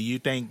do you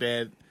think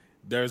that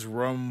there's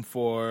room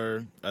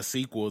for a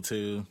sequel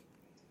to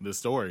the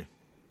story?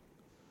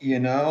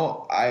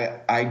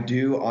 I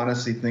do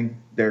honestly think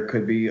there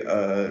could be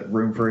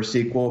room for a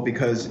sequel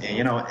because,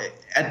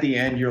 at the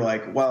end you're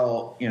like,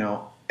 well,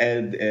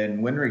 Ed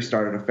and Winry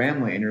started a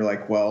family, and you're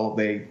like, well,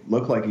 they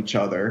look like each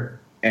other,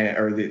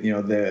 or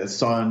the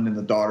son and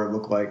the daughter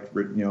look like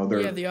their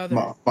the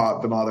other.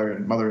 the mother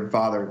and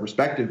father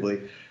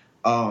respectively.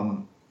 I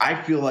I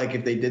feel like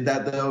if they did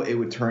that, though, it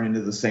would turn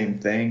into the same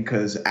thing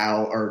because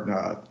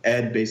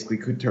Ed basically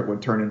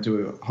would turn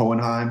into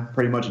Hohenheim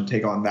pretty much and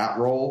take on that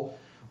role.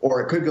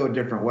 Or it could go a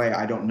different way.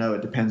 I don't know.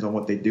 It depends on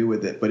what they do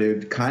with it. But it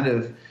would kind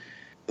of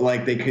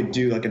like they could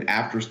do like an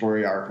after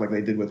story arc like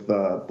they did with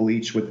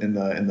Bleach in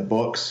the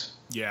books.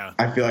 Yeah.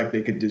 I feel like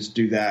they could just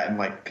do that and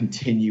like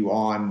continue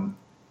on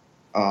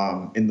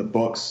in the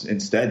books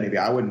instead. Maybe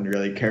I wouldn't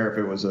really care if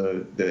it was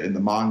in the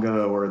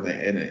manga or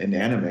in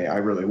anime. I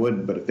really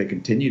wouldn't. But if they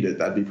continued it,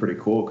 that'd be pretty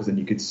cool because then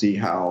you could see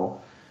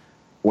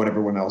what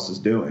everyone else is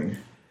doing.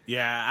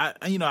 Yeah,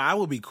 I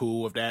would be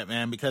cool with that,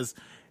 man, because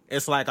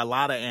it's like a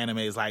lot of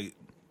animes, like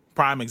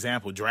prime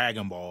example,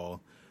 Dragon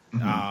Ball.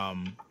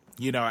 Mm-hmm.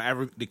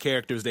 The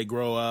characters, they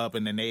grow up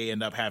and then they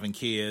end up having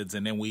kids,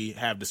 and then we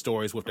have the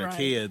stories with their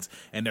kids,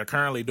 and they're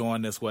currently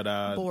doing this with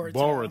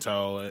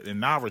Boruto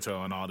and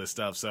Naruto and all this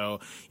stuff. So,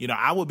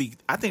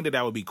 I think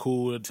that would be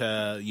cool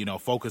to,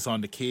 focus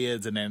on the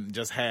kids and then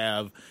just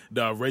have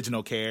the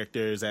original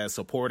characters as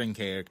supporting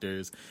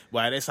characters.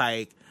 But it's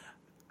like,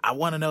 I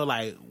want to know,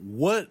 like,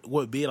 what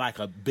would be like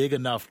a big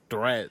enough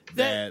threat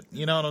that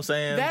you know what I'm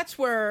saying? That's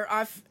where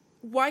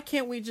why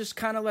can't we just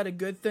kind of let a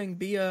good thing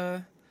be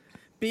a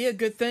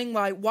good thing?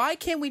 Like, why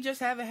can't we just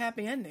have a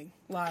happy ending?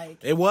 Like,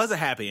 it was a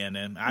happy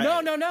ending.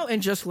 No,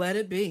 and just let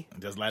it be.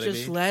 Just let it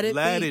be. Let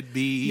it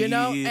be.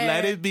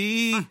 Let it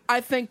be.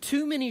 I think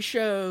too many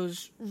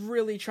shows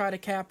really try to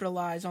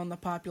capitalize on the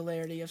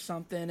popularity of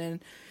something.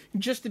 And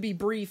just to be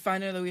brief, I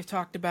know that we've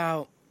talked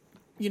about,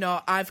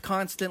 I've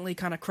constantly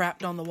kind of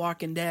crapped on The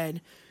Walking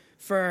Dead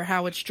for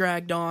how it's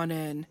dragged on,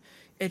 and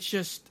it's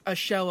just a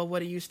shell of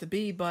what it used to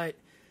be. But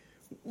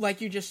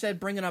like you just said,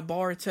 bringing up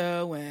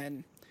Boruto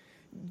and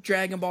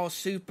Dragon Ball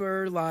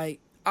Super, like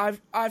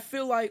I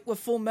feel like with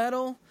Full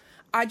Metal,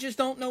 I just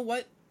don't know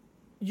what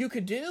you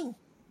could do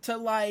to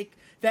like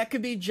that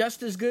could be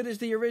just as good as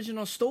the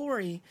original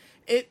story.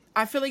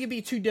 I feel like it'd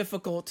be too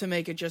difficult to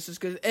make it just as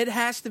good. It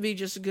has to be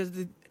just as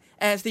good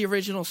as the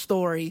original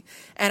story,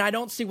 and I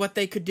don't see what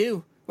they could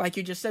do. Like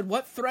you just said,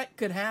 what threat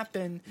could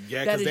happen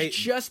that is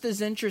just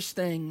as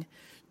interesting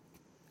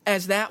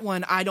as that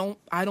one? I don't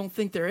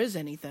think there is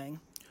anything.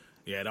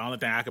 Yeah, the only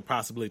thing I could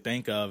possibly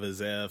think of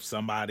is if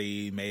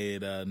somebody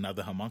made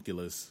another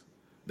homunculus.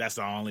 That's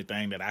the only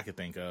thing that I could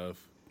think of.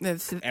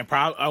 Just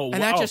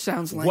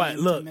sounds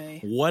lame to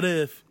me. What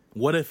if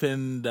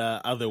in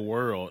the other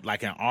world,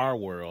 like in our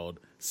world,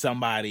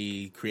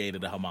 somebody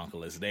created a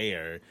homunculus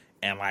there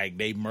and like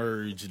they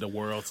merged the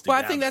worlds together?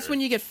 Well, I think that's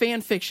when you get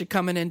fan fiction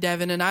coming in,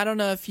 Devin. And I don't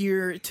know if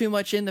you're too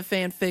much into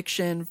fan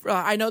fiction.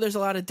 I know there's a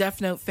lot of Death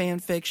Note fan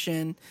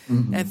fiction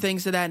and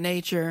things of that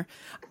nature.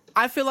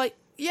 I feel like,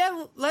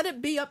 yeah, let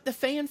it be up to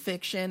fan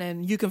fiction,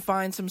 and you can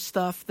find some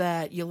stuff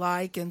that you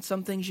like and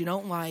some things you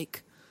don't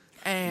like.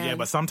 And yeah,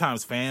 but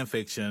sometimes fan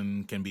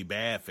fiction can be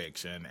bad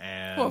fiction,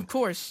 and well, of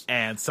course.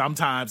 And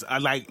sometimes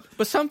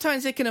but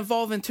sometimes it can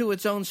evolve into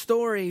its own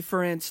story.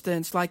 For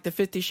instance, like the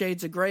 50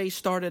 Shades of Grey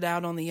started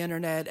out on the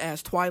internet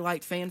as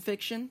Twilight fan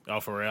fiction.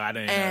 Oh, for real? I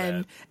didn't know that.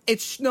 And it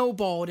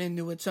snowballed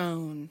into its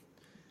own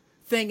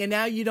thing, and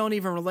now you don't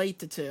even relate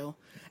the two.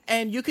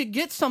 And you could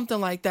get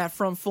something like that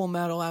from Full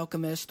Metal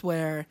Alchemist,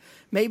 where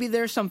maybe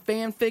there's some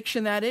fan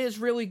fiction that is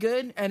really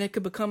good, and it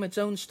could become its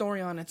own story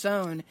on its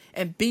own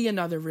and be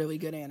another really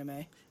good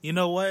anime. You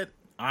know what?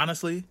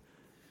 Honestly,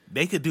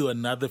 they could do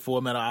another Full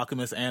Metal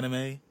Alchemist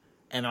anime,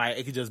 and like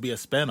it could just be a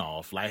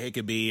spinoff. Like it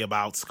could be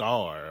about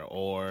Scar,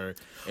 or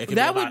it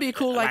could would be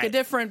cool, like a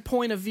different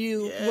point of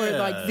view where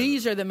like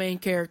these are the main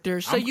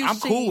characters. So I'm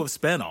cool with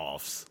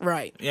spinoffs,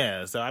 right?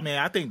 Yeah. So I mean,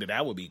 I think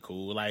that would be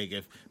cool. Like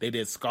if they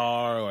did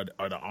Scar or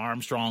the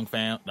Armstrong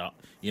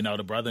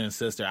the brother and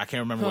sister. I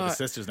can't remember what the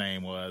sister's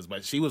name was,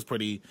 but she was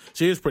pretty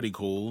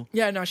cool.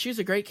 Yeah, no, she's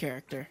a great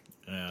character.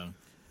 Yeah,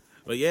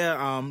 but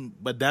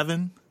but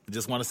Devin, I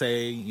just want to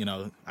say,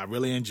 I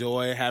really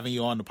enjoy having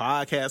you on the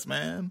podcast,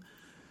 man.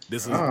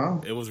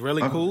 It was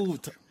really cool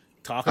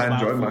talking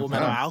about Full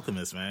Metal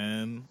Alchemist,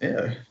 man.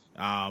 Yeah.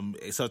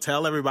 So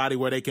tell everybody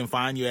where they can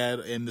find you at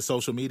in the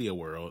social media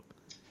world.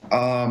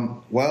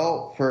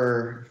 Well,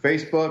 for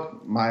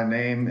Facebook, my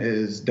name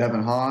is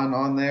Devin Hahn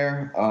on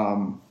there.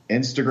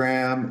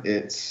 Instagram,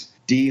 it's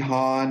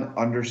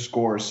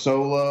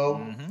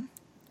dhahn_solo.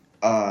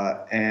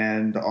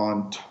 And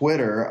on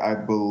Twitter, I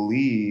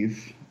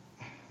believe,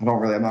 I'm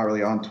not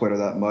really on Twitter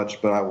that much,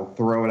 but I will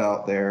throw it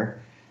out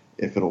there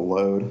if it'll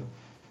load.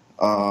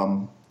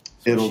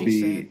 It'll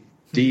be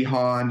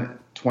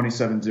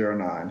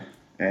dhahn2709,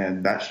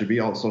 and that should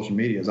be all the social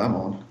medias I'm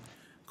on.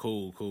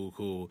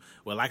 Cool.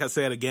 Well, like I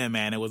said again,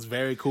 man, it was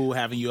very cool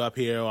having you up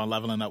here on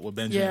Leveling Up with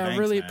Benjamin Banks, I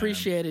really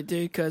appreciate it,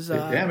 dude, because,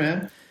 yeah,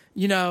 man.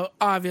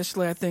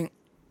 Obviously, I think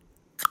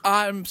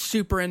I'm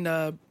super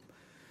into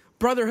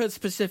Brotherhood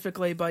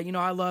specifically, but,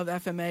 I love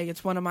FMA.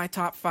 It's one of my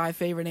top 5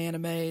 favorite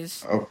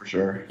animes. Oh, for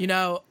sure.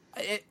 And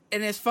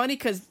it's funny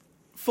because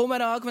Full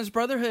Metal Alchemist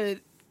Brotherhood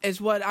is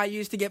what I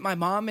used to get my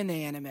mom into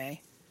anime.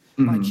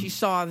 Mm-hmm. Like, she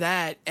saw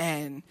that,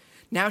 and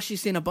now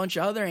she's seen a bunch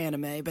of other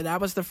anime, but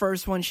that was the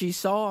first one she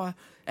saw,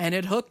 and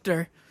it hooked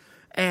her.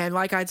 And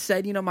like I'd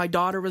said, my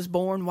daughter was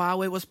born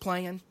while it was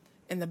playing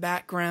in the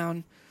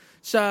background.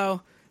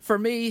 So for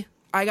me,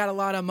 I got a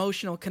lot of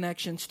emotional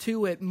connections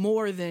to it,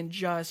 more than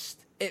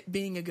just it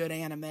being a good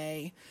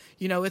anime.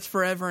 It's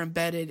forever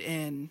embedded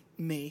in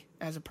me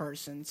as a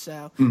person.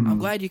 So I'm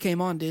glad you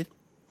came on, dude.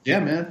 Yeah,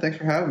 man. Thanks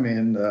for having me.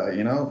 And,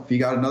 if you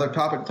got another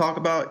topic to talk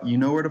about, you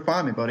know where to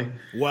find me, buddy.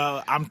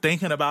 Well, I'm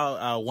thinking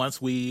about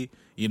once we,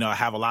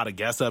 have a lot of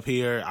guests up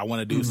here, I want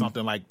to do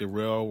something like the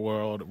Real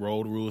World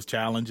Road Rules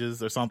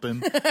Challenges or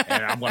something.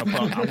 And I'm going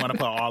to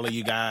put all of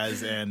you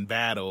guys in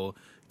battle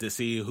to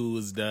see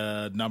who's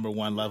the number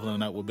one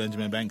Leveling Up with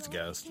Benjamin Banks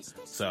guest.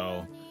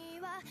 So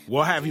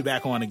we'll have you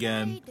back on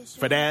again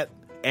for that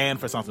and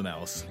for something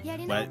else.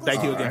 But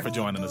thank you again for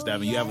joining us,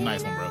 Devin. You have a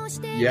nice one, bro.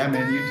 Yeah,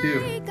 man. You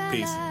too.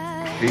 Peace.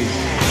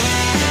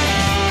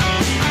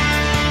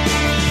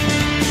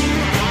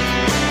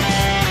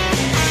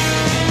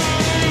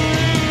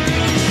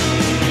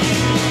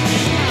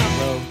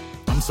 Well,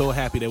 I'm so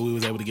happy that we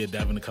was able to get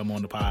Devin to come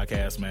on the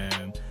podcast,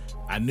 man.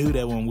 I knew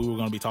that when we were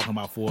going to be talking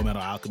about Full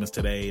Metal Alchemist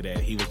today that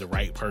he was the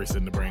right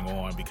person to bring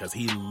on because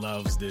he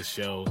loves this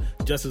show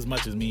just as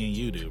much as me and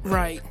you do, bro.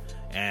 Right.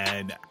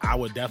 And I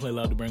would definitely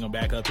love to bring him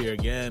back up here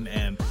again.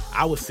 And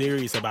I was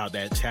serious about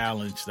that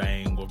challenge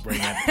thing with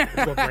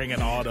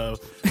bringing all the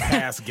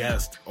past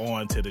guests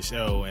on to the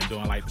show and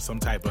doing like some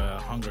type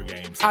of Hunger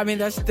Games. I mean,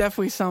 that's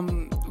definitely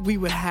something we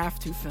would have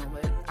to film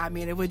it. I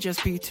mean, it would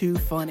just be too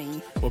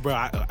funny. Well,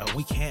 bro,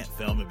 we can't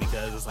film it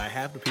because it's like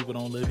half the people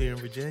don't live here in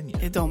Virginia.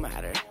 It don't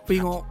matter.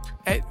 We're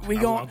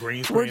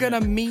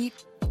gonna meet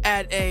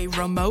at a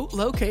remote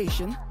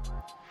location.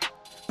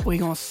 We're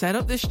going to set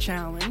up this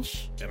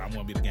challenge. And I'm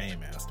going to be the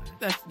game master.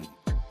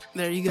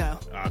 There you go.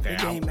 Okay,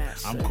 the game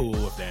master. I'm cool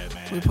with that,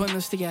 man. We're putting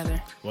this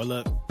together. Well,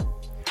 look,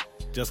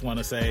 just want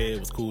to say it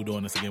was cool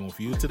doing this again with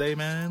you today,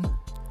 man.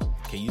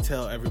 Can you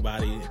tell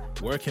everybody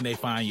where can they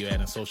find you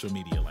at in social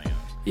media land?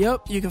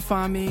 Yep, you can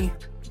find me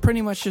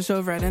pretty much just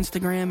over at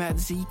Instagram at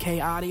ZK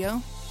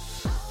Audio,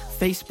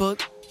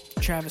 Facebook,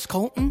 Travis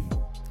Colton,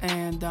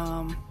 and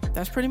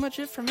that's pretty much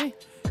it for me.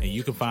 And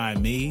you can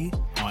find me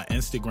on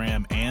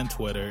Instagram and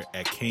Twitter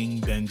at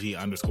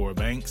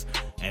KingBenji_Banks.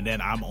 And then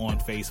I'm on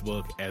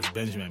Facebook as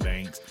Benjamin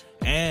Banks.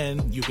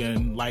 And you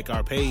can like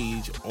our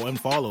page and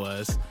follow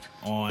us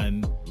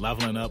on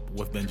Leveling Up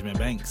with Benjamin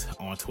Banks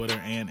on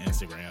Twitter and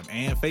Instagram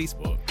and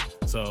Facebook.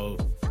 So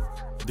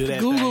do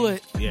that. Google thing.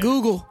 it. Yeah.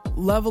 Google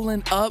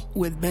Leveling Up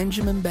with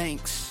Benjamin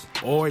Banks.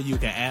 Or you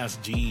can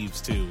ask Jeeves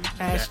too.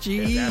 Ask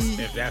Jeeves.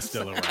 If that's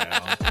still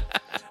around.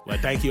 But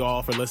thank you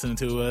all for listening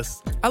to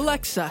us.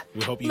 Alexa,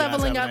 we hope you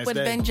Leveling guys have a Up nice with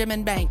day.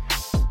 Benjamin Banks.